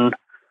Sweden.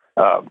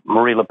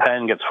 Marie Le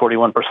Pen gets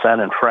 41%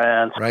 in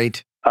France.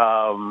 Right.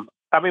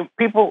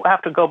 People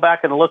have to go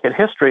back and look at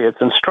history. It's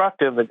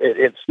instructive.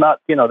 It's not,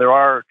 there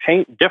are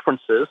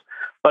differences.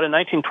 But in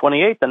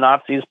 1928, the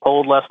Nazis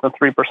polled less than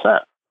 3%.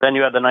 Then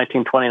you had the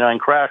 1929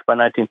 crash. By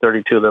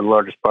 1932, they're the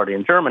largest party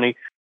in Germany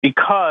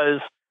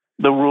because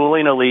the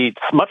ruling elites,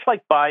 much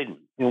like Biden,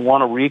 who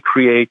want to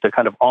recreate the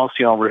kind of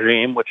ancien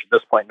regime, which at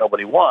this point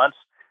nobody wants,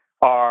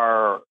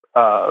 are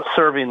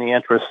serving the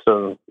interests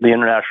of the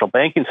international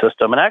banking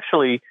system. And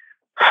actually,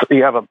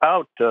 you have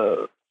about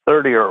 30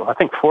 or I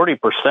think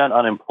 40%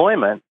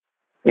 unemployment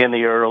in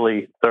the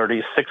early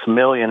 30s. 6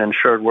 million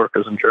insured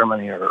workers in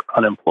Germany are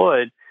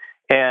unemployed.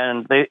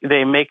 And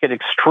they make it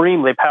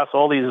extreme. They pass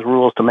all these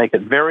rules to make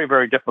it very,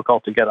 very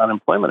difficult to get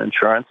unemployment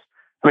insurance.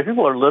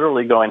 People are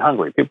literally going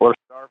hungry. People are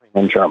starving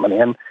in Germany.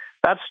 And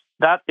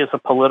that is a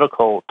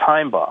political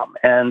time bomb.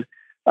 And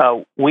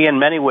we, in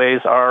many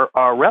ways, are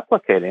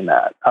replicating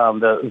that.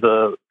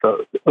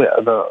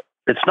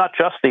 It's not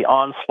just the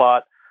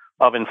onslaught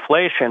of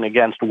inflation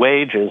against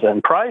wages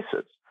and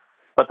prices,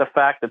 but the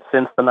fact that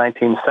since the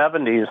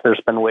 1970s,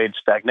 there's been wage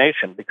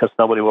stagnation because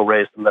nobody will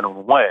raise the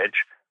minimum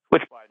wage,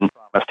 which Biden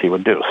promised he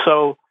would do.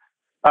 So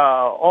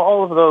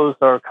all of those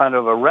are kind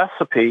of a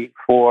recipe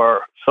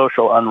for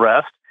social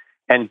unrest.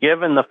 And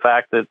given the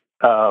fact that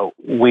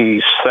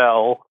we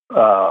sell,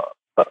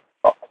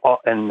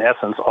 in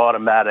essence,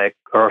 automatic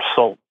or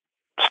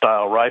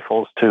assault-style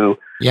rifles to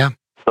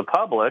the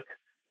public,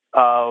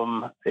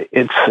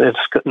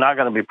 it's not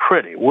going to be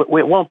pretty. It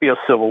won't be a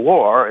civil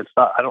war. It's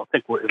not. I don't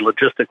think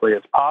logistically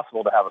it's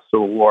possible to have a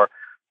civil war,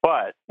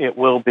 but it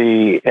will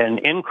be an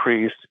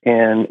increase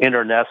in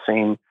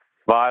internecine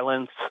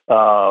violence,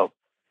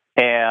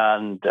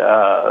 and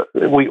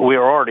we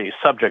are already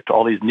subject to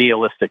all these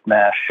nihilistic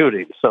mass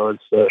shootings. So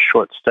it's a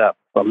short step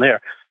from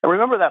there. And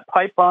remember that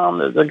pipe bomb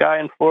that the guy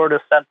in Florida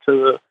sent to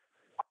the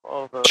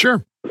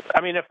Sure.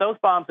 I mean, if those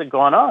bombs had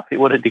gone off, he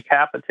would have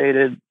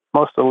decapitated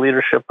most of the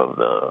leadership of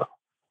the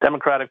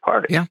Democratic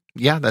Party.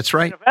 Yeah, that's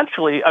right. And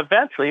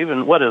eventually,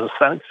 even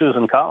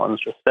Susan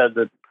Collins just said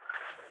that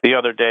the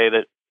other day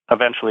that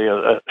eventually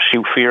she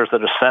fears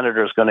that a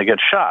senator is going to get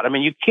shot. I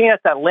mean, you can't,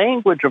 that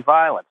language of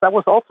violence, that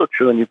was also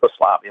true in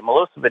Yugoslavia.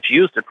 Milosevic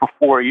used it for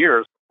 4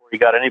 years before he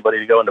got anybody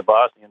to go into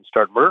Bosnia and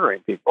start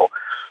murdering people.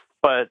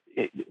 But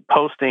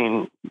House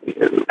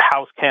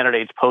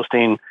candidates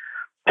posting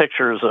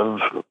pictures of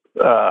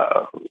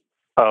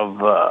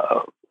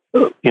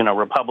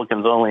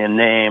Republicans only in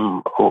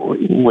name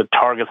with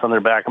targets on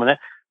their back. I mean,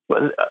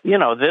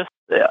 this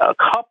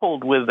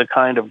coupled with the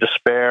kind of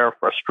despair,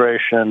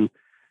 frustration,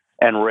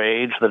 and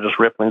rage that is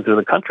rippling through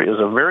the country is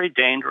a very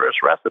dangerous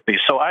recipe.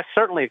 So I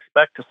certainly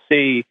expect to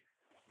see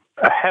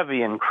a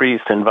heavy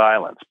increase in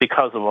violence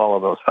because of all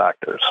of those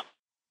factors.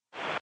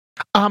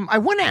 I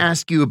want to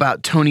ask you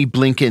about Tony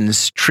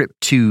Blinken's trip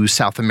to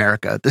South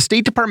America. The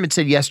State Department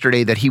said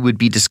yesterday that he would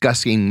be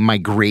discussing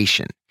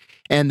migration.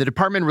 And the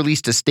department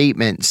released a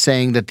statement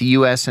saying that the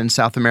U.S. and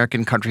South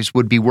American countries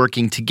would be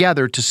working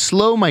together to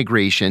slow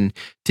migration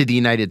to the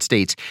United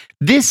States.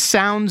 This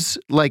sounds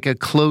like a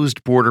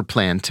closed border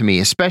plan to me,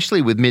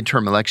 especially with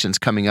midterm elections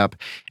coming up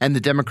and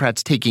the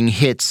Democrats taking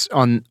hits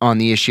on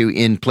the issue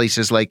in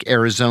places like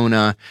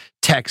Arizona,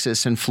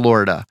 Texas, and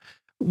Florida.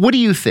 What do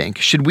you think?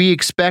 Should we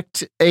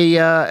expect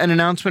an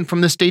announcement from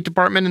the State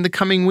Department in the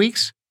coming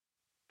weeks?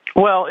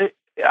 Well,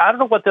 I don't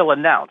know what they'll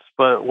announce,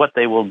 but what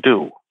they will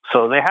do.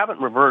 So they haven't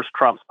reversed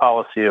Trump's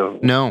policy of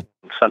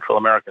Central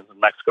Americans and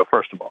Mexico,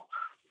 first of all.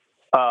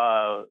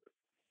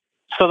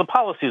 So the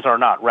policies are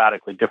not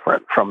radically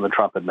different from the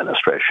Trump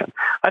administration.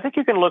 I think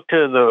you can look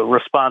to the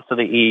response of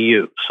the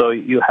EU. So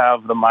you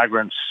have the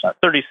migrants,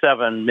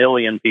 37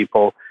 million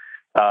people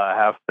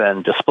have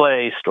been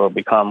displaced or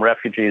become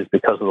refugees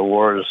because of the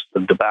wars,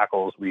 the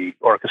debacles we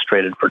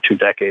orchestrated for 2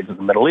 decades in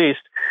the Middle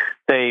East.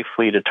 They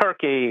flee to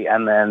Turkey,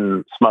 and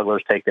then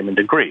smugglers take them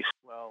into Greece.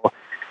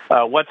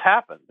 Well, what's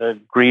happened?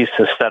 Greece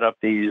has set up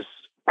these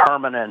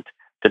permanent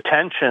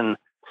detention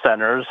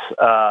centers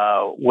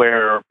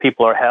where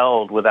people are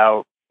held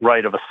without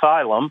right of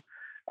asylum.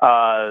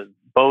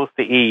 Both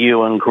the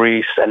EU and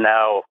Greece, and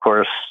now, of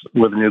course,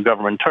 with the new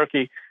government in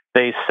Turkey,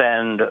 they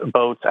send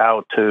boats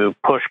out to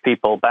push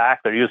people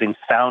back. They're using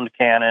sound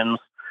cannons.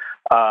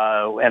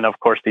 And, of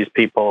course, these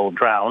people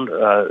drowned.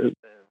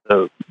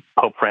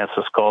 Pope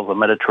Francis calls the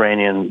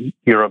Mediterranean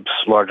Europe's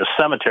largest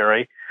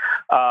cemetery.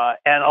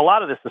 And a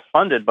lot of this is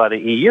funded by the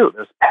EU.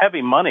 There's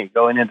heavy money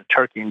going into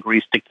Turkey and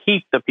Greece to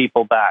keep the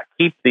people back,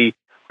 keep the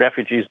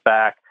refugees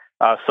back,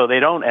 so they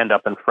don't end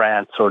up in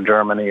France or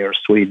Germany or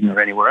Sweden or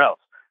anywhere else.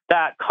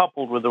 That,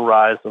 coupled with the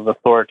rise of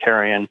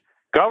authoritarian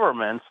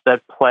governments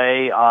that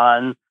play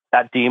on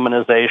that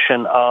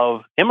demonization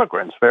of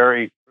immigrants,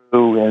 very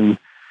true in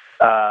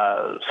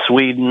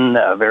Sweden,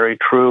 very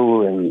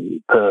true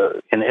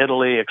in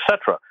Italy,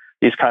 etc.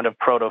 These kind of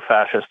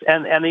proto-fascist,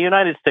 and the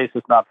United States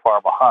is not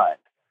far behind.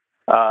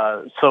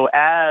 So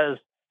as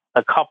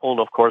coupled,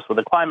 of course, with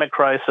the climate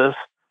crisis,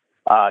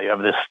 you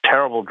have this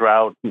terrible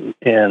drought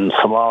in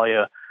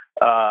Somalia.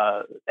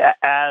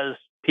 As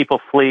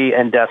people flee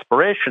in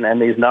desperation and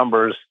these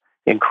numbers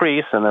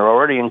increase, and they're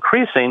already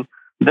increasing,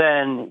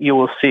 then you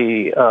will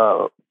see,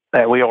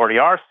 and we already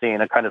are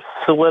seeing, a kind of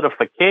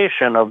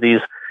solidification of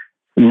these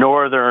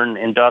northern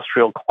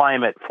industrial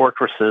climate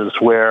fortresses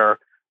where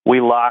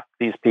we lock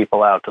these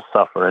people out to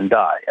suffer and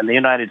die. And the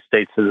United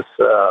States is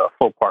a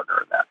full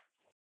partner in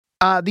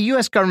that. The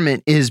U.S.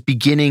 government is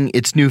beginning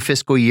its new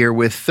fiscal year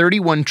with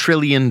 $31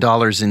 trillion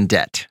in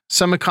debt.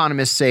 Some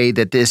economists say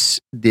that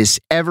this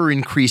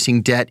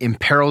ever-increasing debt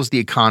imperils the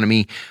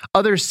economy.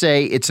 Others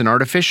say it's an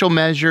artificial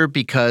measure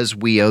because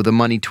we owe the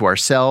money to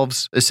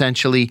ourselves,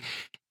 essentially.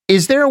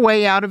 Is there a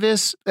way out of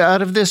this,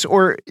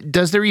 or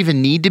does there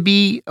even need to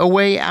be a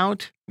way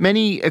out?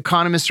 Many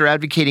economists are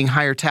advocating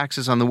higher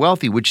taxes on the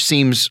wealthy, which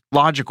seems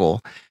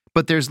logical.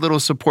 But there's little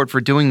support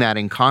for doing that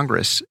in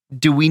Congress.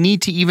 Do we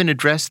need to even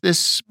address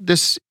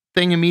this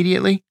thing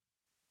immediately?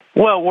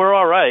 Well, we're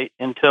all right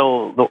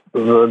until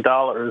the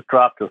dollar is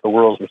dropped as the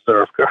world's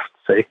reserve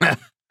currency.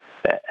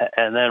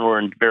 And then we're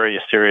in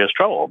very serious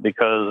trouble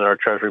because our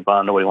treasury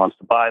bond, nobody wants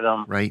to buy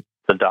them. Right.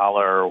 The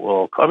dollar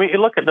will... I mean, you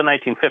look at the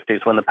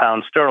 1950s when the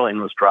pound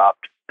sterling was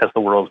dropped as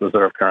the world's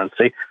reserve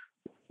currency.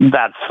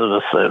 That's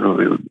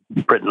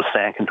Britain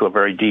sank into a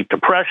very deep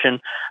depression.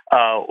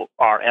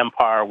 Our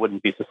empire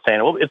wouldn't be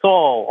sustainable. It's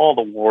all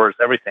the wars,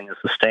 everything is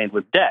sustained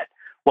with debt.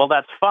 Well,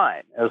 that's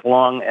fine as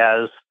long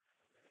as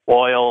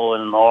oil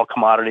and all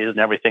commodities and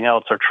everything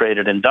else are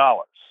traded in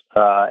dollars.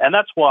 And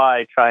that's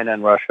why China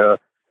and Russia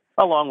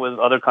along with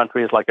other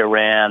countries like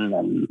Iran,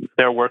 and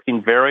they're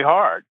working very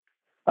hard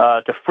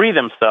to free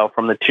themselves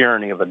from the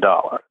tyranny of the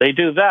dollar. They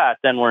do that,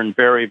 then we're in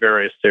very,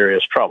 very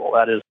serious trouble.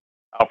 That is,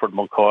 Alfred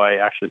McCoy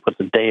actually puts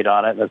a date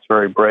on it. That's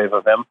very brave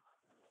of him,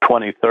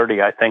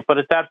 2030, I think. But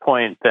at that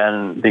point,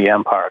 then the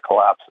empire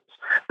collapses.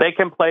 They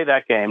can play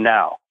that game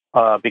now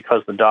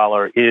because the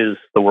dollar is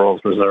the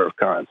world's reserve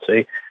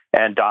currency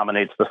and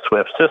dominates the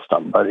SWIFT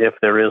system. But if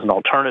there is an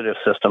alternative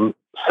system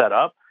set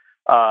up,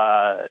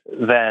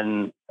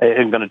 then it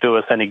isn't going to do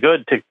us any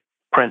good to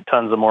print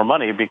tons of more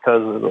money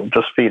because it'll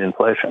just feed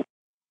inflation.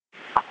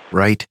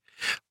 Right.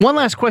 One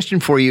last question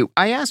for you.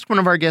 I asked one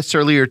of our guests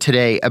earlier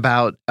today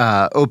about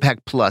OPEC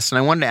Plus, and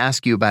I wanted to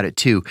ask you about it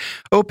too.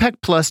 OPEC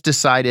Plus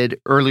decided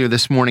earlier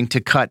this morning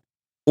to cut,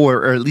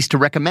 or at least to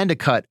recommend a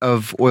cut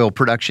of oil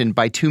production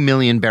by 2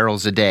 million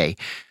barrels a day.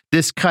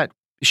 This cut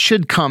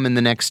should come in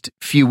the next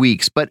few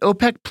weeks, but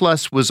OPEC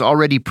Plus was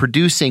already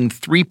producing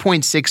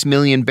 3.6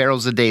 million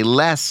barrels a day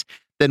less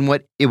than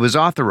what it was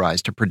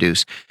authorized to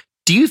produce.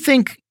 Do you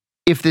think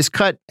if this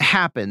cut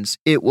happens,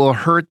 it will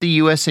hurt the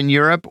U.S. and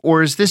Europe,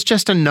 or is this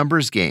just a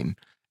numbers game?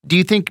 Do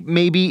you think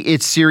maybe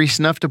it's serious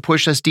enough to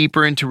push us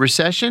deeper into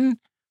recession,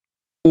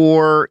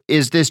 or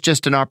is this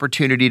just an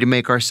opportunity to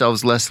make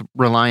ourselves less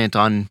reliant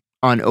on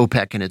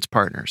OPEC and its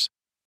partners?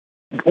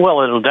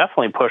 Well, it'll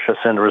definitely push us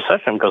into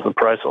recession because the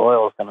price of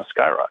oil is going to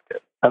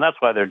skyrocket. And that's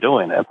why they're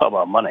doing it. It's all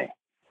about money.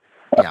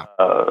 Yeah.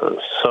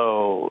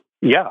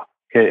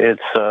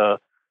 It's,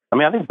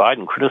 I think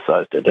Biden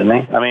criticized it,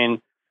 didn't he? I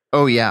mean,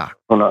 oh, yeah.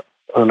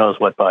 Who knows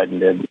what Biden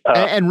did?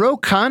 And Ro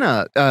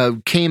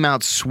Khanna came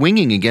out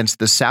swinging against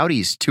the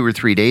Saudis 2 or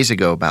 3 days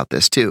ago about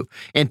this, too,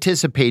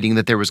 anticipating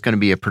that there was going to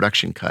be a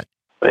production cut.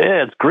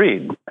 Yeah, it's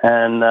greed.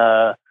 And,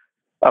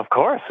 of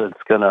course, it's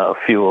going to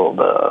fuel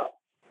the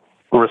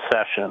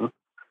recession.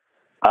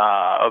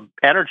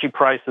 Energy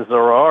prices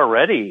are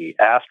already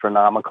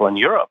astronomical in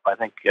Europe. I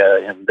think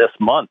in this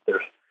month,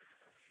 there's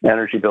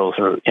energy bills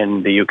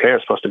in the UK are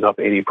supposed to go up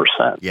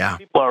 80%. Yeah.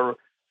 People are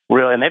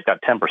really, and they've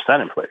got 10%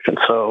 inflation.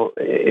 So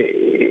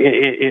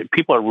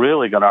people are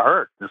really going to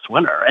hurt this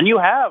winter. And you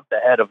have the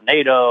head of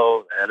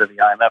NATO, the head of the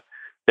IMF.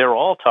 They're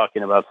all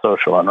talking about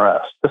social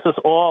unrest. This is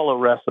all a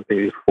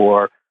recipe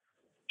for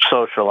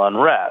social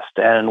unrest.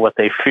 And what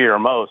they fear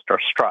most are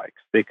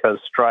strikes, because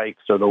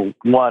strikes are the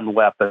one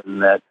weapon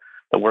that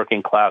the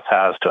working class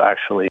has to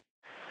actually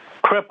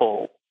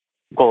cripple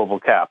global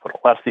capital.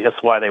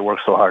 That's why they work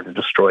so hard to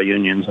destroy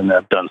unions, and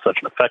have done such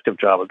an effective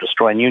job of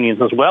destroying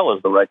unions as well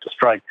as the right to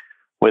strike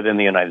within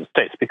the United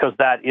States, because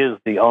that is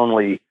the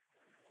only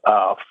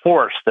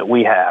force that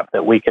we have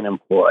that we can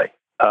employ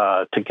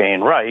to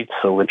gain rights,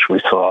 which we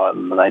saw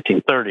in the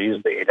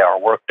 1930s, the 8-hour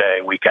workday,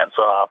 weekends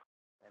off,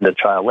 and the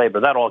child labor.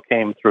 That all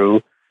came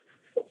through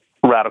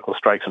radical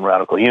strikes and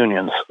radical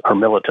unions, or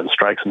militant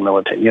strikes and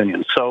militant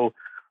unions. So,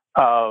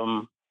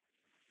 so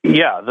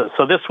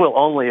this will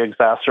only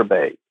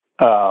exacerbate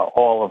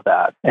all of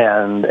that,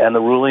 and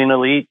the ruling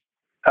elite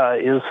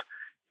is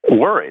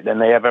worried,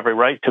 and they have every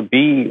right to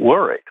be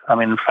worried. I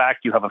mean, in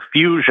fact, you have a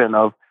fusion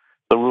of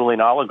the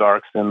ruling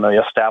oligarchs in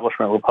the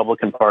establishment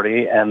Republican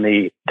Party and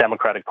the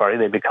Democratic Party.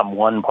 They become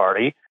one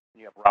party.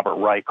 You have Robert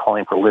Wright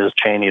calling for Liz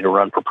Cheney to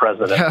run for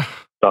president.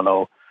 Don't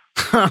know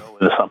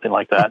whether something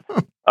like that.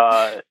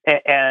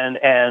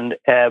 And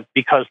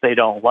because they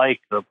don't like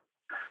the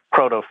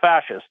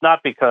proto-fascists,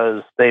 not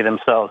because they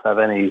themselves have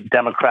any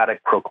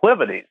democratic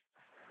proclivities,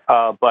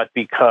 but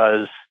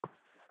because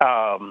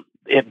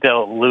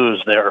they'll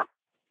lose their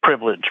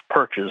privileged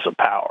perches of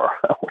power.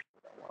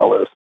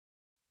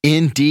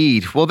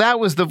 Indeed. Well, that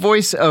was the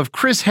voice of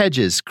Chris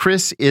Hedges.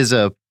 Chris is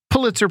a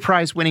Pulitzer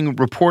Prize-winning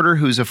reporter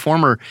who's a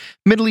former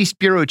Middle East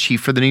bureau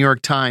chief for the New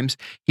York Times.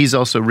 He's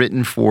also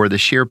written for The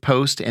Sheer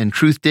Post and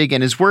Truthdig,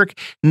 and his work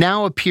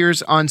now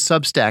appears on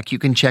Substack. You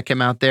can check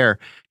him out there.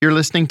 You're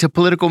listening to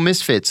Political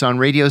Misfits on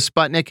Radio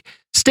Sputnik.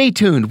 Stay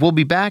tuned. We'll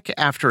be back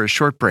after a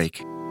short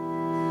break.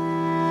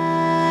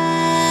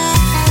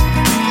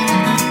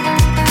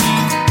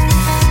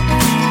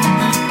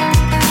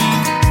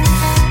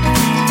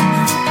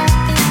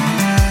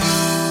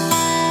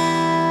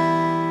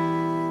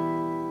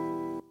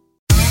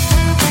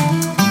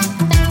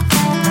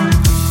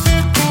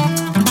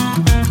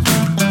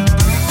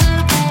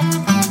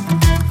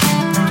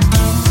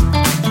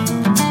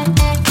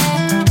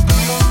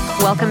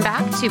 Welcome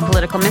back to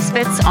Political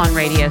Misfits on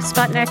Radio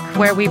Sputnik,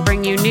 where we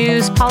bring you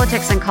news,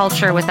 politics, and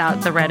culture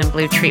without the red and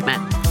blue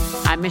treatment.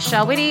 I'm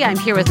Michelle Witte. I'm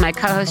here with my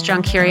co-host,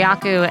 John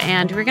Kiriakou,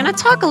 and we're going to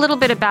talk a little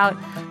bit about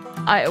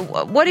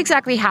what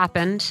exactly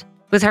happened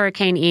with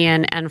Hurricane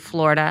Ian and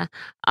Florida,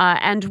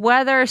 and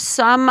whether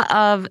some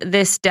of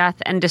this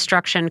death and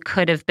destruction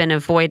could have been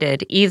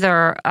avoided,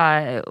 either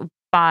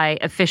by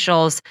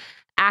officials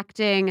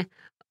acting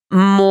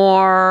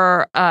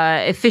more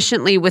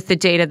efficiently with the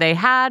data they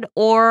had,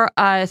 or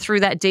through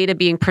that data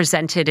being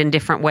presented in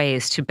different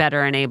ways to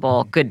better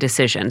enable good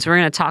decisions. We're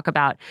going to talk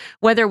about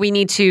whether we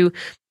need to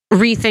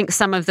rethink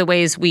some of the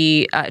ways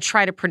we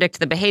try to predict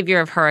the behavior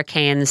of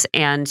hurricanes,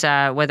 and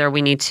whether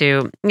we need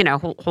to,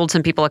 hold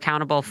some people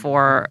accountable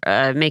for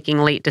making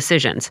late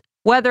decisions.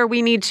 whether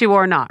we need to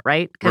or not,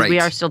 right? Because we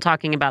Right. are still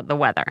talking about the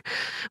weather.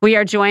 We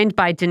are joined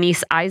by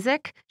Denise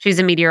Isaac. She's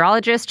a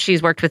meteorologist.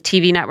 She's worked with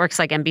TV networks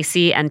like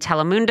NBC and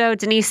Telemundo.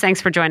 Denise,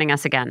 thanks for joining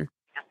us again.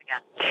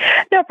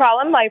 No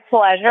problem. My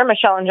pleasure.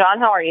 Michelle and John,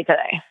 how are you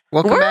today?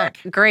 Welcome back.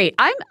 Great.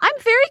 I'm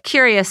very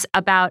curious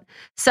about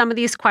some of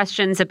these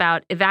questions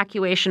about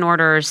evacuation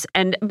orders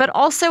but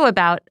also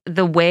about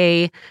the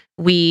way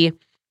we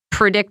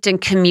predict and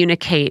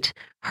communicate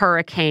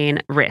hurricane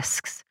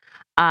risks.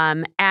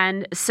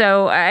 And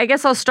so I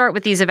guess I'll start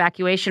with these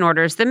evacuation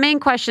orders. The main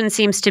question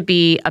seems to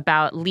be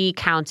about Lee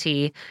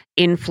County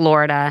in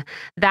Florida.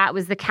 That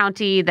was the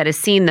county that has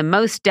seen the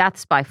most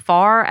deaths by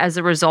far as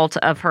a result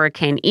of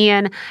Hurricane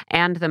Ian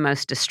and the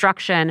most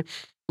destruction.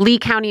 Lee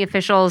County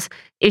officials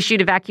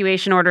issued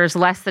evacuation orders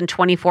less than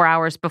 24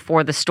 hours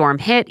before the storm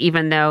hit,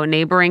 even though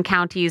neighboring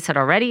counties had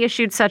already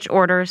issued such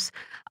orders.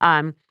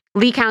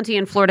 Lee County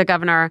officials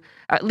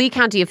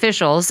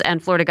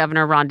and Florida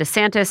Governor Ron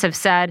DeSantis have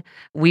said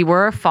we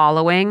were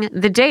following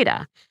the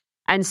data.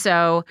 And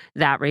so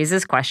that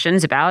raises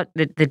questions about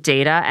the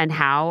data and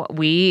how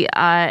we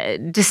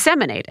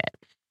disseminate it.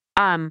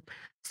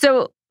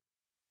 So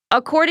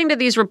according to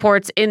these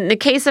reports, in the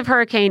case of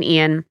Hurricane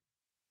Ian,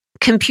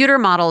 computer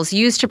models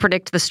used to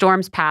predict the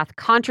storm's path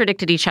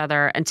contradicted each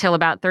other until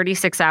about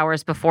 36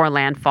 hours before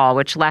landfall,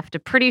 which left a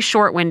pretty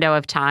short window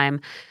of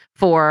time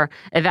for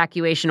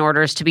evacuation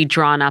orders to be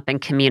drawn up and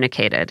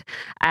communicated.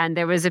 And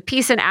there was a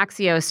piece in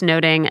Axios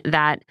noting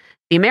that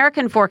the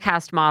American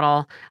forecast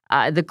model,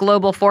 the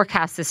global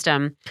forecast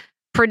system,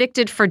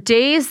 predicted for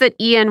days that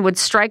Ian would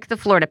strike the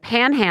Florida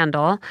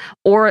Panhandle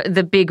or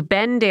the Big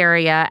Bend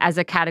area as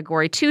a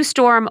Category 2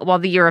 storm, while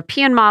the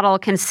European model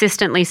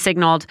consistently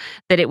signaled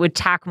that it would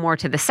tack more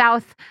to the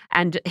south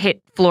and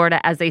hit Florida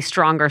as a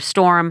stronger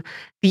storm.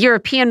 The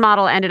European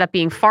model ended up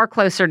being far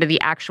closer to the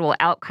actual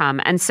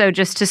outcome. And so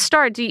just to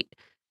start,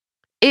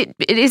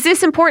 is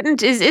this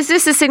important? Is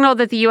this a signal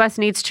that the U.S.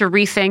 needs to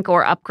rethink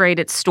or upgrade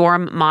its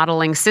storm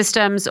modeling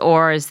systems?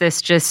 Or is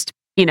this just,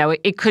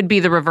 it could be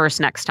the reverse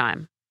next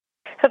time?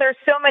 So there's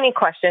so many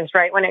questions,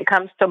 right, when it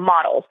comes to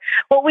models.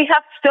 Well, we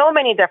have so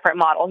many different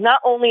models,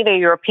 not only the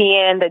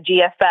European, the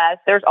GFS,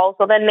 there's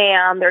also the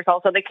NAM, there's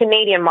also the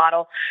Canadian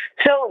model.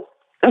 So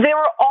they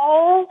were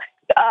all,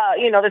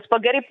 the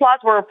spaghetti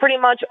plots were pretty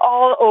much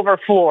all over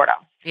Florida.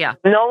 Yeah.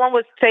 No one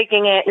was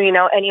taking it,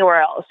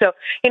 anywhere else. So,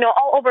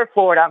 all over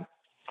Florida.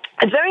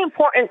 It's very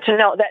important to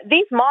note that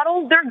these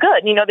models, they're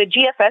good. The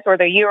GFS or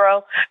the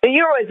Euro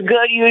is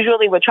good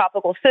usually with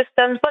tropical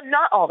systems, but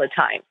not all the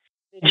time.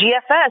 The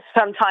GFS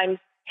sometimes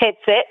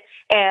hits it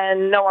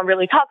and no one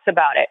really talks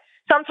about it.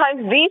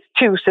 Sometimes these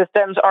two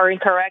systems are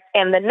incorrect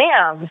and the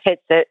NAM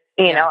hits it,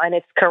 and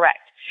it's correct.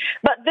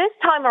 But this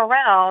time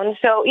around,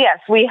 so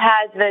yes, we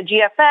had the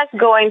GFS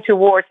going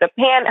towards the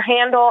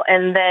Panhandle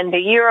and then the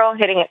Euro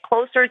hitting it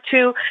closer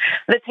to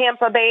the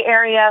Tampa Bay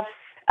area.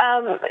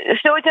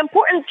 So it's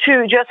important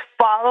to just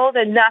follow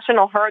the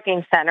National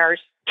Hurricane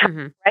Center's,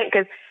 right?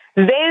 Because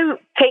they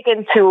take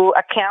into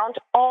account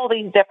all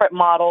these different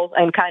models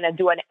and kind of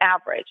do an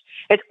average.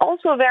 It's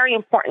also very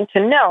important to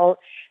note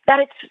that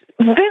it's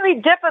really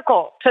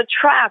difficult to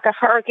track a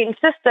hurricane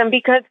system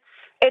because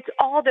it's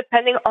all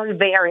depending on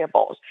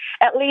variables.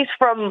 At least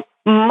from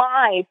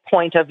my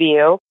point of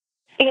view,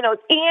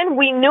 Ian,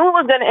 we knew it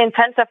was going to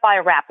intensify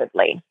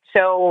rapidly.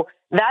 So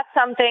that's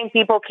something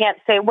people can't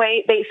say,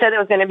 wait, they said it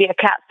was going to be a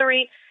Cat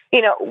 3.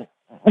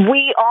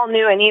 We all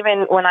knew, and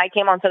even when I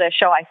came onto the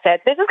show, I said,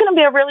 this is going to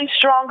be a really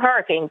strong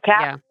hurricane,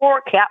 Cat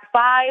 4, Cat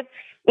 5,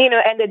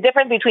 and the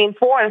difference between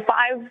 4 and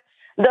 5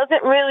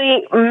 doesn't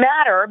really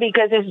matter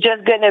because it's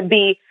just going to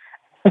be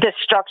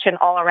destruction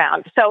all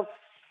around. So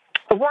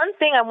one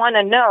thing I want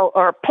to know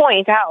or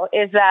point out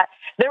is that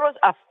there was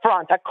a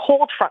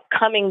cold front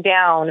coming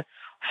down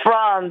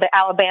from the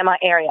Alabama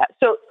area.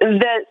 So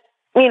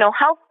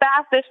how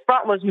fast this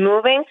front was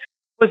moving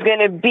was going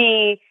to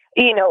be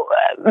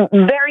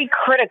very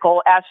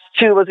critical as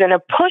to was going to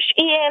push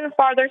Ian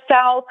farther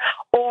south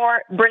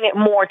or bring it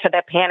more to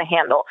the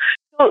Panhandle.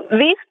 So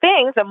these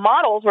things, the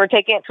models were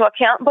taken into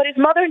account, but it's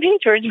Mother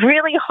Nature. It's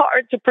really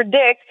hard to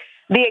predict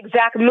the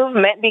exact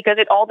movement because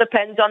it all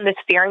depends on the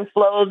steering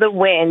flow of the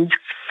wind.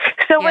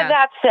 So with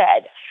that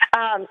said,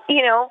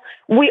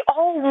 we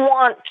all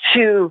want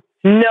to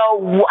know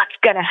what's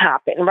going to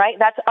happen, right?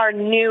 That's our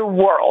new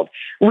world.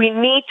 We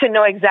need to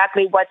know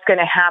exactly what's going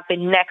to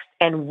happen next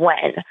and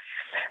when.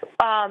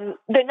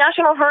 The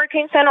National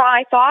Hurricane Center,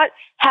 I thought,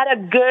 had a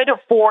good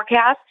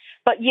forecast.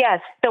 But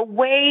yes, the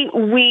way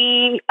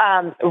we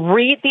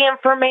read the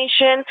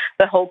information,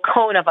 the whole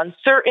cone of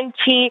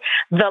uncertainty,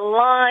 the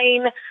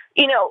line,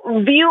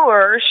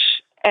 viewers,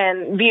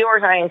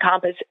 I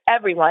encompass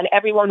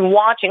everyone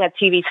watching a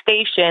TV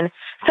station,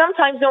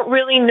 sometimes don't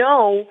really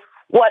know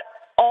what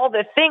all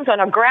the things on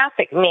a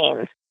graphic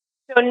means.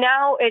 So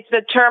now it's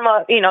the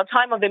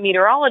time of the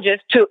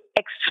meteorologist to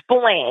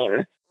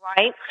explain,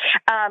 right?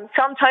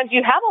 Sometimes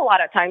you have a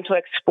lot of time to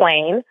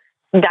explain,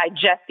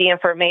 digest the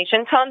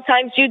information.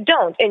 Sometimes you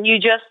don't, and you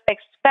just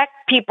expect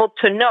people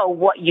to know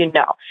what you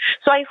know.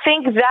 So I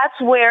think that's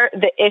where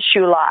the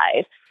issue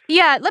lies.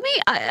 Yeah,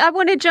 I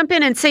want to jump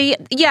in and say,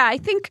 yeah, I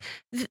think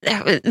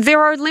there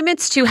are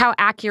limits to how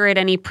accurate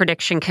any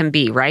prediction can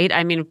be, right?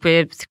 I mean,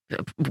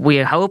 we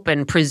hope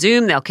and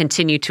presume they'll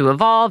continue to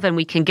evolve and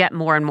we can get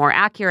more and more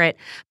accurate.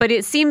 But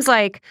it seems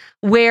like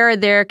where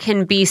there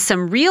can be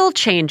some real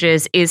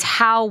changes is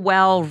how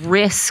well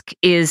risk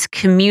is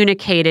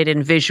communicated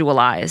and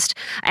visualized.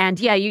 And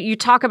yeah, you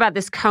talk about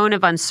this cone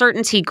of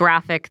uncertainty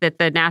graphic that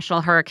the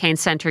National Hurricane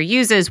Center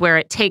uses, where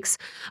it takes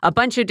a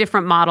bunch of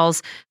different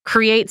models,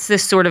 creates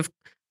this sort of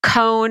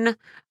cone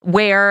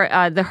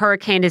where the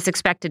hurricane is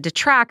expected to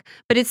track.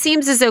 But it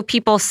seems as though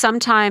people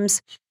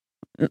sometimes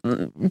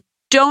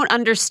don't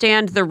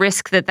understand the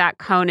risk that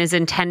cone is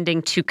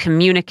intending to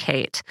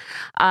communicate.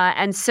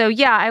 And so,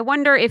 yeah, I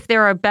wonder if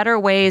there are better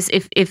ways,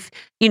 if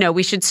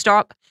we should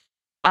stop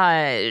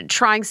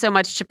trying so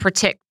much to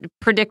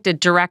predict a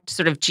direct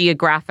sort of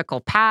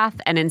geographical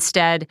path and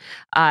instead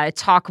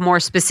talk more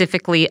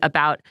specifically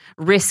about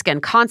risk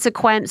and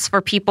consequence for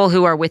people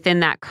who are within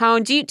that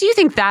cone. Do you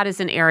think that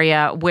is an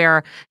area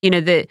where,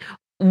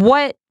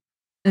 what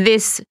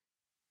this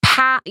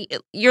path,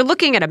 you're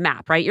looking at a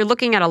map, right? You're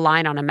looking at a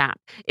line on a map.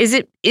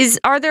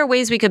 Are there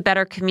ways we could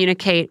better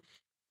communicate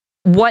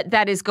what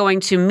that is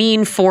going to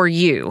mean for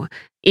you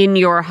in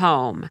your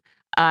home?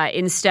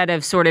 Instead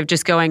of sort of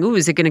just going, ooh,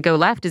 is it going to go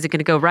left? Is it going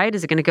to go right?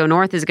 Is it going to go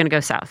north? Is it going to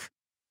go south?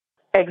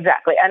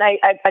 Exactly. And I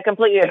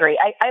completely agree.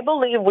 I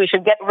believe we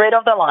should get rid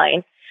of the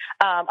line.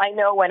 I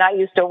know when I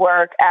used to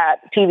work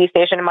at a TV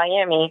station in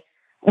Miami,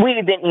 we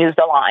didn't use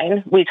the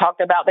line. We talked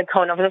about the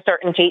cone of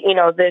uncertainty.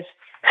 This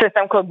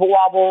system could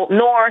wobble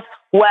north,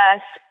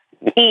 west,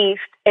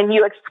 east, and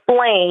you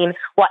explain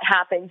what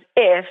happens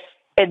if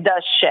it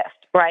does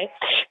shift, right?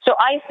 So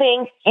I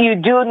think you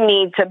do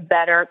need to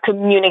better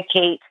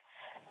communicate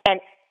and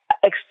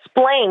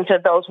explain to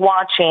those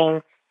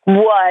watching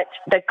what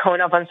the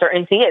cone of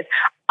uncertainty is.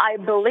 I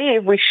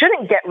believe we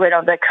shouldn't get rid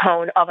of the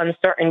cone of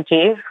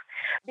uncertainty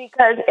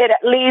because it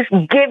at least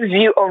gives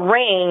you a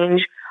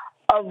range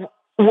of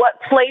what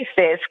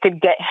places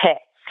could get hit.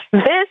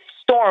 This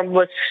storm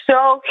was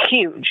so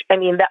huge. I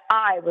mean, the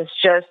eye was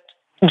just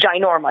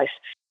ginormous.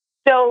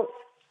 So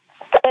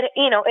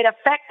it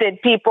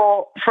affected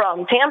people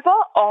from Tampa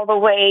all the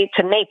way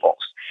to Naples.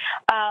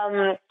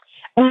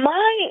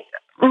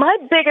 My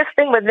biggest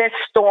thing with this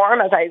storm,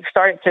 as I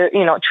started to,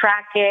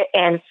 track it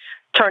and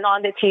turn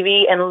on the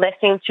TV and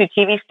listen to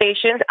TV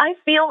stations, I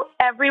feel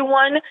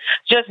everyone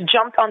just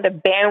jumped on the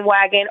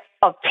bandwagon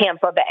of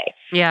Tampa Bay.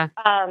 Yeah.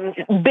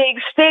 Big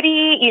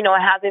city, it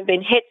hasn't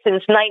been hit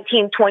since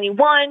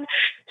 1921.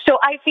 So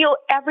I feel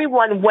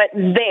everyone went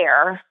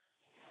there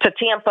to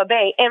Tampa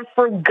Bay and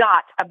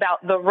forgot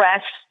about the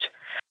rest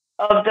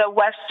of the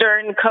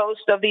western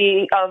coast of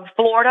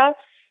Florida.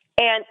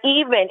 And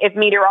even if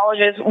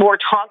meteorologists were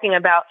talking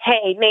about,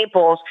 hey,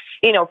 Naples,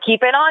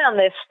 keep an eye on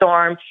this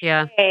storm.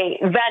 Yeah. Hey,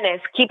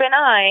 Venice, keep an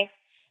eye.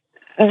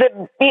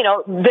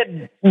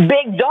 The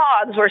big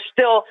dogs were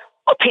still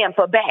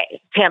Tampa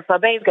Bay. Tampa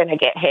Bay is going to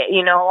get hit.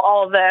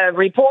 All the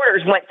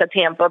reporters went to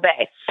Tampa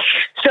Bay.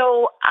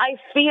 So I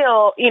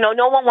feel,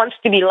 no one wants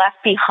to be left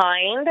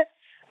behind.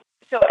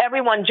 So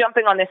everyone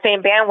jumping on the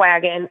same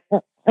bandwagon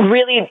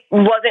really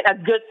wasn't a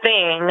good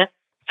thing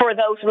for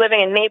those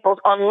living in Naples,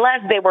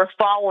 unless they were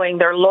following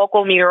their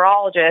local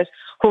meteorologist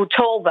who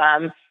told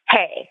them,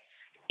 hey,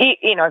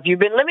 if you've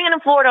been living in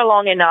Florida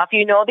long enough,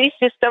 these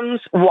systems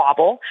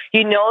wobble,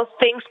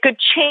 things could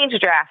change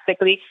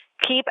drastically.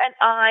 Keep an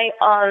eye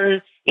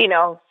on,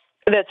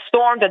 the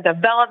storm, the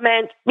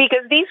development,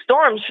 because these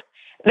storms,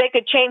 they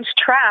could change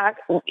track,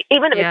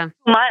 even if it's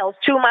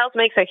 2 miles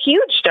makes a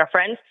huge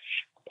difference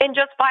in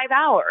just 5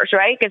 hours,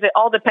 right? Because it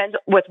all depends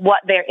with what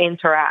they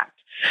interact.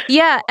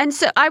 Yeah. And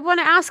so I want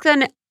to ask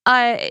then,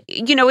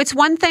 it's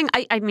one thing.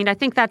 I mean, I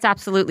think that's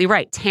absolutely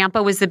right.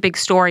 Tampa was the big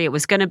story. It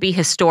was going to be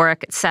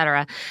historic, et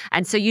cetera.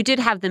 And so you did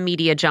have the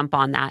media jump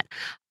on that.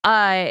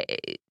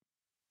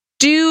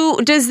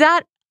 Does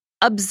that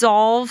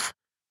absolve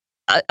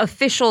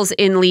officials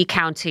in Lee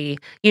County?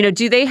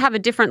 Do they have a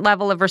different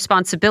level of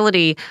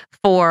responsibility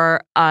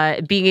for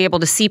being able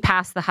to see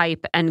past the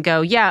hype and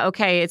go, yeah,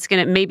 okay, it's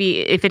going to,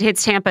 maybe if it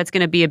hits Tampa, it's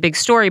going to be a big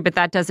story, but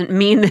that doesn't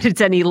mean that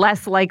it's any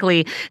less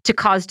likely to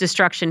cause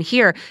destruction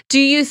here. Do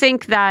you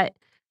think that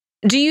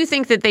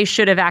they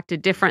should have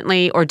acted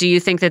differently, or do you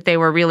think that they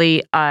were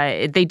really,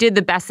 they did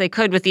the best they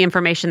could with the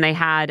information they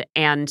had,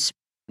 and,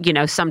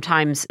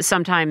 sometimes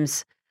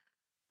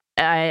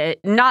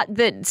not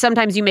that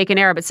sometimes you make an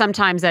error, but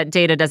sometimes that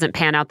data doesn't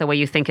pan out the way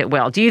you think it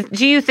will. Do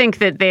you think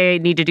that they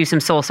need to do some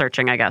soul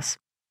searching, I guess?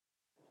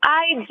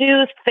 I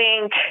do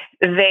think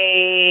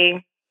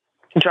they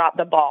dropped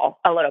the ball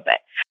a little bit.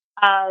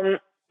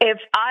 If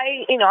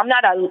I'm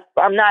not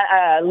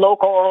a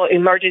local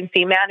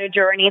emergency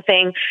manager or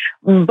anything,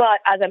 but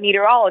as a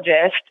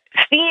meteorologist,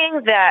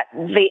 seeing that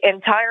the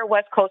entire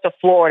west coast of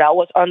Florida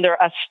was under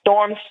a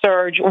storm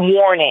surge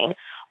warning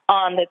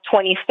on the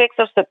 26th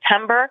of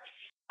September,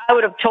 I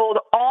would have told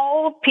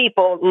all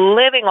people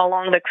living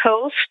along the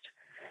coast,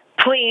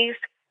 please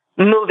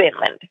move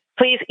inland.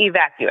 Please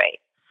evacuate.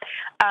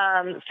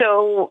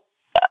 So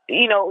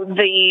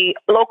the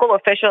local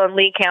official in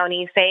Lee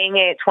County saying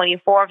it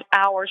 24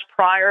 hours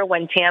prior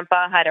when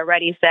Tampa had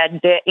already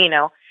said,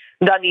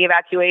 done the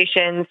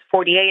evacuations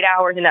 48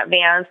 hours in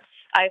advance.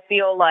 I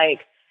feel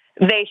like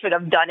they should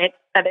have done it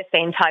at the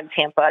same time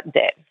Tampa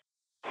did,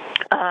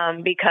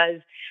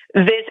 because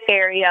this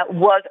area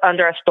was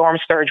under a storm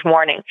surge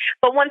warning.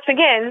 But once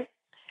again,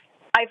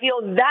 I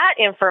feel that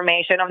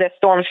information of the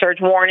storm surge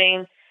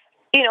warning,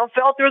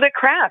 fell through the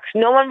cracks.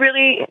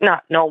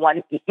 Not no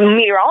one,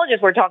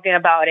 meteorologists were talking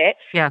about it.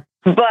 Yeah.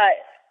 But,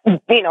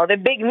 the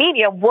big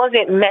media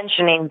wasn't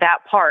mentioning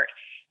that part.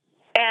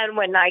 And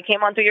when I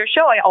came onto your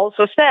show, I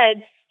also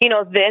said,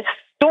 this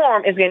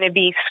storm is going to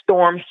be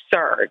storm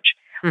surge.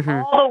 Mm-hmm.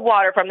 All the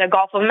water from the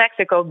Gulf of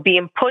Mexico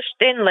being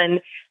pushed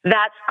inland,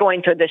 that's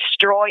going to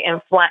destroy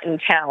and flatten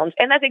towns.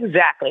 And that's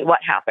exactly what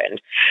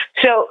happened.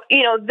 So,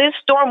 this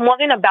storm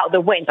wasn't about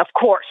the winds. Of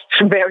course,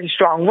 very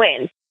strong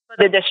winds. But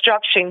the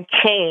destruction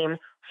came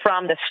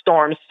from the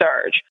storm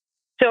surge.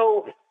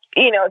 So,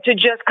 to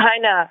just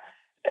kind of,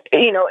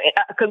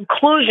 a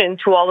conclusion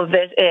to all of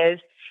this is,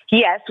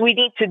 yes, we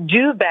need to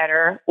do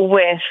better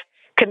with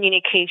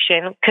communicate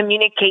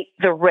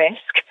the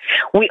risk.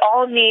 We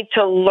all need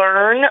to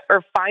learn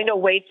or find a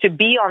way to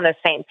be on the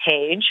same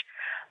page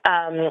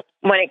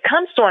when it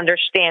comes to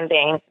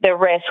understanding the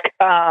risk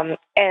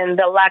and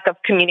the lack of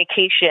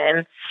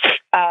communication.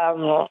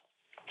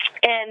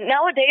 And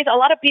nowadays, a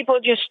lot of people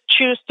just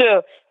choose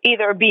to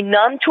either be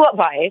numb to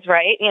advice,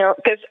 right?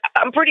 Because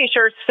I'm pretty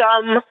sure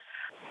some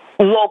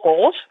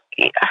locals,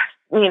 they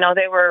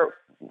were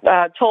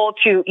told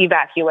to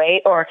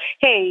evacuate, or,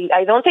 hey,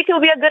 I don't think it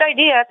would be a good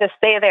idea to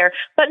stay there.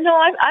 But no,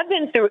 I've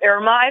been through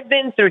Irma, I've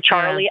been through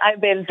Charlie, I've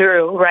been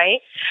through,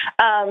 right?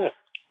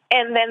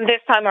 And then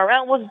this time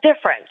around was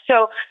different.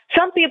 So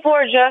some people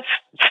are just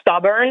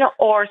stubborn,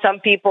 or some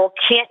people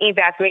can't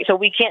evacuate. So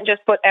we can't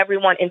just put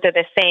everyone into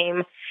the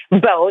same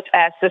boat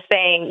as to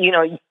saying,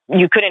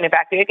 you couldn't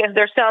evacuate, because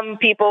there's some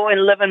people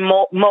and live in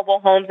mobile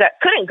homes that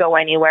couldn't go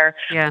anywhere.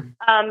 Yeah.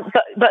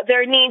 But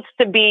there needs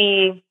to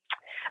be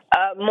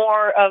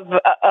more of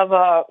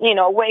a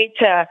way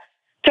to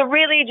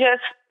really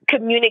just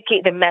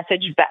communicate the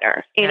message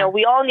better.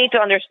 We all need to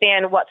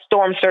understand what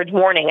storm surge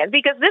warning is,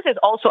 because this is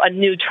also a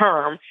new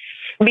term.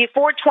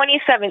 Before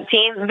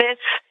 2017, this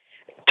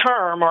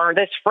term or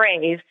this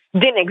phrase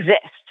didn't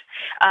exist.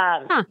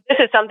 This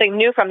is something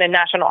new from the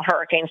National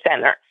Hurricane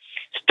Center.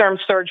 Storm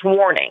surge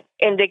warning,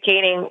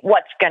 indicating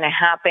what's going to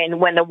happen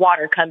when the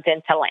water comes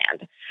into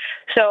land.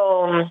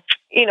 So,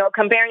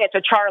 comparing it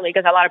to Charlie,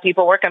 because a lot of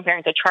people were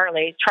comparing to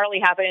Charlie.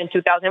 Charlie happened in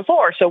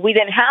 2004, so we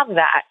didn't have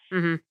that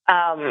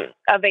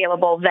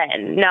available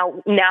then.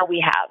 Now we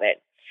have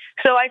it.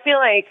 So I feel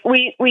like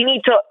we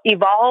need to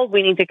evolve.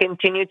 We need to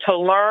continue to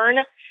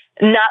learn,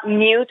 not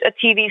mute a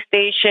TV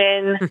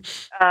station,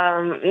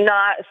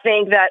 not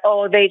think that,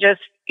 they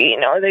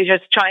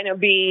just trying to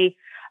be,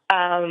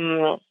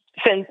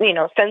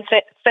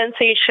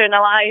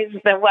 sensationalize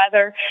the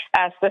weather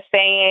as the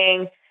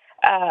saying,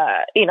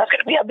 it's going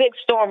to be a big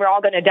storm, we're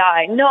all going to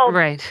die. No,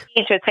 right.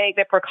 We need to take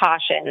the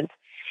precautions,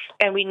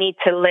 and we need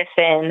to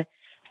listen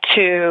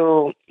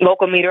to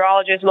local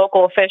meteorologists,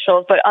 local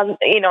officials. But,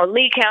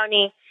 Lee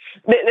County,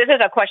 this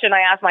is a question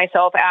I asked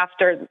myself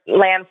after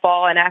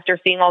landfall and after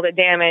seeing all the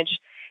damage.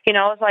 I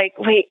was like,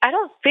 wait, I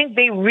don't think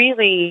they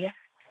really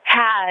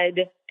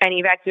had an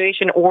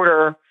evacuation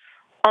order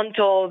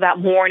until that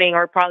morning,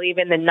 or probably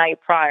even the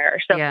night prior.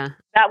 So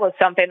that was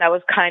something that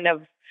was kind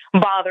of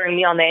bothering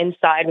me on the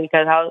inside,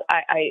 because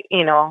I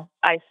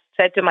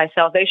said to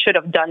myself, they should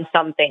have done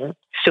something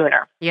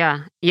sooner.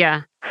 Yeah.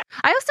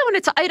 I also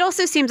wanted to, it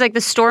also seems like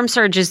the storm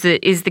surge is the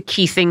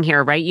key thing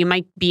here, right? You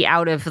might be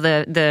out of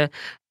the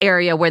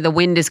area where the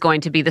wind is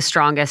going to be the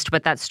strongest,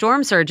 but that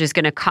storm surge is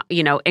going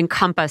to,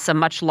 encompass a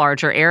much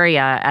larger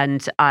area.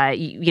 And,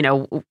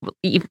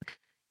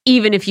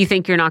 even if you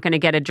think you're not going to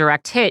get a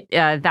direct hit,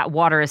 that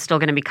water is still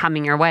going to be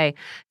coming your way.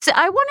 So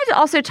I wanted to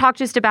also talk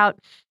just about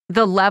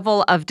the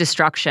level of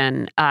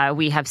destruction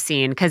we have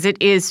seen, because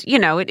it is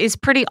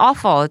pretty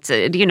awful. It's,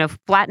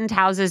 flattened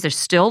houses. They're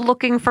still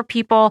looking for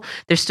people.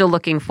 They're still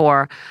looking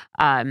for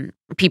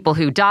people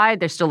who died.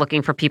 They're still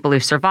looking for people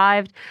who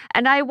survived.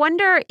 And I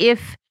wonder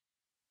if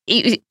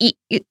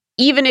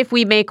even if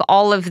we make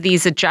all of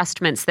these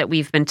adjustments that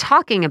we've been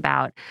talking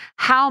about,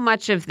 how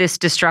much of this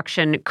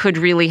destruction could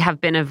really have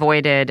been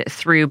avoided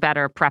through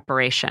better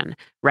preparation,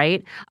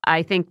 right?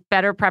 I think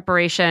better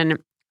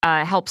preparation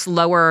helps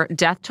lower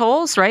death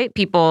tolls, right?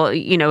 People,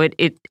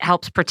 it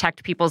helps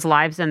protect people's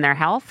lives and their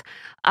health.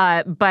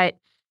 But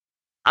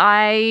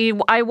I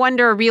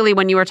wonder, really,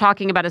 when you were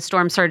talking about a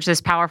storm surge this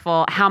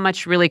powerful, how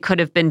much really could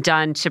have been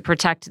done to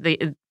protect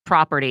the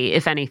property,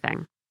 if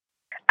anything?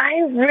 I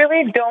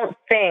really don't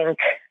think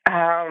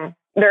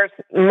there's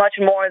much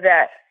more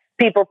that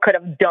people could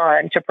have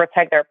done to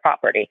protect their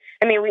property.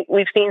 I mean,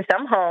 we've seen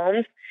some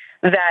homes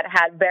that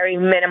had very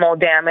minimal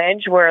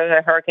damage where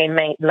the hurricane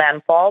made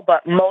landfall,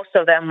 but most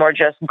of them were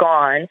just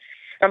gone.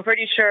 I'm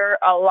pretty sure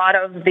a lot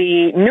of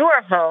the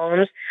newer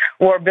homes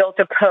were built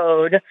to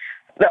code,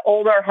 the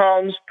older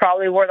homes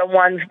probably were the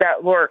ones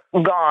that were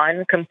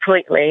gone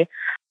completely.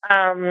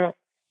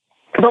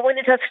 But when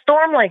it's a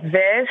storm like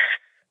this,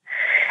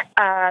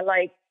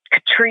 like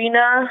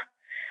Katrina,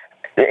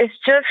 it's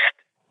just,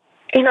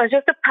 it's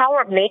just the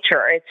power of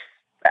nature.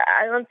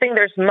 I don't think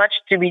there's much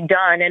to be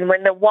done. And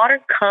when the water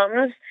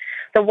comes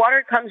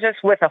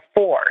just with a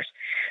force.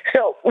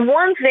 So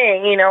one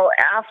thing,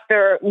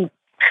 after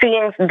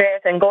seeing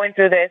this and going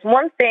through this,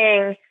 one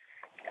thing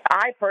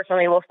I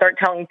personally will start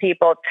telling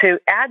people to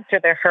add to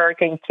their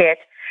hurricane kit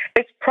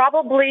is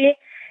probably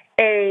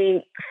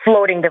a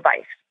floating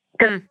device.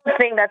 Because the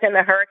thing that's in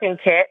the hurricane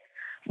kit,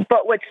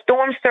 but with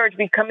storm surge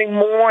becoming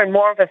more and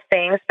more of a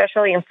thing,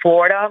 especially in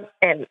Florida,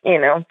 and,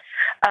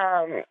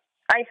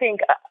 I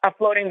think a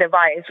floating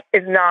device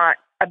is not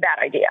a bad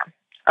idea.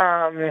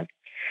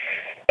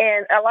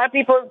 And a lot of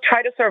people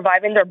try to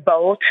survive in their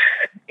boats.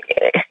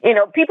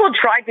 People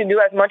tried to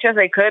do as much as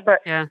they could, but,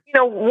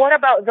 what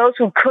about those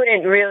who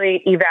couldn't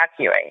really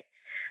evacuate?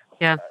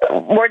 Yeah.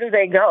 Where do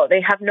they go?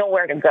 They have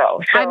nowhere to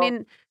go.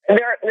 So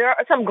there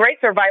are some great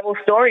survival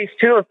stories,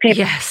 too, of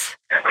people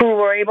who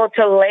were able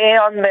to lay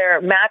on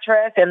their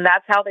mattress, and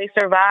that's how they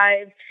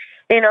survived.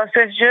 So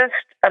it's just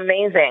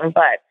amazing.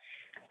 But,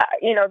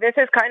 this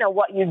is kind of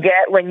what you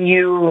get when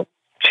you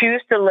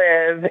choose to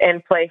live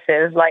in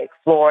places like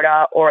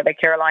Florida or the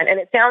Carolinas. And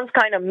it sounds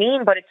kind of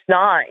mean, but it's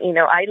not.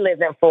 I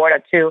live in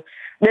Florida, too.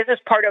 This is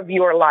part of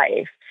your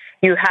life.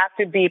 You have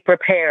to be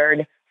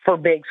prepared for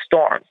big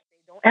storms.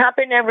 They don't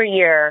happen every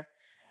year,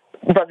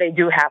 but they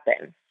do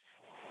happen.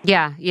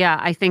 Yeah.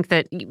 I think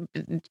that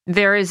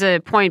there is a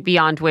point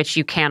beyond which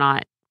you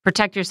cannot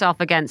protect yourself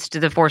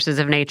against the forces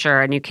of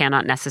nature, and you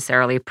cannot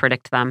necessarily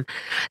predict them.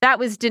 That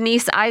was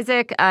Denise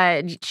Isaac.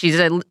 She's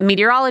a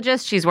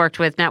meteorologist. She's worked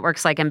with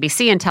networks like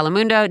NBC and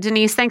Telemundo.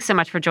 Denise, thanks so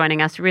much for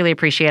joining us. Really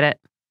appreciate it.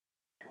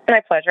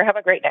 My pleasure. Have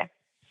a great day.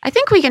 I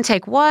think we can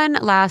take one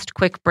last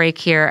quick break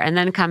here and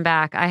then come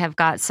back. I've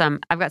got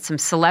some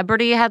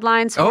celebrity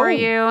headlines for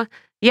you.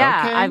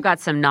 Yeah, okay. I've got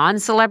some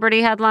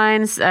non-celebrity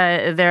headlines.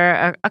 There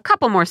are a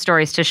couple more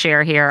stories to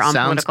share here on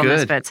Political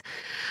Misfits.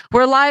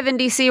 We're live in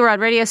D.C. We're on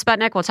Radio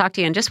Sputnik. We'll talk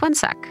to you in just one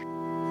sec.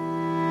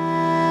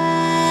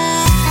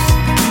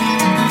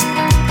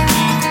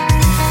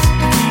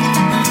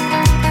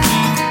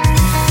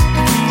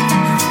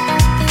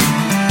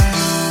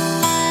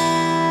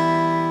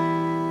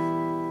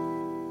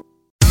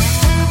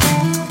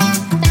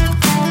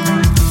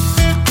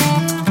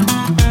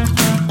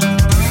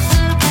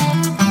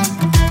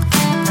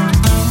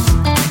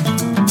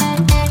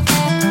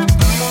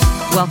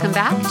 Welcome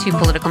back to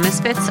Political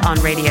Misfits on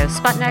Radio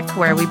Sputnik,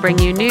 where we bring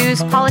you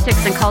news,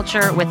 politics, and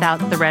culture without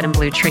the red and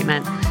blue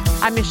treatment.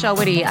 I'm Michelle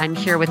Witte. I'm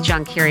here with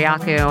John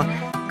Kiriakou.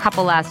 A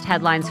couple last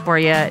headlines for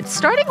you,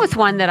 starting with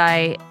one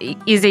that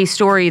is a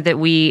story that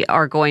we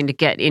are going to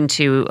get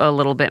into a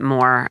little bit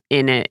more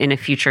in a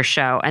future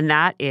show, and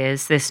that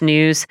is this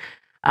news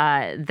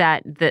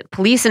that the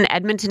police in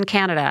Edmonton,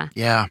 Canada,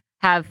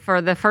 have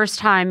for the first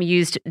time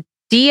used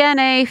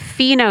DNA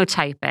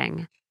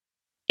phenotyping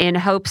in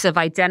hopes of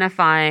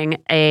identifying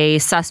a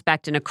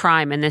suspect in a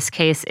crime. In this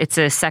case, it's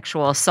a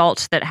sexual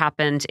assault that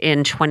happened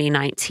in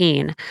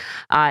 2019.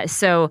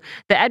 So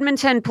the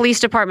Edmonton Police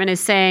Department is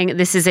saying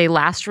this is a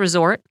last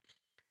resort.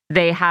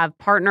 They have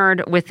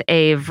partnered with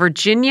a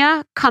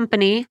Virginia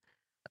company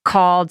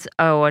called,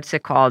 Parabon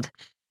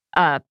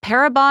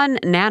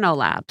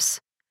Nanolabs,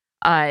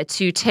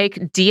 to take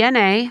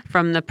DNA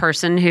from the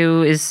person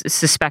who is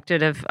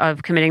suspected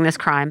of committing this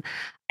crime.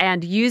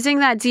 And using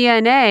that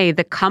DNA,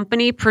 the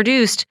company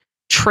produced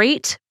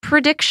trait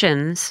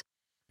predictions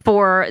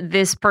for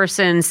this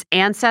person's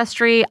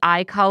ancestry,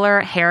 eye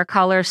color, hair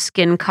color,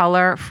 skin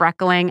color,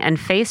 freckling, and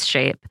face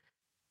shape.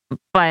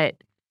 But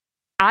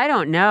I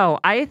don't know.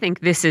 I think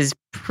this is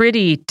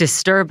pretty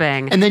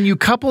disturbing. And then you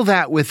couple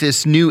that with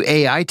this new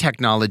AI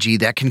technology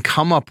that can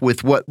come up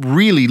with what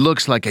really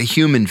looks like a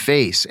human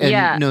face,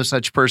 and no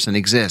such person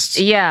exists.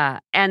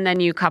 Yeah. And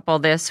then you couple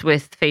this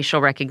with facial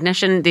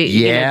recognition,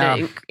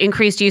 the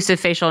increased use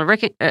of facial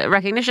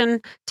recognition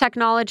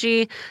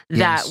technology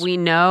that we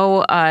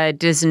know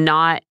is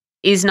not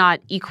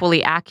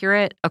equally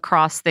accurate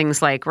across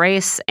things like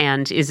race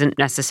and isn't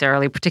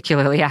necessarily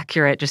particularly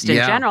accurate just in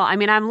general. I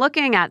mean, I'm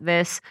looking at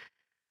this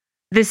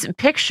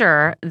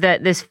picture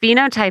that this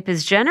phenotype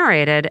is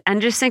generated and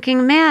just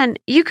thinking, man,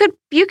 you could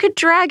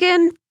drag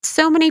in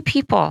so many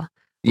people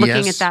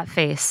looking at that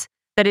face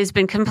that has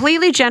been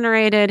completely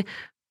generated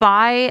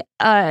by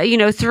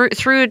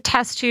through a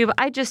test tube.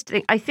 I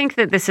think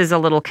that this is a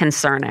little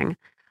concerning.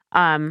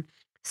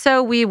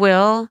 So we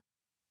will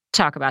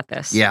talk about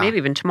this maybe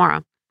even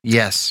tomorrow.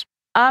 Yes.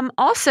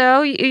 Also,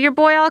 your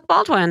boy Alec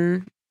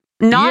Baldwin,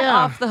 not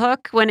off the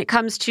hook when it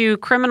comes to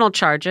criminal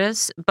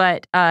charges,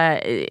 but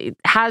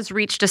has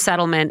reached a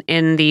settlement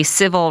in the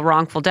civil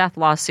wrongful death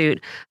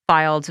lawsuit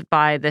filed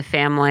by the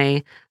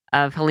family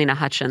of Helena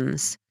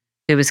Hutchins,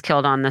 who was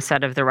killed on the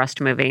set of the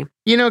Rust movie.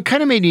 It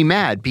kind of made me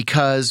mad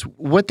because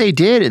what they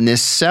did in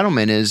this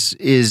settlement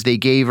is they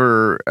gave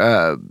her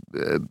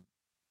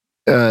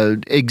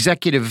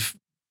executive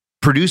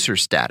producer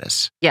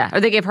status. Yeah, or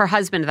they gave her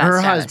husband that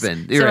status. Her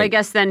husband. So right. I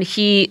guess then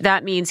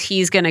that means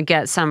he's going to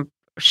get some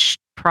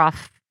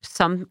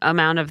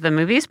amount of the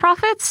movie's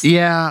profits?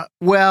 Yeah,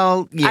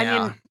 well, yeah, I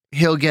mean,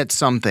 he'll get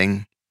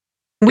something.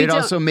 It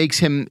also makes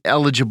him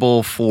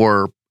eligible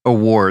for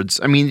awards.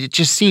 I mean, it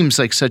just seems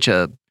like such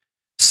a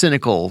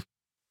cynical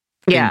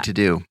thing to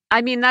do.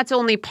 I mean, that's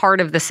only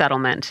part of the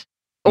settlement,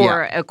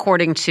 or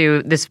according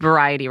to this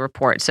Variety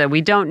report. So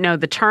we don't know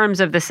the terms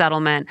of the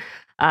settlement.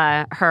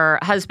 Her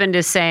husband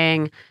is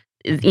saying,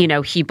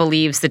 he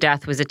believes the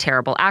death was a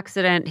terrible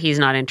accident. He's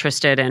not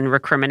interested in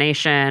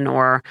recrimination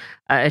or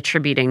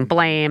attributing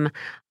blame.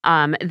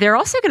 They're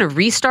also going to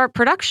restart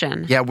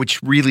production. Yeah,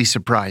 which really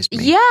surprised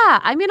me. Yeah.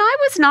 I mean, I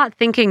was not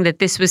thinking that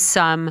this was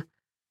some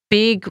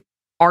big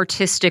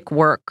artistic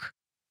work,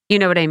 you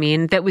know what I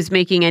mean, that was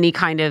making any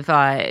kind of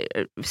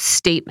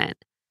statement.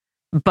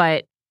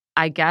 But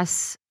I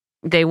guess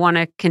they want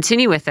to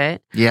continue with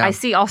it. Yeah. I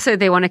see also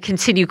they want to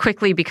continue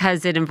quickly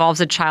because it involves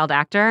a child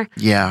actor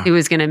who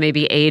is going to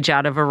maybe age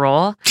out of a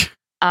role.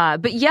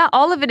 But yeah,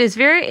 all of it is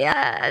very,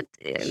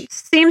 it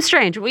seems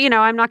strange. Well,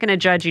 I'm not going to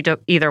judge you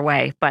either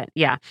way, but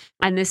yeah.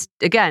 And this,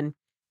 again,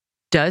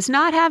 does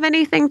not have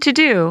anything to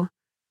do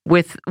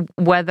with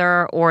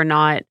whether or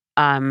not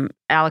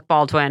Alec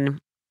Baldwin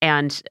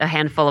and a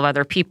handful of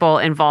other people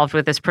involved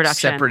with this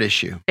production separate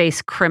issue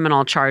face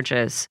criminal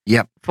charges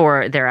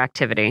for their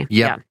activity.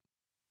 Yeah.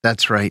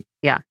 That's right.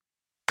 Yeah.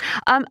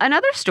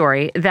 Another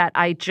story that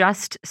I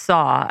just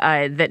saw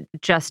that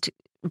just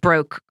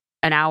broke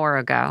an hour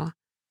ago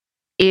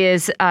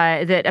is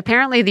that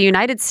apparently the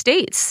United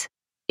States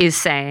is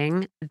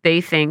saying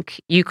they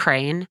think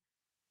Ukraine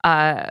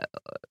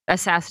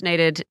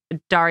assassinated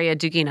Daria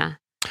Dugina.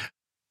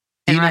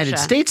 The United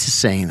States is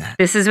saying that.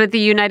 This is what the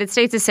United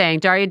States is saying.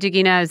 Daria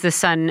Dugina is the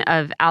son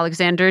of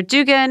Alexander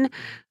Dugin,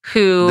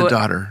 who... The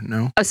daughter,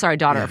 no? Oh, sorry,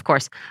 daughter, of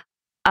course.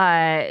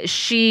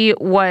 She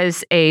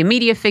was a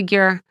media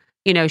figure.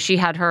 She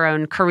had her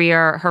own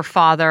career. Her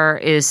father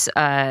is,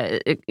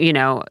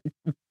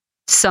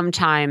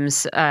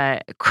 sometimes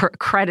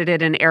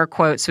credited in air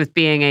quotes with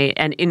being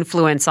an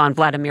influence on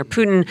Vladimir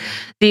Putin.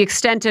 The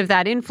extent of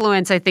that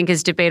influence, I think,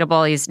 is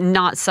debatable. He's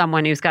not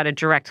someone who's got a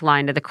direct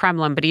line to the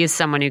Kremlin, but he is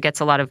someone who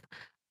gets a lot of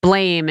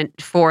blame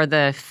for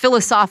the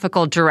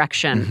philosophical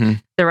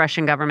direction the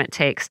Russian government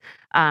takes.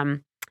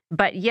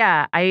 But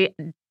yeah, I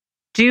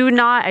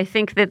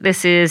think that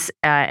this is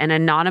an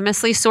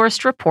anonymously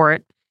sourced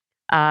report.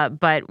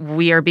 But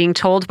we are being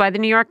told by the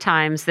New York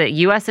Times that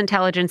U.S.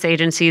 intelligence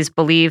agencies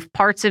believe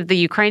parts of the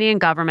Ukrainian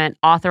government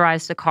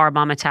authorized the car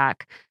bomb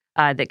attack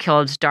that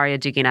killed Daria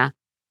Dugina,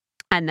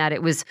 and that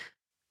it was,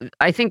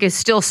 I think, was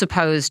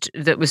supposed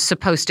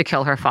to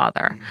kill her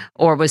father,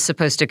 or was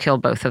supposed to kill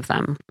both of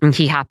them. And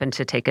he happened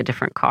to take a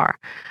different car.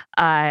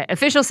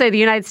 Officials say the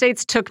United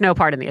States took no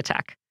part in the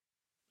attack.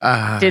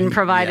 Didn't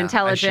provide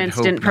intelligence,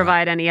 didn't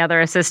provide any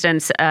other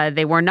assistance.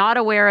 They were not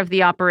aware of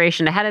the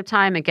operation ahead of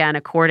time. Again,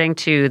 according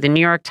to the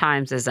New York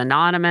Times'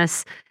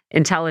 anonymous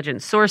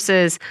intelligence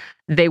sources,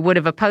 they would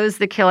have opposed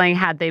the killing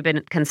had they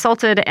been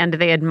consulted, and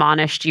they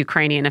admonished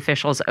Ukrainian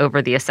officials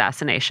over the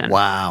assassination.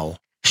 Wow.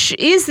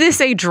 Is this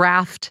a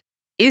draft?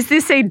 Is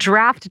this a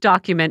draft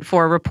document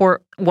for a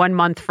report 1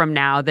 month from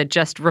now that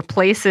just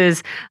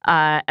replaces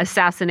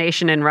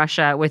assassination in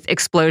Russia with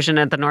explosion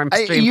at the Nord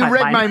Stream You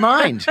pipeline? read my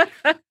mind.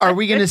 Are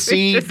we going to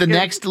see the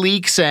next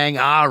leak saying,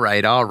 all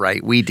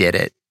right, we did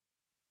it?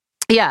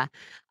 Yeah.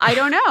 I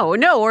don't know.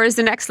 No, or is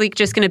the next leak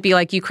just going to be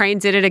like, Ukraine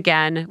did it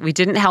again. We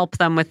didn't help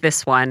them with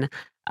this one.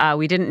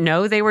 We didn't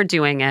know they were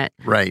doing it.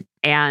 Right.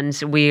 And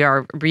we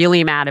are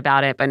really mad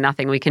about it, but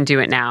nothing we can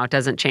do it now. It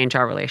doesn't change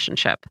our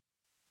relationship.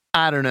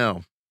 I don't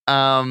know.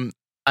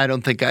 I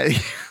don't think I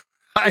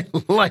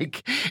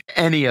like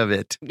any of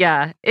it.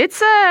 Yeah,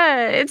 it's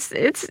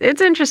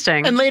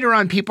interesting. And later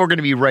on, people are going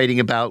to be writing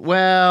about,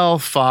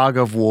 fog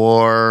of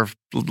war,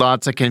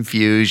 lots of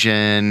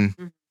confusion.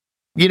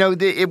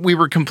 We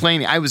were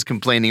complaining. I was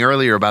complaining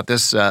earlier about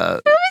this.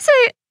 Let me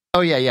say. Oh,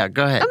 yeah.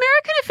 Go ahead.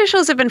 American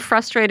officials have been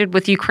frustrated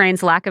with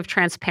Ukraine's lack of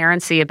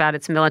transparency about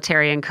its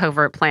military and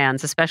covert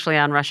plans, especially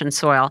on Russian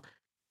soil.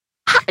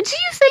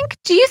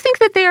 Do you think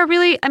that they are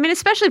really,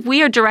 especially if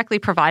we are directly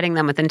providing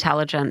them with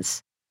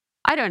intelligence?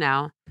 I don't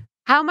know.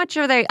 How much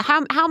are they,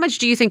 how much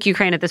do you think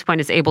Ukraine at this point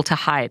is able to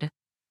hide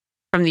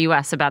from the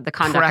U.S. about the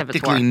conduct of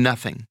its war? Practically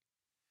nothing.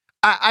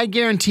 I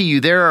guarantee you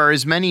there are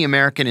as many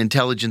American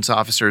intelligence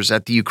officers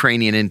at the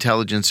Ukrainian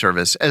intelligence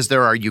service as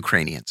there are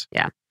Ukrainians.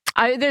 Yeah.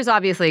 There's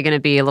obviously going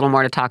to be a little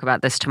more to talk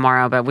about this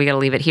tomorrow, but we got to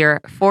leave it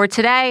here for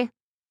today.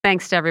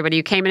 Thanks to everybody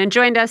who came in and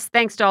joined us.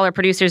 Thanks to all our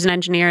producers and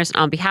engineers.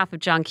 On behalf of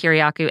John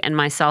Kiriakou and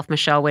myself,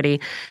 Michelle Witte,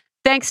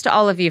 thanks to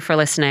all of you for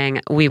listening.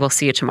 We will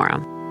see you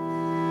tomorrow.